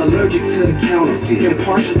kid. Allergic to the counterfeit,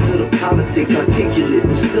 impartial to the politics, articulate,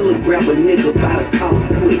 but still a grab a nigga by the collar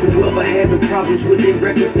quick. Whoever having problems with their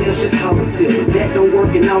record sales, just holler tip. If that don't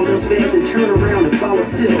work and all else fails, then turn around and follow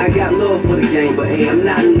tip. I got love for the game, but hey, I'm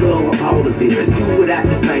not in love with all of it. Could do without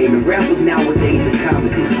the fame. The rappers nowadays are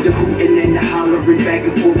comedy. The hooting and the hollering, back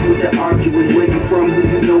and forth with the arguing. Where you from, who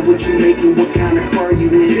you know, what you making, what kind of car you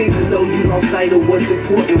in. Seems as though you lost sight of what's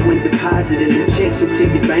important when depositing the checks into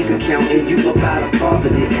your bank account and you up out of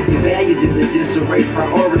poverty. Your values is in disarray,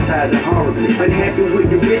 prioritizing horribly. Unhappy with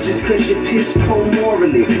the riches cause you're piss poor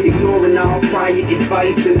morally. Ignoring all prior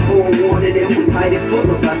advice and forewarning, and we mighty full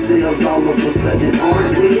of ourselves all of a sudden,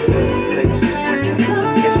 aren't we? That's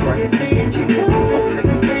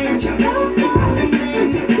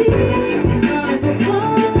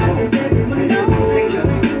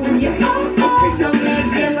So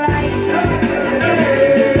live your life.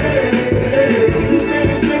 You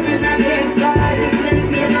steady chasing that paper, just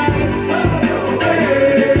live your life.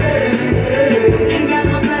 Ain't got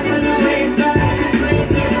no time for no haters, just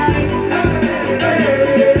live your life.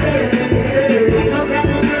 No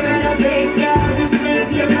telling where it'll take ya, just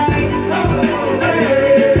live your life.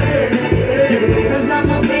 Cause I'm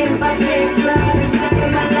no paper chaser, just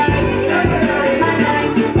living my life. My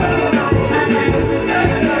life, my life,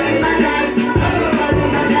 my life, just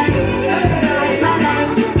living my life. My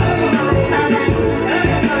life, my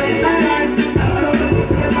life, my life. So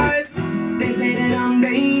live your life. They say that I'm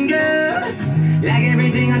dangerous, like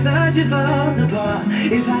everything I touch it falls apart.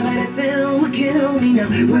 If 5 out of 10 would kill me now,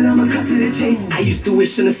 well I'ma cut to the chase. I used to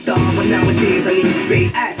wish on a star, but nowadays I need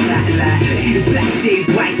space. Satellite, see the black shades,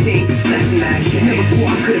 white chain, flashing lights. Never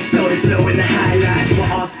thought I could have felt this low in the highlights, but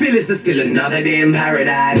our spill is still another day in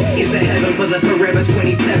paradise. Is there heaven for the forever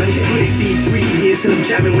 27? Could it be 3 years till I'm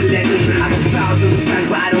jamming with legends? I got thousands of fans,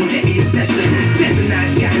 but I don't get the obsession. There's a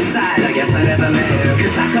nice guy inside, I guess I never met him.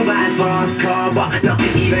 Cause I could buy a fast car, but not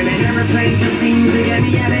even an aeroplane can seem to get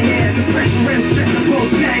me out of here. The pressure and stress are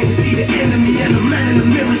both dying to see the end of me, and the man in the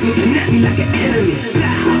mirror's looking at me like an enemy.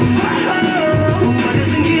 What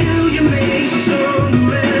doesn't kill you makes you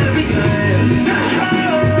stronger every time.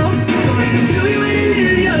 Don't let them tell you how to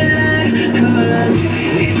live your life, cause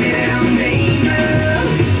they say that I'm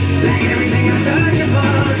dangerous, like everything I touch it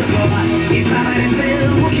falls apart. If 5 out of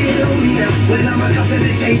 10 will kill me now, well I'ma cut to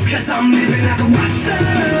the chase, cause I'm living like a rock star.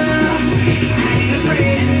 I ain't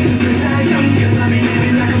afraid to good die young, cause I be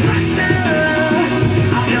living like a rock star.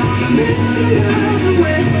 Out there on the miles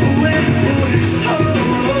away, away, away. Oh,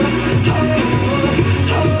 oh,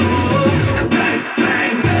 oh, oh. Bang,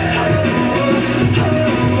 bang. Oh, oh,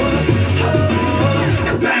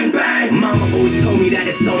 oh. Bang, bang. Mama always told me that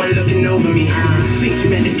there's someone looking over me. Think she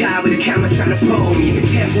met the guy with the camera trying to photo me. Be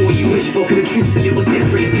careful what you wish for, cause the truth's a little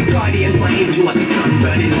different. If the guardian's my angel, watch the sun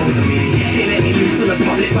burning holes on me. They let me loose on the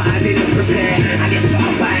public, but I didn't prepare. I get shot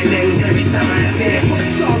up by a lens every time I appear. Put a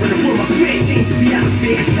star in the room, I swear it changes the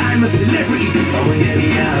atmosphere. Cause I'm a celebrity, cause someone get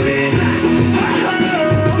me out of here.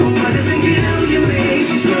 What doesn't kill you makes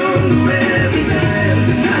you stronger every time.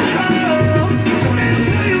 Don't let them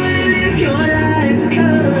tell you how to live your life,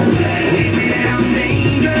 cause they say that I'm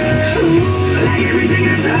dangerous, like everything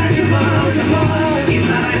I touch it falls apart. If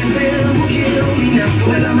 5 out of 10 will kill me now,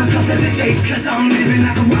 well I'ma cut to the chase, cause I'm living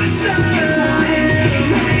like a rock star. Yes I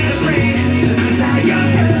am, I ain't afraid to good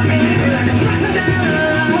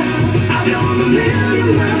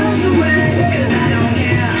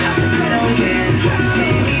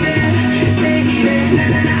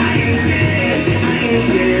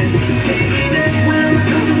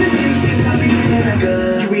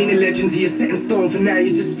now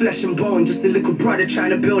you're just flesh and bone, just a little brother trying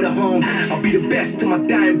to build a home. I'll be the best to my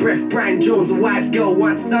dying breath. Brian Jones, a wise girl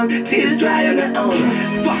once sung, tears dry on her own.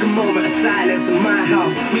 Fuck a moment of silence in my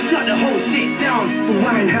house. We shut the whole shit down for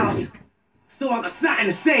Winehouse. So I got something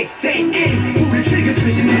to say. Take aim, pull the trigger,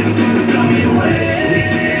 cause you're never gonna blow me away. They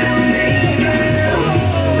say that I'm dangerous,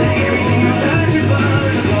 like everything I'm touching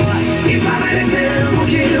falls apart. If I let them will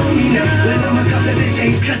kill me now, well I'ma cut to the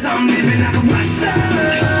chase, cause I'm living like a rock star.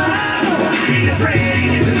 I ain't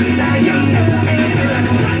afraid to put down young, cause I'll be living like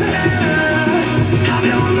a rock star. I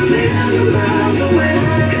know I'm a million miles away,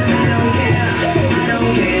 cause I don't care, I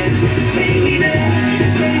don't care. Take me there,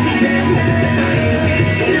 take me there. I ain't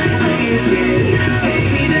scared, I ain't scared. Take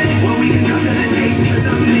me there, where we can cut to the chase, cause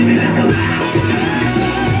I'm living like a rock.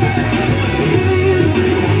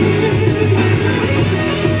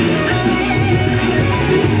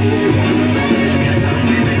 Cause I'm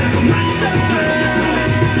living like a rock star.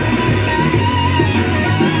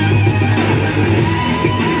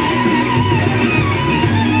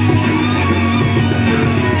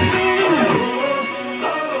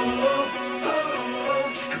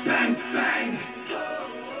 Bang, bang.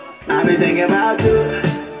 I've been thinking about you,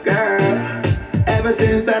 girl. Ever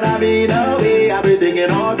since that I've been away, I've been thinking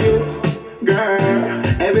of you, girl.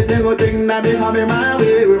 Every single thing that be coming my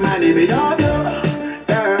way, reminding me of you,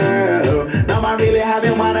 girl. Now I'm really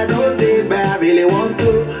having one of those days, but I really want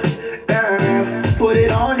to, girl, put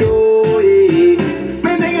it on you. Yeah.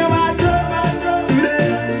 Been thinking about you today.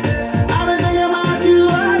 I've been thinking about you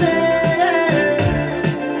all day.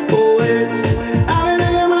 Oh, yeah. I've been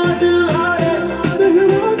thinking about you all day. Thinking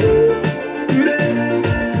about you today.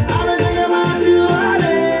 I've been thinking about you all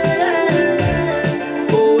day.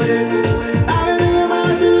 Oh, yeah. I've been thinking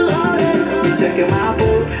about you all day. Be checking my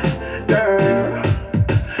phone, girl.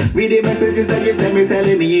 Read the messages that you sent me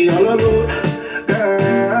telling me you all alone,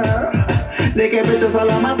 girl. Naked pictures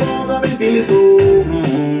all on my phone got me feeling so,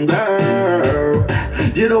 girl.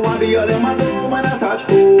 You know I be all in my zone when I touch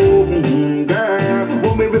home, girl.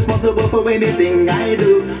 Want me responsible for anything I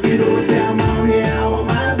do. You know, say I'm out here, I'm on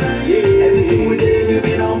my grind. Yeah. Every single day you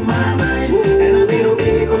been on my mind. And I've been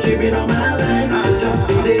okay cause you been on my line. Just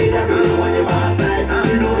today I really want you by my side.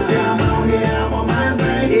 You know, say I'm out here, I'm on my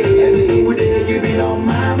grind. Yeah. Every single day you been on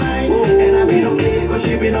my mind. And I've been okay cause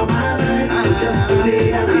you been on my line. Just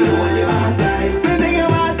today I really want you by my side. Been thinking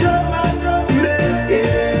about you today.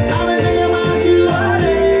 Yeah. I've been thinking about you all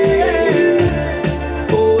day.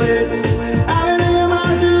 Oh, yeah. I've been thinking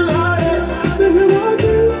about you all day. Thinking about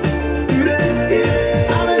you today.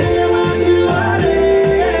 Yeah. I've been thinking about you all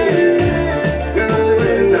day. Oh,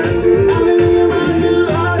 yeah. I've been thinking about you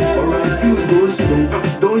all day. Alright, fuse go slow.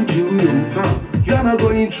 Don't you know? You're not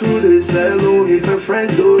going through this alone. If her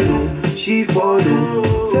friends don't know, she follow.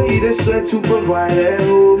 Say you the sweat to provide her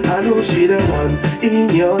hope. I know she the one in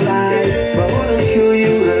your life, but wanna kill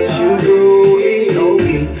you as you grow. It's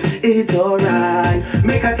okay, it's alright.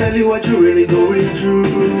 Make her tell you what you're really going through.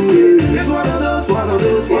 It's one of those, one of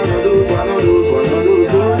those, one of those, one of those, one of those,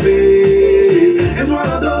 don't be. It's one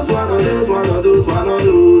of those, one of those, one of those, one of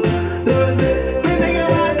those days. Been thinking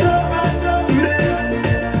about you today.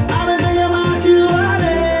 I've been thinking about you all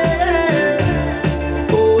day.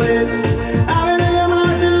 Oh, yeah. I've been thinking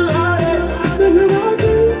about you all day. Thinking about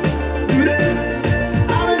you today.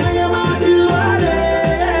 I've been thinking about you all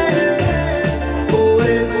day. Oh,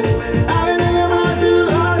 yeah. I've been thinking about you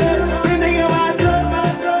all day. Been thinking about you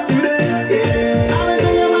today. Yeah. I've been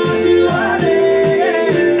thinking about you all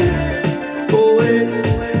day. Oh, yeah.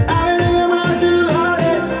 I've been thinking about you all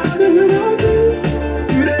day. Thinking about you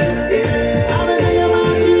today. Yeah. I've been thinking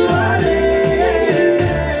about you all day.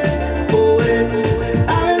 Oh, yeah.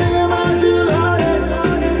 I've been thinking about you all day.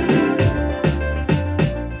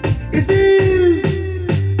 It's you,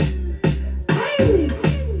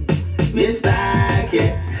 Mr.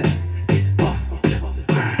 Kid. It's off.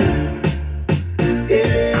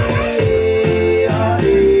 Hey, all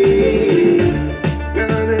day.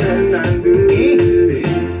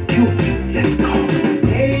 Let's go.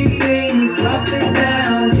 Hey ladies, drop it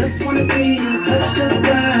down. Just wanna see you touch the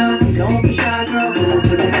ground. Don't be shy, girl, go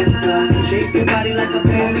bonanza. Shake your body like a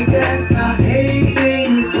belly dancer. Hey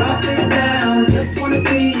ladies, drop it down. Just wanna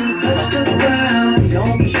see you touch the ground.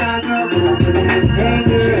 Don't be shy, girl, go bonanza. Hey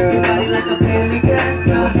girl, shake your body like a belly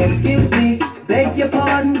dancer. Excuse me, beg your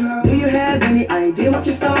pardon. Do you have any idea what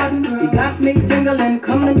you're starting? You got me tingling,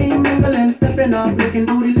 come to me mingling, stepping off, looking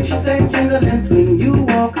bootylicious and jingling. When you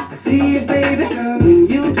walk, I see it, baby. When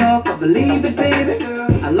you talk, I believe it, baby.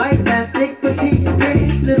 I like that thick, petite, pretty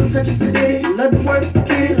little touch of sedity. Love to work the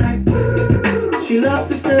kitty like. She loves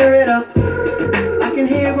to stir it up. I can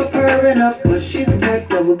hear her purring up, 'cause she's the type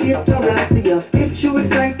that will get her ass up if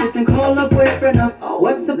excited and call a boyfriend up.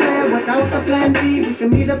 What's the plan without the plan B? We can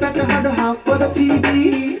meet up at the Huddle House for the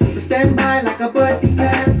TV. So stand by like a buddy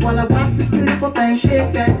pass while I watch this beautiful thing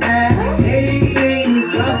shake that ass. Hey ladies,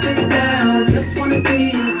 drop it down. Just wanna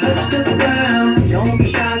see you touch the ground. Don't be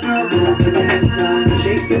shy, girl, go bonanza.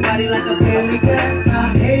 Shake your body like a belly dancer.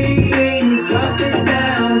 Hey ladies, drop it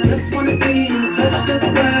down. Just wanna see you touch the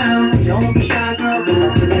ground. Don't be shy, girl, go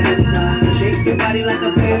bonanza. Shake your body like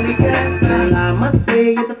a belly dancer. Girl, I must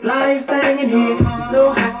say you're the flyest thing in here. You're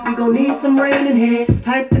so hot, we gon' need some rain in here.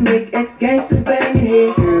 Type to make ex-gangsters bang in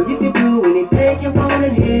here. Girl, you can do anything you want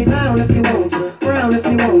in here. Clown if you want to, frown if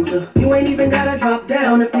you want to. You ain't even gotta drop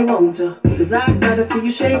down if you want to. Cause I'd rather see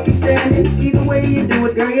you shake it standing. Either way you do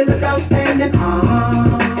it, girl, you look outstanding.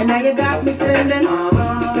 And now you got me sending.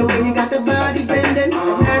 The way you got the body bending.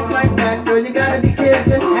 An ass like that, girl, you gotta be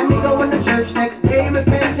kidding. Had me going to church next day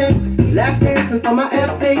repenting. Lap dancing for my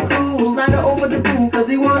FA crew. Slide her over the pool, cause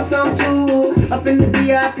he wants some too. Up in the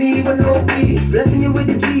VIP with no fee. Blessing you with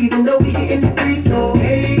the G, even though we getting it free. So,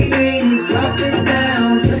 hey ladies, drop it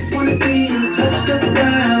down. Just wanna see you touch the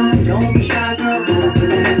ground. Don't be shy, girl, go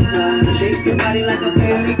bonanza. Shake your body like a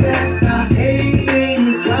belly dancer. Hey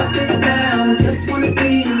ladies, drop it down. Just wanna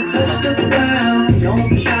see you touch the ground. Don't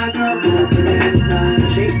be shy, girl, go bonanza.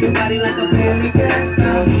 Shake your body like a belly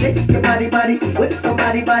dancer. Shake your body with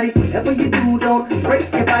somebody body. Whatever you do, don't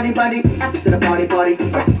break your body. After the party,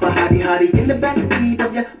 grab a hottie in the backseat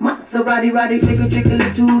of your Maserati, jiggle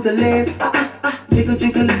it to the left,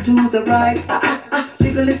 jiggle it to the right,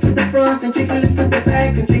 jiggle it to the front and jiggle it to the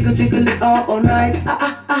back and jiggle it all night,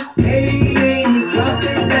 Hey ladies, drop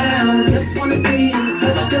it down. Just wanna see you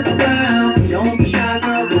touch the ground. Don't be shy,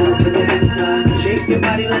 girl, go bonanza. Shake your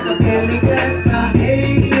body like a belly dancer.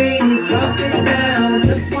 Hey ladies, drop it down.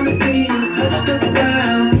 Just wanna see you touch the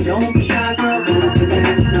ground. Don't be shy, girl, go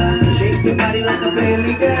bonanza. Shake your body like a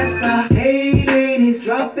belly dancer. Hey ladies,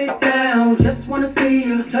 drop it down. Just wanna see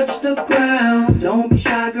you touch the ground. Don't be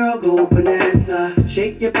shy, girl, go bonanza.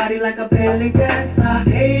 Shake your body like a belly dancer.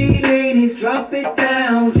 Hey ladies, drop it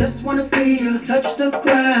down. Just wanna see you touch the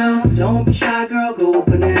ground. Don't be shy, girl, go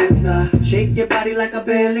bonanza. Shake your body like a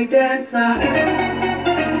belly dancer.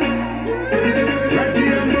 Reggie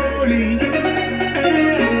and Bowley.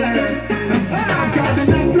 Hey, yeah. I got the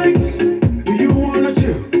Netflix. Do you wanna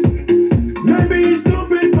chill? Maybe it's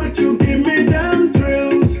stupid, but you give me damn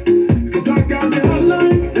thrills. Cause I got the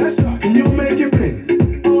hotline. That's right. Can you make it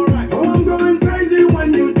bling? Alright. Oh, I'm going crazy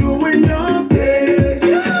when you doing your thing.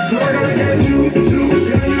 So I gotta get you, can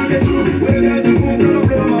you get through? When that you move, gonna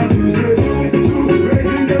blow my fuse. Say two,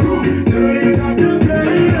 raising the roof, turn it up and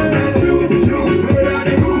play. Get you, murder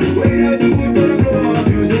the room. When that you move, gonna blow my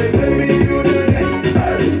fuse. Say, baby, you done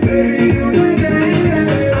it, baby, you done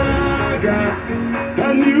it. I got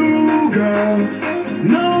a new girl.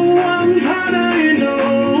 No one had I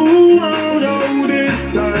know. Oh,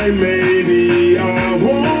 this time maybe I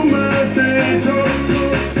won't mess it up.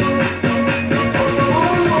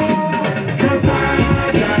 Cause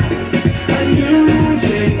I got a new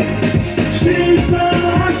chick. She's so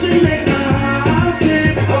hot, she make my heart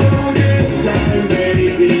skip. Oh, this time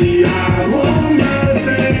maybe I won't mess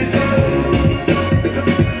it up.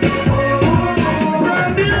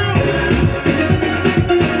 Brand new.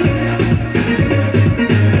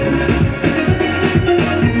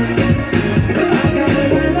 I got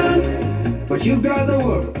an island, but you got the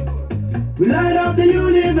world. We light up the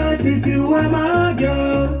universe if you were my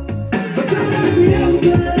girl. But you're not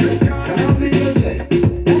Beyonce, and I'll be your Jay.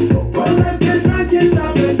 Well, let's get drunk in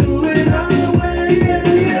love and do it our way.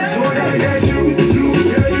 Yeah, yeah. So I gotta get you,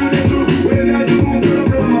 can you get through? When I do move, gonna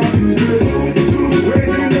blow my fuse. Say two,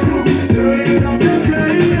 raising the roof, turn it up and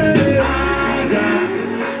play. Yeah. I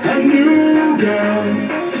got a new girl.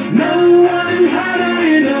 No one had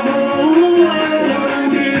her in the whole world. Oh,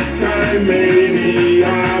 this time maybe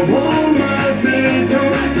I won't mess it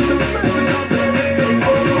up.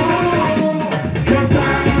 Cause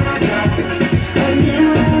I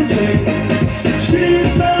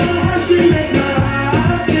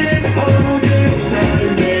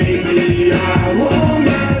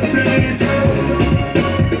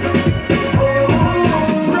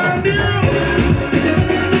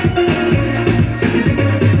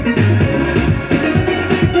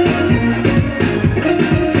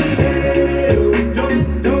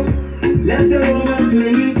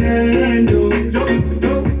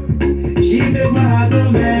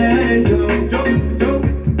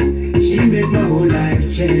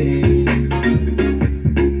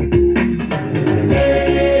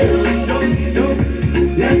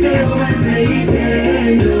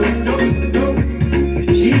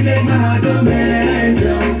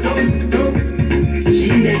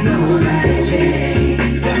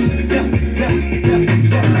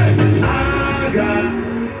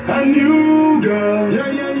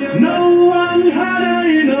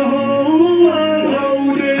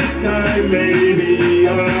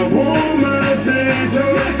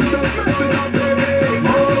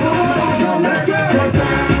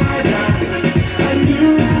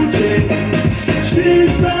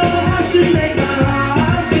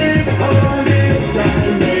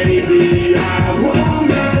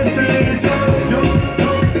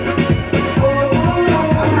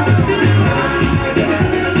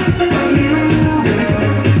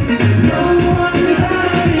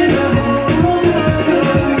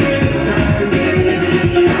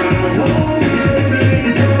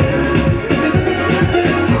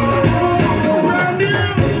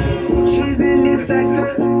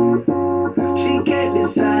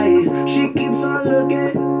right. She keeps on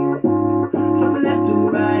looking from left to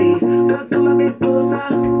right. Girl, come a bit closer.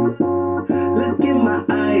 Look in my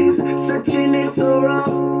eyes. Searching is so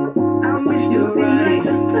wrong. I miss you right.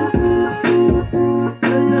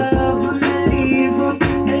 To love them and leave them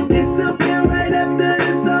and disappear right after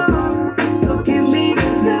the song. So give me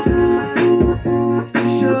the love to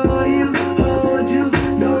show you, hold you.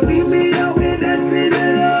 Don't leave me out here dancing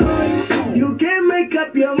alone. You can't make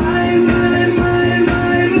up your mind, mind, mind,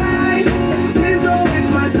 mind, mind. Please don't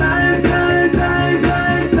waste my time, time, time,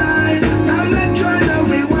 time, time. I'm not trying to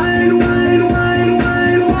rewind, wind, wind,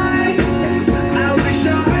 wind, wind. I wish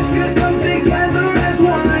our hearts could come together as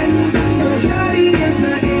one. Shawty is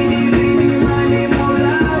a eeny, meeny, miny, mo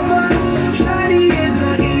lover. Shawty is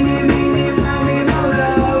a eeny, meeny, miny, mo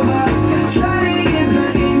lover. Shawty is a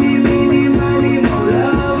eeny, meeny, miny, mo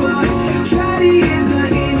lover. Shawty is a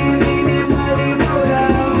eeny, meeny, miny, mo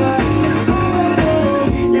lover.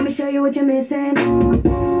 Oh. Let me show you what you're missing.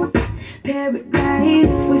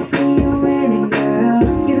 Paradise. With me you're winning, girl.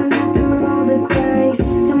 You don't have to roll the dice.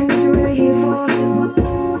 Tell me what you're really here for.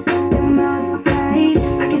 Them other guys,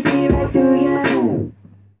 I can see right through ya.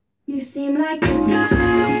 You seem like the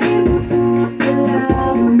type to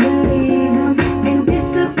love 'em and leave 'em and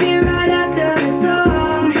disappear right after the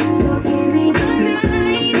song. So give me the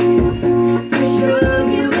night to show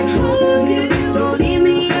you and hold you. Don't leave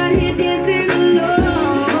me out here dancing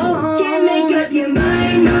alone. Can't make up your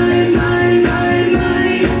mind, mind, mind, mind,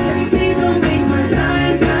 mind. Please don't waste my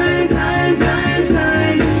time, time, time, time,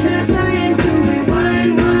 time. Not trying to rewind,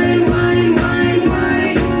 wind, wind, wind,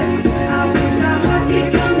 wind. I wish our hearts could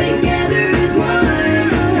come together as one.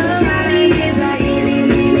 Shawty is a eeny,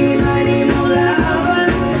 meeny, miny, mo lover.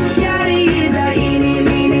 Shawty is a eeny,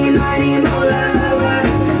 meeny, miny, mo lover.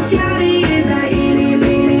 Shawty is a eeny,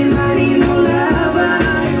 meeny, miny, mo lover.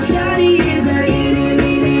 Shawty is a eeny,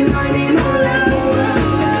 meeny, miny, mo lover.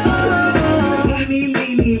 Eeny,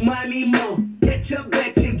 meeny, miny, mo. Catch a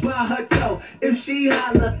bad chick by her toe. If she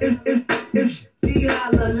holler, if she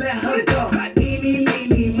holler, let her go. Eeny,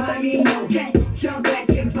 meeny, miny, mo. Catch a bad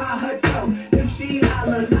chick by her toe. If she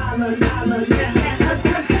holler, holler, holler, let her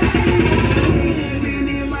go. Eeny,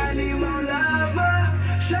 meeny, miny, mo lover.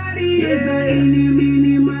 Shawty is a eeny,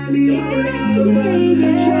 meeny, miny, mo lover.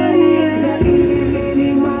 Shawty is a eeny, meeny,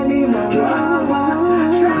 miny, mo lover.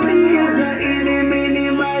 Shawty is a eeny, meeny,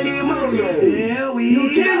 miny, mo lover. There we go. You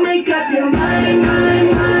can't make up your mind, mind,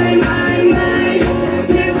 mind, mind, mind.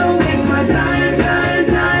 Please don't waste my time, time,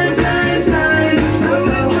 time, time, time. I'm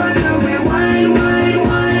not trying to rewind, wind,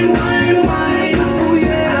 wind, wind, wind. Oh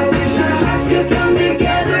yeah. I wish our hearts could come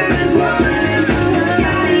together as one.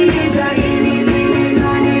 Shawty is a eeny, meeny,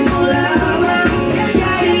 miny, mo lover.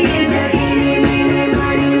 Shawty is a eeny, meeny,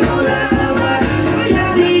 miny, mo lover.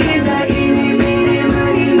 Shawty is a eeny, meeny,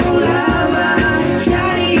 miny, mo lover.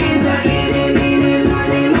 Shawty is a eeny, meeny,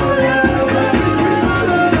 miny, mo lover.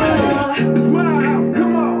 It's my house,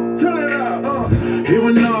 come on, turn it up. Hear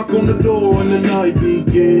a knock on the door and the night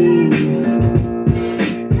begins.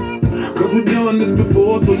 Cause we've done this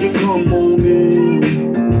before, so you come on in.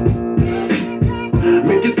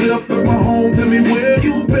 Make yourself at my home, tell me where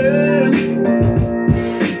you been.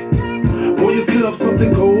 Pour yourself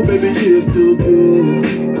something cold, baby, cheers to this.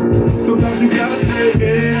 Sometimes you gotta stay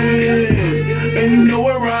in, and you know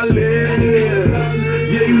where I live.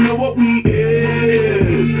 Yeah, you know what we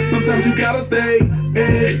is. Sometimes you gotta stay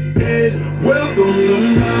in. Welcome to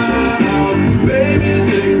my house, baby,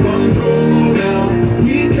 take control now.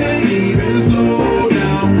 We can't even slow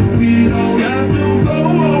down. We don't have to go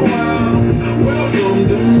a while. Welcome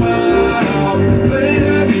to my house. Play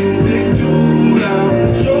that music too loud.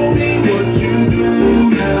 Show me what you do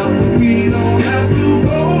now. We don't have to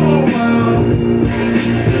go a while.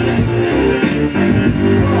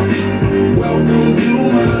 Welcome to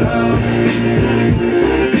my house.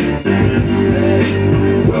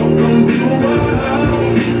 Welcome to my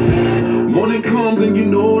house. Morning comes and you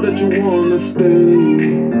know that you wanna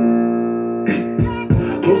stay.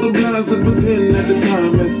 Close the blinds, let's pretend that the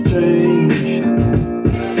time has changed.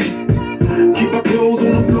 Keep our clothes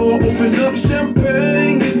on the floor, open up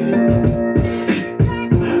champagne.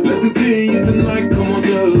 Let's continue tonight, come on,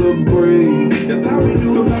 celebrate. That's how we do.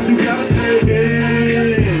 Sometimes you gotta stay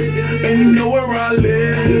in, and you know where I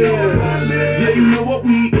live. Yeah, you know what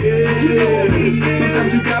we is.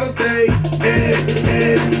 Sometimes you gotta stay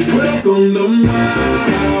in. Welcome to my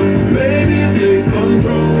house, baby, take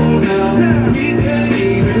control now. We can't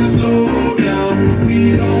even slow down.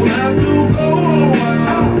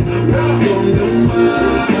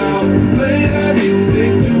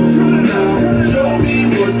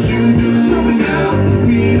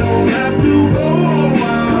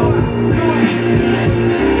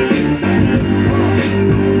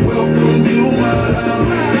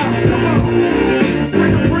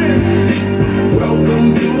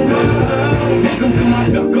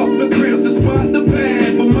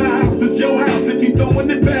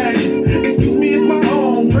 throwing it back. Excuse me if my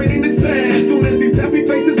home draining the sand. Soon as these happy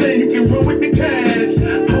faces land, you can run with the cash.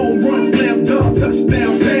 Home run, slam dunk,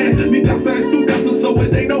 touchdown pass. Mi casa es tu casa, so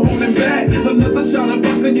it ain't no holding back. Another shot of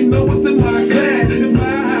vodka, you know what's in my glass. It's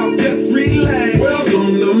my house, just relax.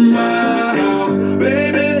 Welcome to my house,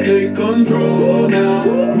 baby. Take control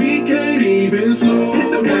now. We can't even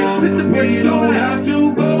slow down. We don't have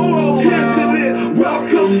to go. Cheers to this.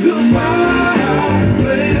 Welcome to my house.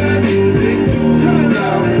 Play that music too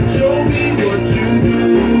loud. Show me what you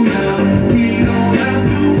do now. We don't have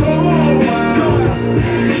to go out.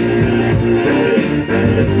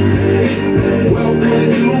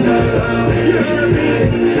 Welcome to my house. You heard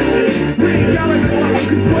me? We ain't gotta go out,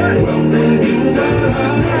 cause what? Welcome to my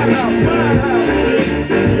house. It's my house,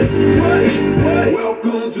 What?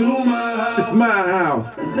 Welcome to my house. It's my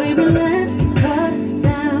house. Baby, let's cut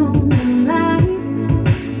down the lights.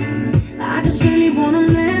 I just really wanna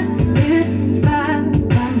let this fire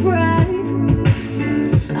burn bright.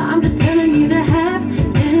 I'm just telling you to have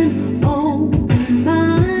an open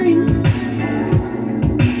mind.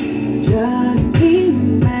 Just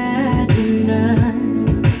imagine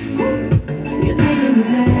us. You're taking me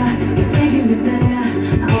there, you're taking me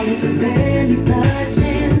there. Our lips are barely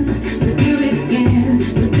touching. So do it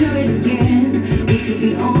again, so do it again. We could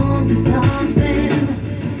be on to something.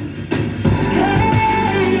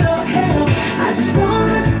 Hey, oh, hello. I just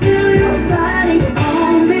wanna feel your body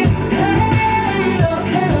on me. Hey, oh,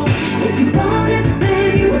 hello. If you want it,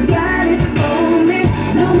 then you got it for me.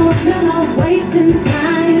 No more wasting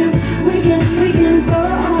time. We can go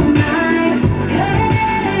all night.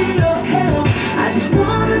 Hey, oh, hello. I just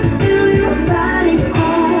wanna feel your body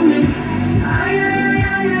on me. Ay, ay,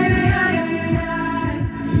 ay, ay, ay, ay, ay, ay, ay.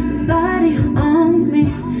 Your body on me.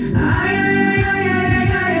 Ay, ay, ay, ay, ay,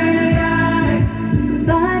 ay, ay, ay, ay. Your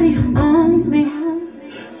body on me.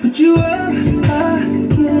 Put you up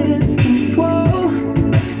against the wall,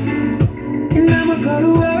 and I'ma go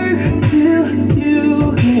to work till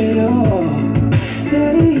you get off.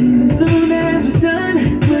 Baby, soon as we're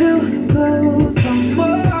done, we'll go some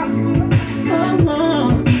more.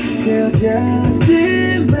 Girl, just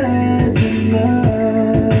imagine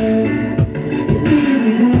us. You're taking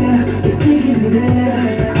me there, you're taking me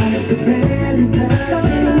there. Our lips are barely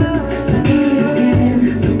touching. So do it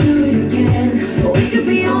again, so do it again. So we could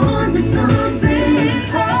be on to something.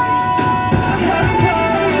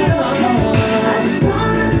 Hey, oh, hello. I just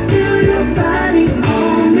wanna feel your body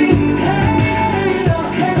on me. Hey, oh,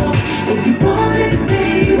 hello. If you want it,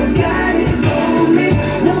 then you got it for me.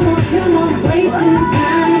 No more wasting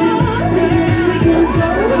time. We can go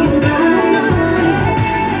all night.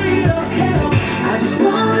 Hey, oh, hello. I just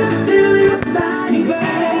wanna feel your body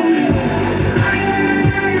on me. Ay, ay,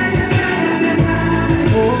 ay, ay, ay, ay, ay, ay, ay.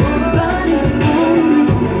 Your body on me.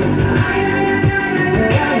 Ay, ay, ay, ay,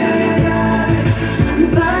 ay, ay, ay, ay, ay.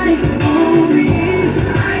 Your body on me.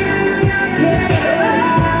 Ay, ay, ay, ay, ay,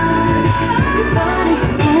 ay, ay. Your body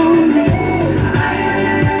on me. Ay, ay,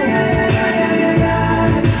 ay, ay, ay, ay, ay, ay,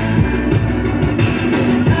 ay.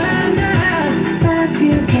 I'm not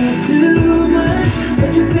asking for too much,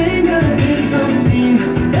 but your fingertips on me.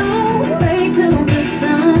 Don't wait till the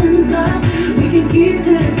sun's up. We can keep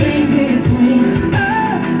this thing between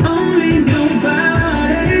us. Only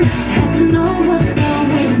nobody Has to know what's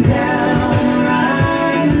going down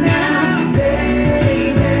right now,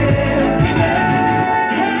 baby.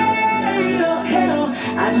 Hey, oh, hello.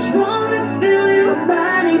 I just wanna feel your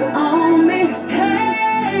body on me.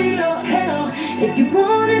 Hey, oh, hello. If you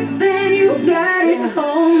want it, then you got it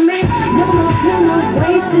on me. No more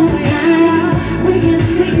wasting time. We can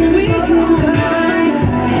go all night.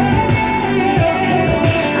 Hey, oh, hello.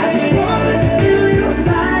 I just wanna feel your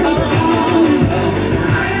body on me.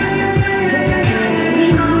 Ay, ay, ay, ay, ay, ay, ay,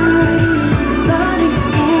 ay, ay. Your body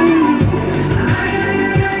on me. Ay, ay,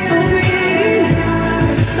 ay, ay, ay, ay, ay, ay, ay.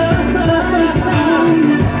 Your body on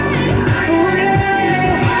me. Ay, ay, ay,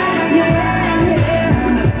 ay, ay, ay, ay,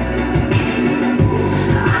 ay, ay.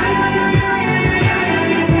 Ay, ay, ay, ay, ay, ay,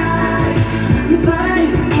 ay, ay, ay. Your body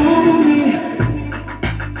on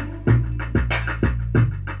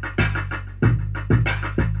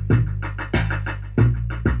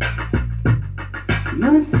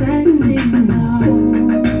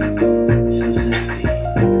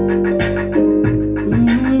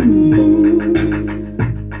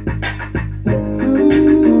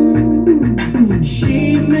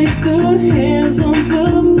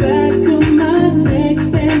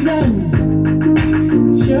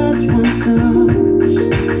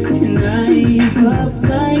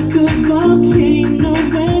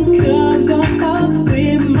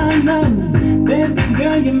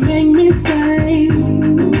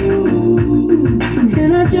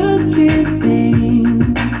just can't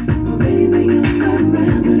think of anything else I'd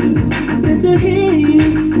rather do than to hear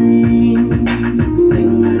you sing.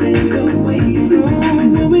 Sing my name the way you do.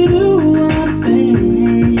 When we do our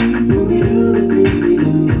thing. When we do the things we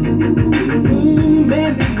do.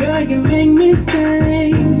 Baby girl, you make me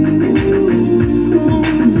sing.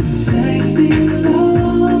 Sexy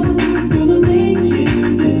love, do the things you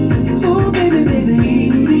do. Oh, baby, baby,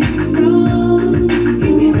 keep me strong,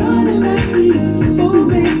 keep me running back to you. Oh,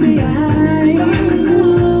 baby, I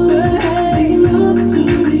love, making love to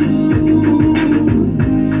you.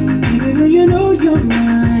 Baby girl, you know you're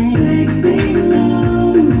mine. Sexy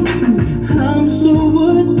love, I'm so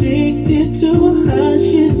addicted to her.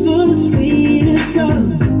 She's the sweetest drug,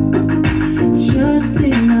 just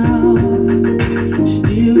enough.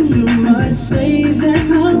 Still too much, say that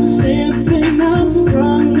I'm simping, I'm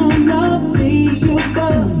sprung, I'm lovely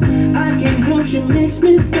above. I can't help, she makes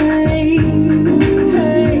me say,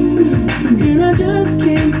 hey, and I just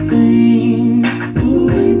can't think of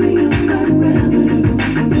anything else I'd rather do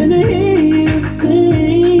than to hear you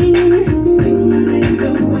sing. Sing my name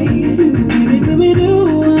the way you do. Baby, when we do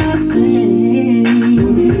our thing.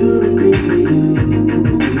 When we do the things we do.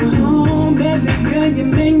 Oh, baby girl, you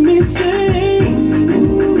make me sing.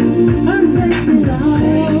 I'm sexy love.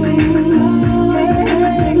 Sexy love.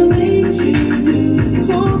 Hey, the things you do.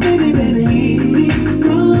 Oh, baby, baby, keep me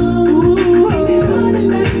strong. Ooh, keep me running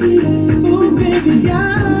back to you. Oh, baby, making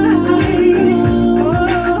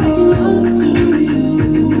love to you.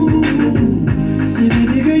 Say,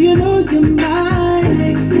 baby girl, you know you're mine.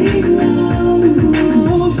 Sexy love.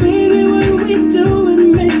 Oh, baby, what we do, it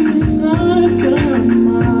makes the sun come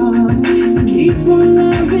up. Keep on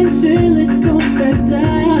loving till it goes back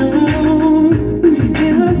down.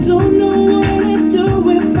 And I don't know what I'd do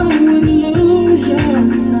if I would lose your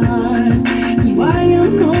touch. That's why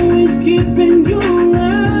I'm always keeping you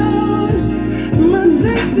around. My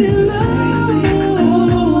sexy love.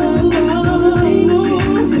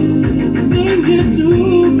 The things you do,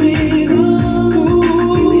 baby. Ooh,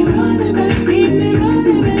 keep me running back to you.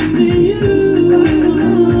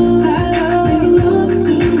 Making love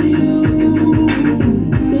to you.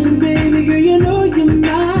 Say, baby girl, you know you're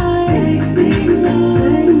mine. Sexy love.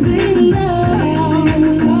 Sexy love. Sexy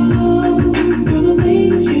love. Do the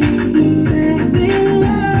things you do. Sexy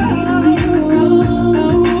love. Keep me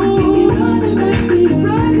strong. Keep me running back to you.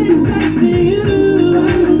 Running back to you.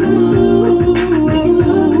 Making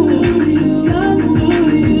love to you. Love to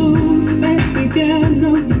you. Baby girl,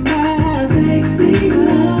 know you're mine. Sexy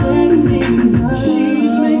love. Sexy love. She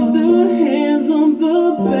makes the hairs on the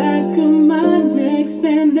back of my neck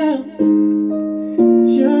stand up.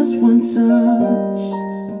 Just one touch.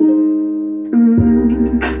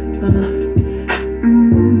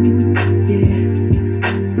 Yeah.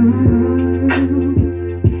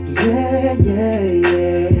 Yeah, yeah,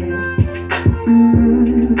 yeah.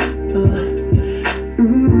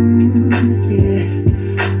 Yeah.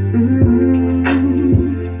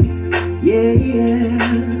 Yeah, yeah.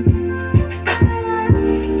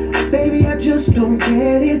 Baby, I just don't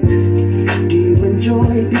get it. Do you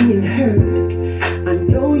enjoy being hurt? I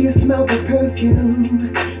know you smell the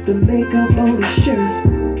perfume, the makeup on his shirt.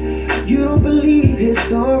 You don't believe his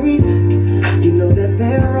stories. You know that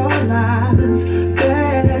there are lies.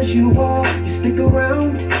 Bad as you are, you stick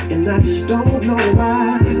around, and I just don't know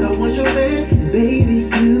why. If I was your man, baby,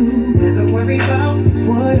 you never worry about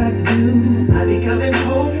what I do. I'd be coming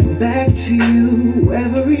home back to you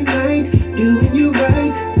every night, doing you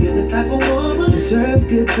right. You're the type of woman deserve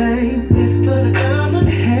good fame. Fistful of diamonds,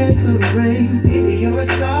 a handful of rain. Baby, you're a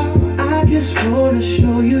star. I just wanna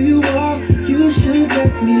show you you are. You should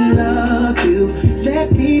let me love you.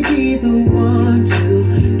 Let me be the one to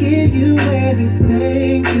give you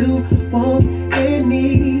everything you want and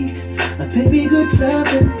need. A baby, good love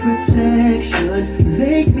and protection.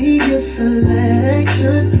 Make me your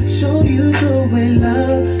selection. Show you the way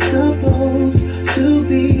love's supposed to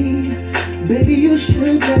be. Baby, you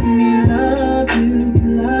should let me love you,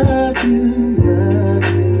 love you, love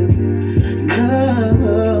you,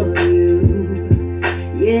 love you.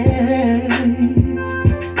 Yeah.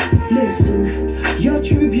 Listen, your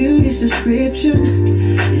true beauty's description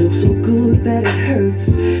looks so good that it hurts.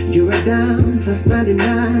 You're a dime plus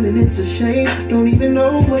 99, and it's a shame. Don't even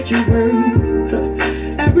know what you're worth.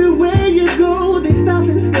 Everywhere you go, they stop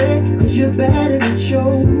and stare, cause you're bad and it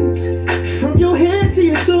shows. From your head to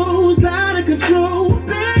your toes, out of control.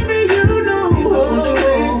 Baby, you know. If I was your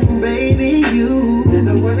man, baby, you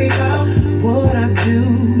never worry about what I do.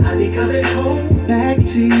 I'd be coming home back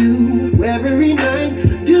to you every night,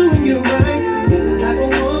 doing you right. You're the type of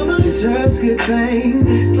woman deserves good things.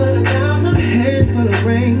 Fistful of diamonds, a handful of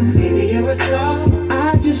rain.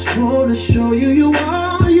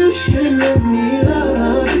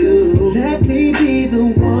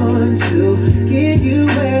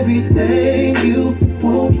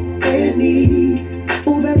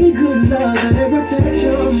 and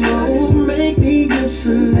protection. Oh, make me your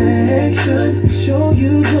selection. Show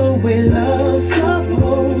you the way love's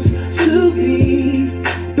supposed to be.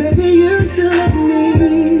 Baby, you should let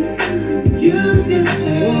me. You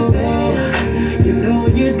deserve better. You know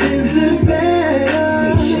you deserve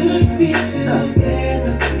better. We should be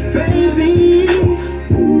together, baby.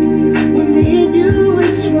 With me and you,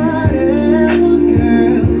 it's whatever,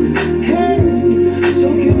 girl. Hey, so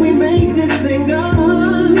can we make this thing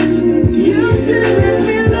us? You should let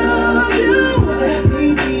me love you. Let me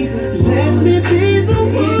be the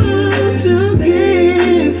one to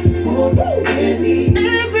give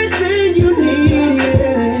everything you need.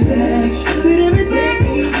 Yeah. Said everything.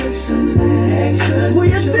 Will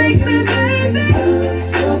you take me, baby?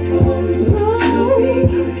 Supposed to be.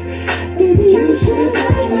 You should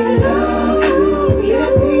let me love you.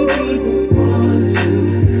 Let me be the one to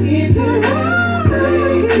give you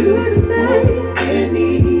everything you want and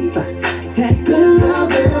need. That good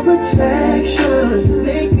love and protection.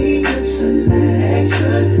 Make me your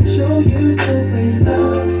selection. Show you the way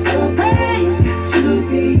love's supposed to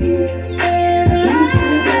be. You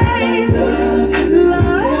should let me love you.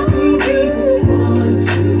 Let me be the one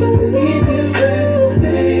to give you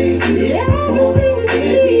everything you want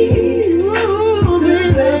and need. Ooh,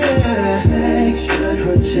 baby.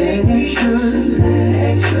 Protection,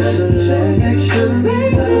 selection,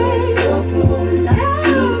 baby. Supposed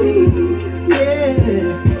to be. Yeah.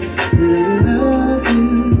 Let me love you.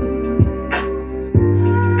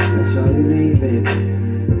 That's all you need, baby.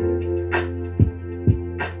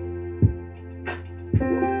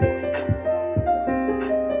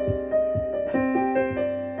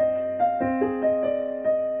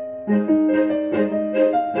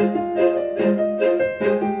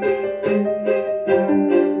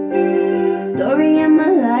 Story in my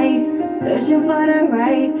life, searching for the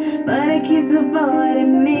right, but it keeps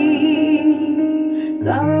avoiding me.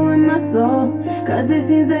 Sorrow in my soul, cause it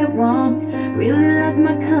seems that wrong really loves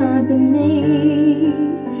my company.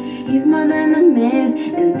 He's more than a man,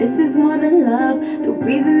 and this is more than love. The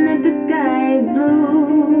reason that the sky is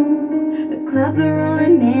blue, the clouds are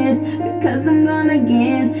rolling in because I'm gone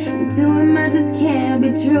again, and to him I just can't be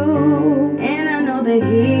true. And I know that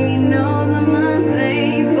he knows I'm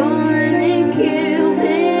unfaithful, and it kills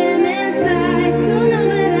him inside to know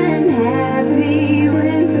that I'm happy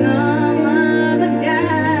with some other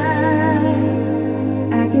guy.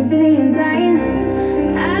 I can see him dying.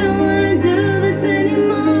 I don't wanna do this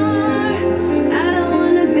anymore. I don't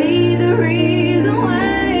wanna be the reason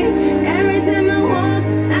why. Every time I walk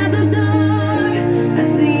out the door, I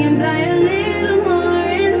see him die a little more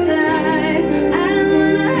inside. I don't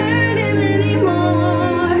wanna hurt him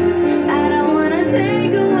anymore. I don't wanna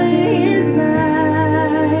take away his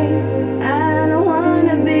life. I don't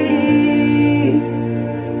wanna be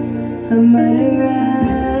a murderer.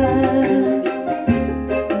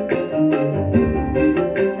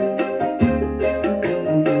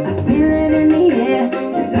 I feel it in the air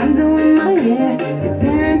as I'm doing my hair,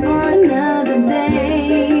 preparing for another day.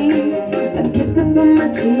 A kiss upon my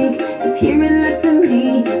cheek is here reluctantly,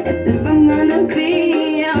 as if I'm gonna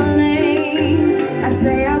be all late. I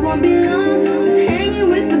say I won't be long, just hanging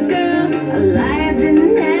with the girls. A lie I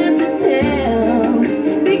didn't have to tell,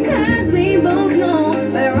 because we both know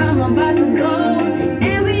where I'm about to go,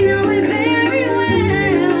 and we know it very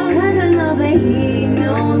well. Cause I know that he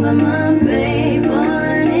knows I'm unfaithful,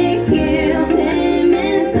 and it kills him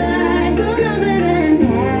inside to know that I'm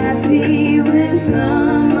happy with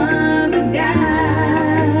some other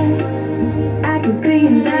guy. I can see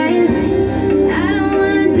him dying. I don't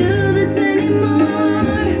wanna do this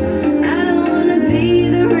anymore. I don't wanna be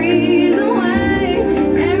the reason why.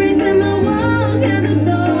 Every time I walk out the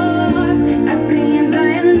door, I see him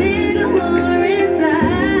die a little more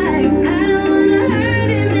inside. I don't wanna hurt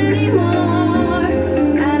him anymore.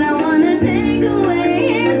 I don't wanna take away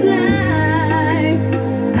his life.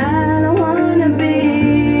 I don't wanna be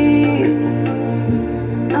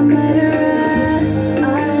a murderer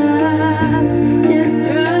of his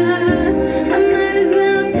trust. I might as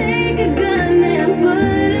well take a gun and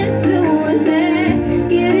put it to his head.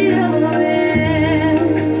 Get it over with.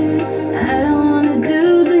 I don't wanna do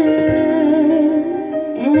this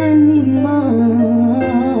anymore.